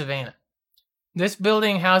buildings in Savannah. This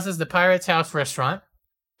building houses the Pirate's House restaurant.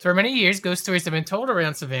 For many years, ghost stories have been told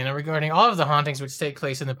around Savannah regarding all of the hauntings which take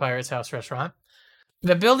place in the Pirate's House restaurant.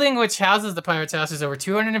 The building which houses the Pirate's House is over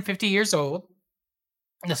 250 years old.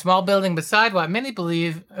 The small building beside what many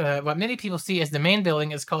people see as the main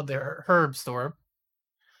building is called the Herb Store.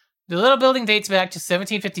 The little building dates back to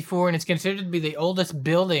 1754 and is considered to be the oldest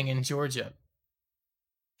building in Georgia.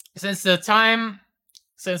 Since that time,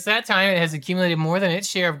 it has accumulated more than its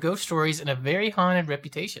share of ghost stories and a very haunted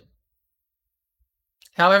reputation.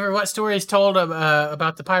 However, what stories told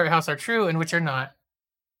about the Pirate House are true and which are not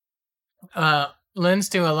lends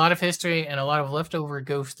to a lot of history and a lot of leftover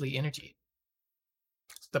ghostly energy.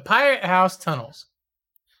 The Pirate House tunnels.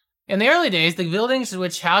 In the early days, the buildings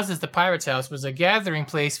which houses the Pirate's House was a gathering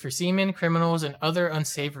place for seamen, criminals, and other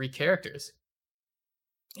unsavory characters.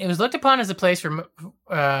 It was looked upon as a place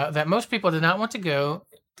that most people did not want to go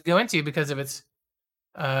into because of its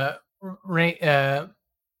outrageous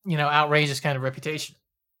kind of reputation.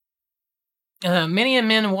 Many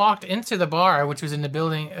men walked into the bar, which was in the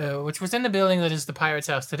building that is the Pirate's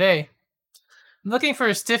House today, looking for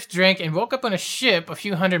a stiff drink, and woke up on a ship a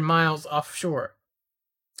few hundred miles offshore.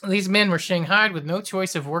 These men were shanghaied with no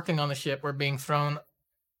choice of working on the ship or being thrown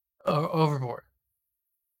overboard.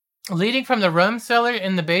 Leading from the rum cellar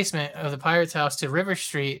in the basement of the Pirate's House to River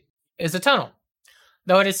Street is a tunnel.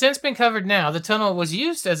 Though it has since been covered now, the tunnel was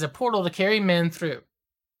used as a portal to carry men through.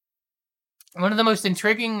 One of the most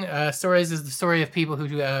intriguing stories is the story of people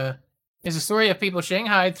shanghaied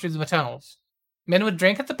through the tunnels. Men would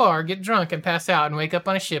drink at the bar, get drunk, and pass out and wake up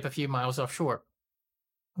on a ship a few miles offshore.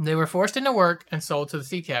 They were forced into work and sold to the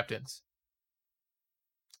sea captains.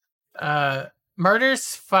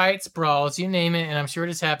 Murders, fights, brawls, you name it, and I'm sure it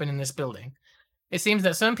has happened in this building. It seems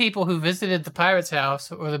that some people who visited the Pirate's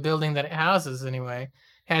House, or the building that it houses anyway,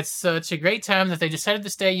 had such a great time that they decided to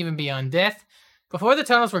stay even beyond death. Before the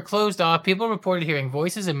tunnels were closed off, people reported hearing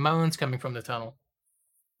voices and moans coming from the tunnel.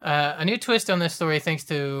 A new twist on this story thanks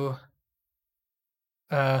to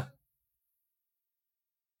nothing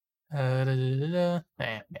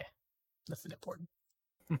important.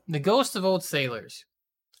 The ghosts of old sailors.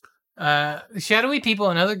 Shadowy people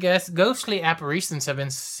and other ghostly apparitions have been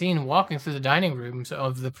seen walking through the dining rooms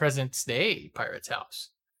of the present-day Pirate's House.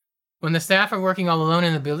 When the staff are working all alone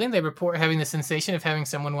in the building, they report having the sensation of having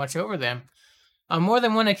someone watch over them. On more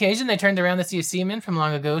than one occasion, they turned around to see a seaman from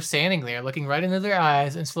long ago standing there, looking right into their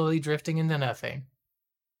eyes and slowly drifting into nothing.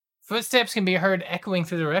 Footsteps can be heard echoing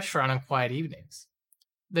through the restaurant on quiet evenings.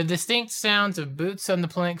 The distinct sounds of boots on the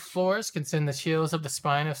plank floors can send the chills up the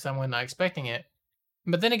spine of someone not expecting it.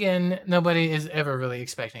 But then again, nobody is ever really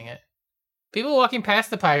expecting it. People walking past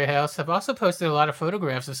the Pirate House have also posted a lot of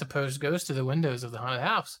photographs of supposed ghosts to the windows of the haunted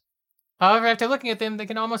house. However, after looking at them, they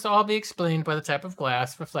can almost all be explained by the type of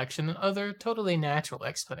glass, reflection, and other totally natural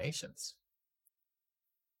explanations.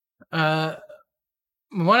 One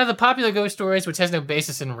of the popular ghost stories, which has no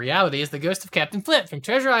basis in reality, is the ghost of Captain Flint from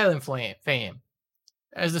Treasure Island fame.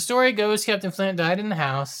 As the story goes, Captain Flint died in the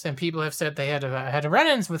house, and people have said they had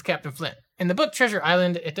run-ins with Captain Flint. In the book Treasure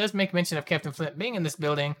Island, it does make mention of Captain Flint being in this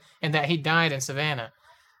building and that he died in Savannah.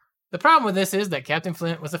 The problem with this is that Captain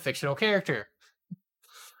Flint was a fictional character.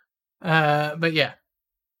 But yeah.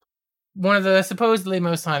 One of the supposedly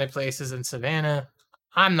most haunted places in Savannah.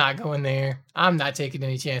 I'm not going there. I'm not taking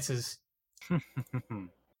any chances.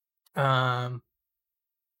 But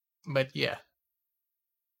yeah.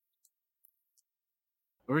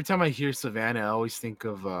 Every time I hear Savannah, I always think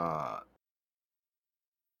of the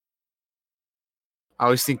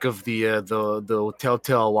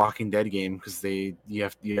Telltale Walking Dead game because you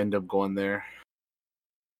end up going there.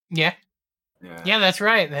 Yeah. Yeah, that's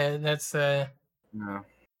right. That's yeah.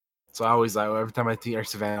 So I always every time I hear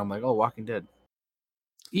Savannah, I'm like, oh, Walking Dead.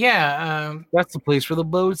 Yeah. That's the place where the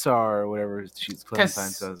boats are, or whatever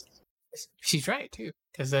Clementine says. She's right too,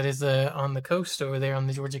 because that is on the coast over there on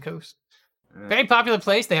the Georgia coast. Yeah. Very popular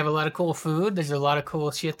place. They have a lot of cool food. There's a lot of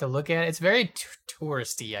cool shit to look at. It's very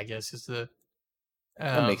touristy, I guess. Is the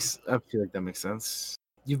I feel like that makes sense.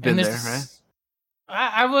 You've been there, right?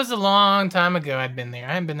 I was a long time ago. I'd been there.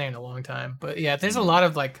 I haven't been there in a long time, but yeah, there's a Mm. lot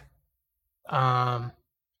of like, um,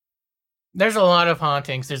 there's a lot of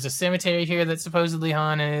hauntings. There's a cemetery here that's supposedly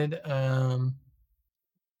haunted.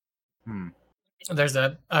 Hmm. There's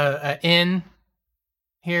a inn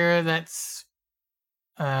here that's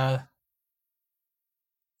uh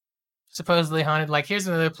supposedly haunted. Like here's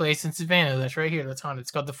another place in Savannah that's right here that's haunted.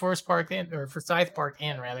 It's called the Forest Park Inn, or Forsyth Park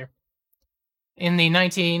Inn rather. In the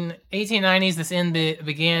 1890s, this inn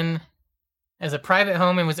began as a private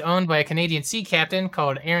home and was owned by a Canadian sea captain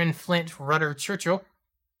called Aaron Flint Rudder Churchill.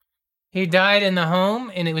 He died in the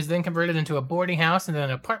home, and it was then converted into a boarding house and then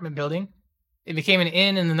an apartment building. It became an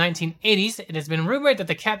inn in the 1980s. It has been rumored that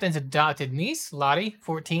the captain's adopted niece, Lottie,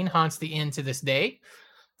 14, haunts the inn to this day.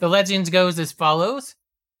 The legend goes as follows.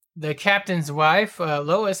 The captain's wife,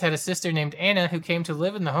 Lois, had a sister named Anna who came to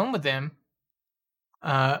live in the home with them.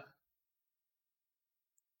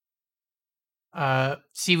 Uh,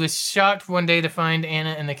 she was shocked one day to find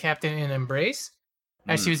Anna and the captain in an embrace.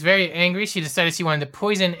 As she Mm. was very angry, she decided she wanted to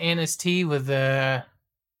poison Anna's tea with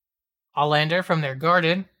Olander from their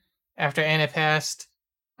garden. After Anna passed,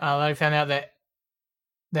 Lottie found out that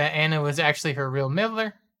Anna was actually her real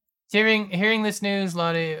mother. Hearing this news,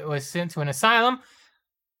 Lottie was sent to an asylum,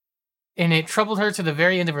 and it troubled her to the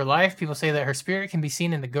very end of her life. People say that her spirit can be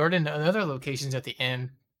seen in the garden and other locations at the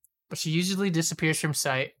inn, but she usually disappears from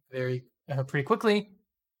sight pretty quickly,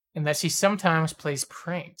 and that she sometimes plays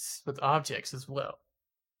pranks with objects as well.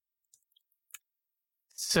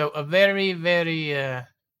 So a very, very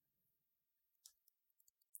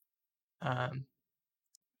um,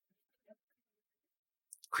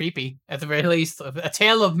 creepy, at the very least, a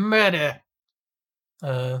tale of murder,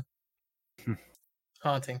 uh,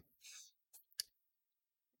 haunting.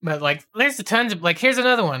 But like, there's a tons of like. Here's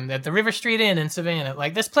another one at the River Street Inn in Savannah.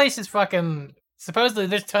 Like, this place is fucking. Supposedly,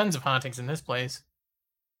 there's tons of hauntings in this place.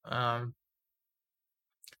 Um,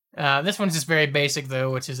 this one's just very basic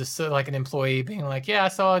though, which is like an employee being like, "Yeah, I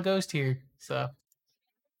saw a ghost here." So,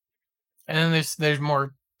 and then there's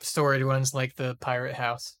more storied ones like the Pirate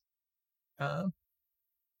House. Um,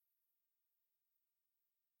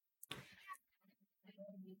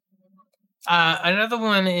 another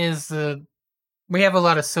one is we have a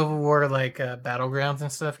lot of Civil War like battlegrounds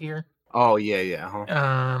and stuff here. Oh yeah, yeah.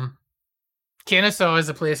 Huh. Kennesaw is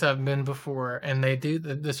a place I've been before, and they do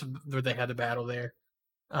this where they had a battle there.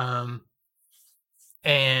 Um,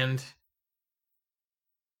 and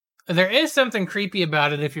there is something creepy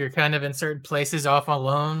about it if you're kind of in certain places off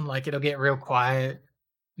alone. Like it'll get real quiet.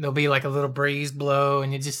 There'll be like a little breeze blow,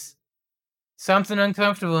 and you just something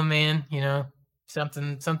uncomfortable, man. You know,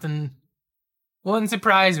 something wouldn't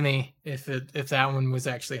surprise me if that one was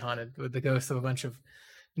actually haunted with the ghost of a bunch of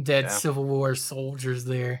dead Yeah. Civil War soldiers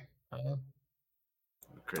there.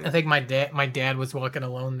 Crazy. I think my dad was walking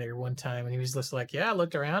alone there one time, and he was just like, "Yeah, I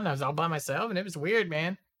looked around, I was all by myself, and it was weird,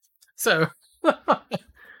 man." So,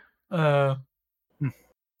 uh, Hmm.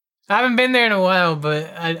 I haven't been there in a while,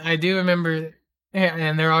 but I do remember, yeah,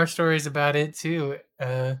 and there are stories about it too.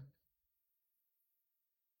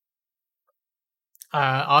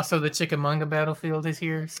 Also the Chickamauga battlefield is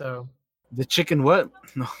here, so The chicken what?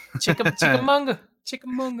 No.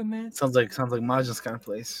 Chickamauga, man. sounds like Majin's kind of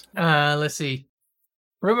place. Let's see.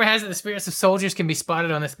 Rumor has it the spirits of soldiers can be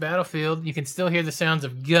spotted on this battlefield. You can still hear the sounds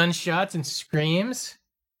of gunshots and screams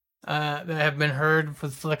that have been heard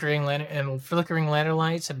with flickering ladder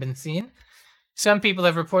lights have been seen. Some people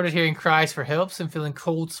have reported hearing cries for help and feeling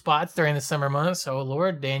cold spots during the summer months. Oh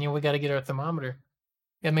Lord, Daniel, we got to get our thermometer.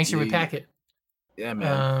 Gotta make sure we pack it. Yeah,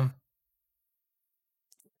 man.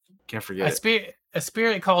 Can't forget it. A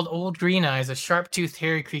spirit called Old Green Eyes, a sharp-toothed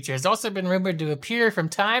hairy creature, has also been rumored to appear from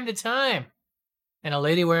time to time. And a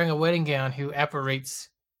lady wearing a wedding gown who apparates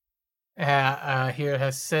here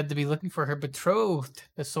has said to be looking for her betrothed,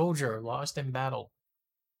 a soldier lost in battle.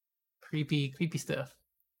 Creepy stuff.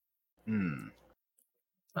 Mm.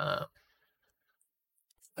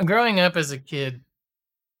 Growing up as a kid,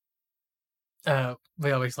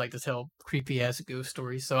 we always like to tell creepy ass ghost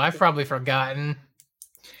stories. So I've probably forgotten.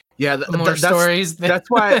 Yeah, more stories. That's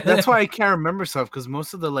why I can't remember stuff, because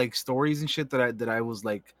most of the like stories and shit that I was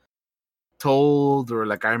like told, or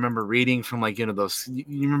like I remember reading from like, you know, those,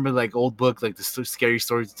 you remember like old book, like the scary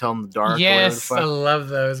stories to tell in the dark. Yes, I love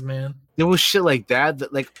those, man. There was shit like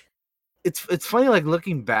that like it's funny, like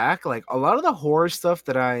looking back, like a lot of the horror stuff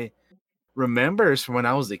that I remember is from when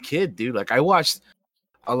I was a kid, dude. Like I watched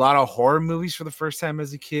a lot of horror movies for the first time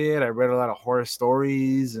as a kid. I read a lot of horror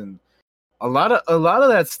stories, and a lot of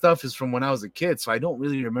that stuff is from when I was a kid, so I don't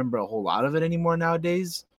really remember a whole lot of it anymore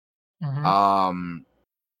nowadays. Mm-hmm.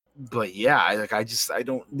 but yeah, I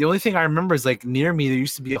don't. The only thing I remember is like near me there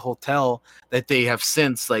used to be a hotel that they have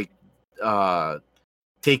since like uh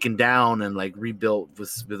taken down and like rebuilt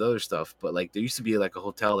with other stuff. But like there used to be like a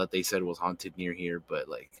hotel that they said was haunted near here, but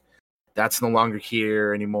like that's no longer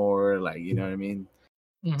here anymore. Like you know what I mean?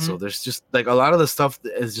 So Hmm. there's just like a lot of the stuff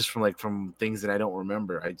is just from things that I don't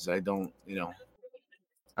remember. I don't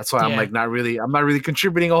That's why Yeah, I'm not really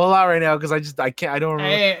contributing a whole lot right now because I can't I don't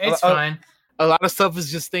remember it's fine. a lot of stuff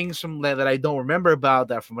is just things from that I don't remember about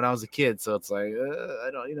that from when I was a kid. So it's like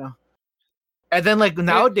I don't And then like It,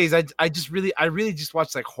 nowadays I really just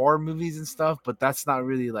watch like horror movies and stuff, but that's not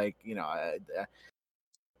really like you know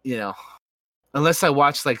unless I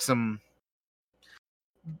watch like some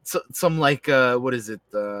like what is it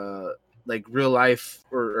like real life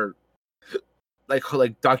or like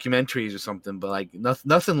documentaries or something, but like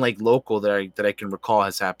nothing like local that I can recall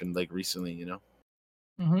has happened like recently, you know.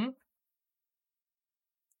 hmm.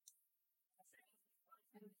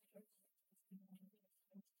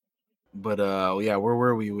 But yeah, where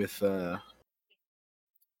were we To with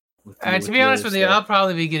be the honest other with you, stuff? I'll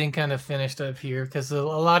probably be getting kind of finished up here because a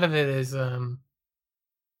lot of it is,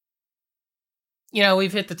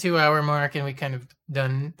 we've hit the 2 hour mark and we kind of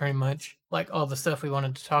done pretty much like all the stuff we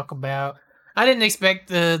wanted to talk about. I didn't expect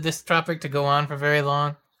this topic to go on for very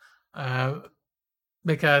long, uh,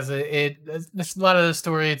 because there's a lot of the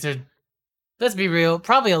stories are. Let's be real,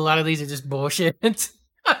 probably a lot of these are just bullshit.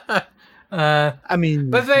 uh, I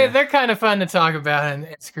mean, but yeah. they're kind of fun to talk about and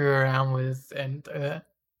screw around with, and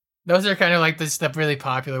those are kind of like the really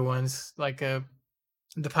popular ones. Like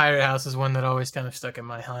the Pirate House is one that always kind of stuck in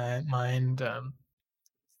my mind.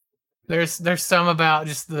 There's some about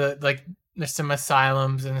just there's some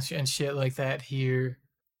asylums and shit like that here.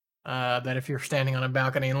 That if you're standing on a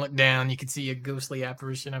balcony and look down, you can see a ghostly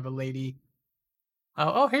apparition of a lady.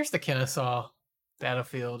 Oh, here's the Kennesaw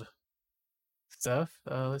battlefield stuff.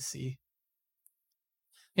 Let's see.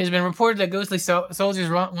 It has been reported that ghostly soldiers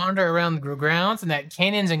wander around the grounds and that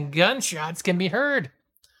cannons and gunshots can be heard.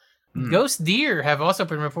 Hmm. Ghost deer have also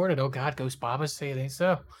been reported. Oh God, ghost babas say they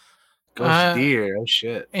so. Ghost Uh, deer. Oh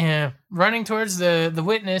shit. and running towards the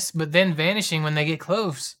witness, but then vanishing when they get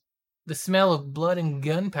close. The smell of blood and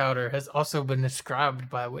gunpowder has also been described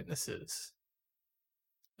by witnesses.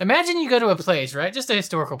 Imagine you go to a place, right? Just a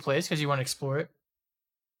historical place because you want to explore it,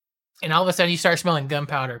 and all of a sudden you start smelling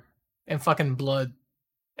gunpowder and fucking blood.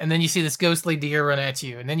 And then you see this ghostly deer run at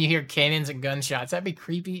you, and then you hear cannons and gunshots. That'd be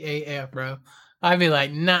creepy AF, bro. I'd be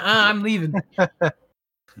like, nah, I'm leaving. Get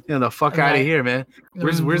the fuck I'm out of like, here, man. I'm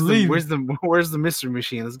leaving. Where's the mystery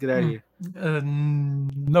machine? Let's get out of here.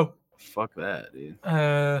 No. Fuck that, dude.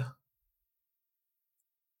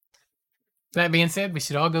 That being said, we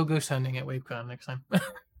should all go ghost hunting at WaveCon next time.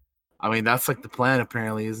 I mean, that's like the plan,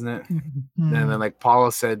 apparently, isn't it? And then, like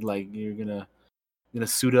Paula said, like you're gonna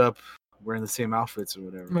suit up, wearing the same outfits or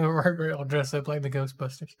whatever. We're all dressed up like the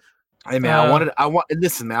Ghostbusters. Hey man,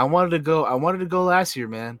 listen, man. I wanted to go last year,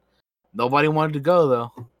 man. Nobody wanted to go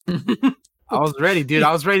though. I was ready, dude.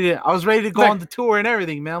 I was ready to go on Look, the tour and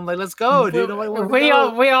everything, man. I'm like, let's go, dude. Nobody wanted to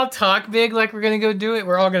go, we all talk big like we're gonna go do it.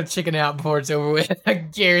 We're all gonna chicken out before it's over with. I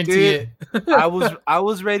guarantee dude. it. I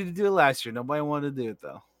was ready to do it last year. Nobody wanted to do it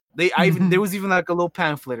though. There was even like a little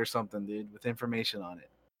pamphlet or something, dude, with information on it.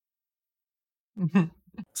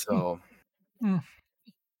 So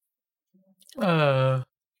uh,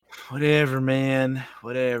 whatever, man.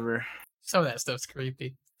 Whatever. some of that stuff's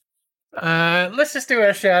creepy. Let's just do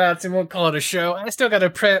our shout outs and we'll call it a show. I still gotta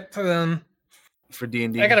prep. For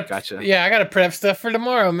D&D, gotcha. I gotta prep stuff for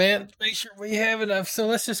tomorrow, man. Make sure we have enough. So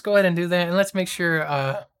let's just go ahead and do that, and let's make sure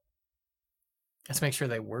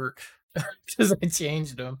they work because I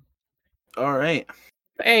changed them. All right.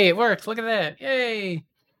 Hey, it worked. Look at that! Yay!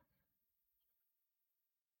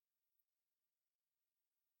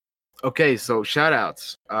 Okay, so shout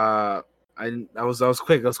outs. I was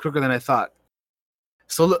quick. I was quicker than I thought.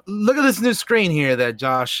 So look at this new screen here that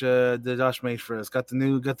Josh made for us. Got the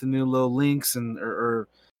new little links and or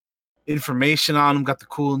information on them. Got the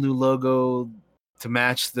cool new logo to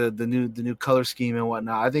match the new color scheme and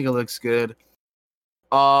whatnot. I think it looks good.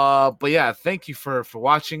 But yeah, thank you for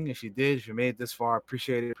watching. If you made it this far,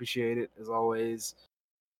 appreciate it as always.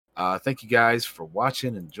 Thank you guys for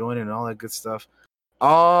watching and joining and all that good stuff.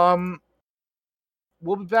 We'll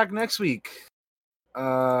be back next week.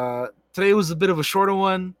 Today was a bit of a shorter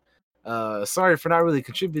one. Sorry for not really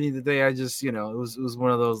contributing today. I just, it was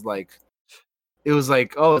one of those like, it was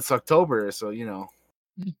like, oh, it's October, so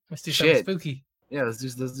Let's do something shit. spooky. Yeah, let's do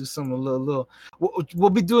something a little. We'll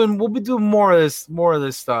be doing more of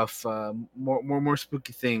this stuff. More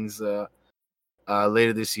spooky things.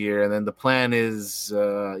 later this year, and then the plan is,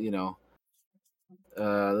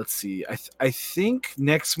 let's see. I think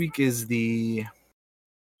next week is the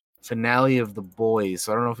finale of The Boys,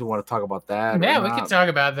 so I don't know if we want to talk about that or Yeah, we could not. talk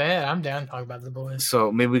about that. I'm down to talk about the boys.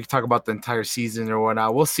 So maybe we can talk about the entire season or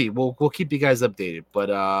whatnot. We'll see. We'll keep you guys updated. But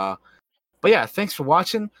yeah, thanks for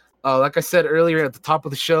watching. Like I said earlier at the top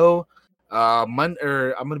of the show, I'm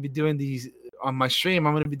gonna be doing these on my stream.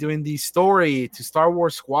 I'm gonna be doing the story to Star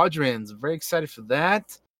Wars Squadrons. I'm very excited for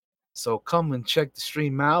that. So come and check the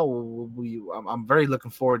stream out. I'm very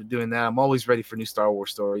looking forward to doing that. I'm always ready for new Star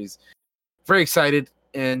Wars stories. Very excited.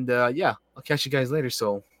 And yeah, I'll catch you guys later.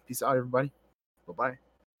 So peace out, everybody. Bye bye.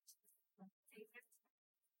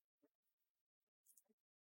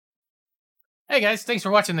 Hey guys, thanks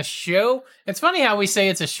for watching the show. It's funny how we say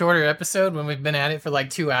it's a shorter episode when we've been at it for like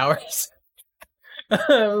 2 hours.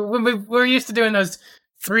 We're used to doing those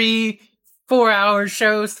 3-4 hour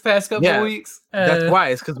shows the past couple of Yeah, weeks. that's why.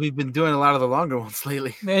 It's because we've been doing a lot of the longer ones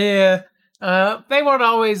lately. Yeah. They won't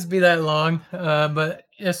always be that long, but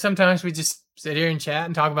sometimes we just sit here and chat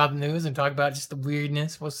and talk about the news and talk about just the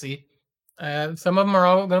weirdness. We'll see. Some of them are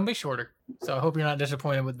all going to be shorter, so I hope you're not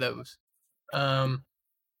disappointed with those.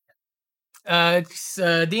 It's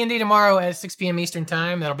D&D tomorrow at 6 p.m. Eastern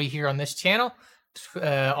Time. That'll be here on this channel.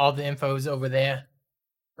 All the info's over there,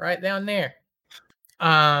 right down there.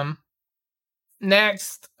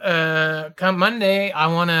 Next, come Monday, I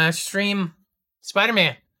want to stream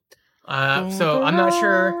Spider-Man. So I'm not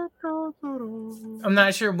sure. I'm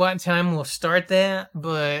not sure what time we'll start that,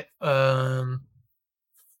 but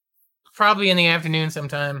probably in the afternoon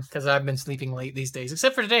sometime because I've been sleeping late these days.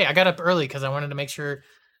 Except for today, I got up early because I wanted to make sure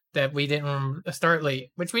that we didn't start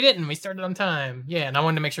late, which we didn't. We started on time. Yeah, and I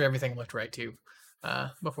wanted to make sure everything looked right too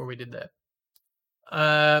before we did that.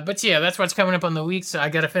 But yeah, that's what's coming up on the week. So I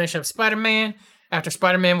got to finish up Spider-Man. After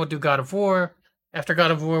Spider-Man, we'll do God of War. After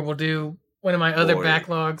God of War, we'll do one of my other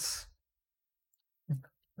backlogs.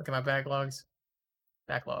 Look at my backlogs.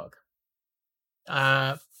 Backlog.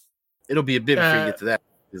 It'll be a bit before you get to that.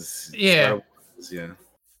 Yeah. Yeah.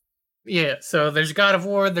 Yeah, so there's God of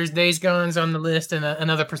War, there's Days Gone's on the list, and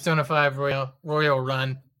another Persona 5 Royal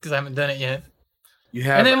run, because I haven't done it yet. You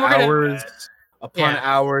have hours upon yeah.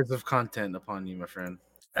 hours of content upon you, my friend.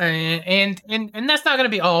 And that's not going to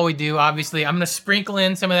be all we do, obviously. I'm going to sprinkle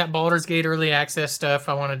in some of that Baldur's Gate early access stuff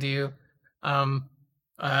I want to do.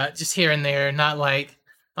 Just here and there, not like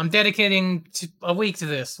I'm dedicating a week to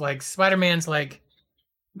this. Like Spider-Man's like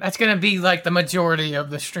that's gonna be like the majority of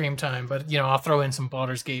the stream time, but I'll throw in some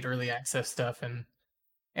Baldur's Gate early access stuff and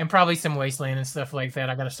probably some Wasteland and stuff like that.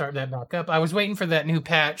 I gotta start that back up. I was waiting for that new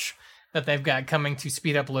patch that they've got coming to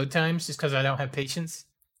speed up load times, just because I don't have patience.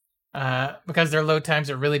 Because their load times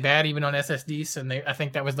are really bad, even on SSDs, and I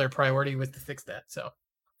think that was their priority was to fix that. So,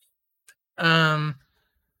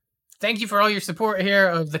 thank you for all your support here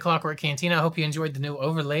of the Clockwork Cantina. I hope you enjoyed the new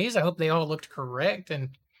overlays. I hope they all looked correct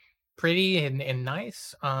and pretty and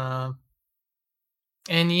nice. And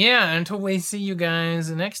yeah, until we see you guys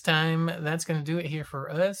next time, that's gonna do it here for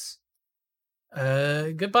us.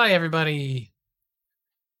 Goodbye, everybody.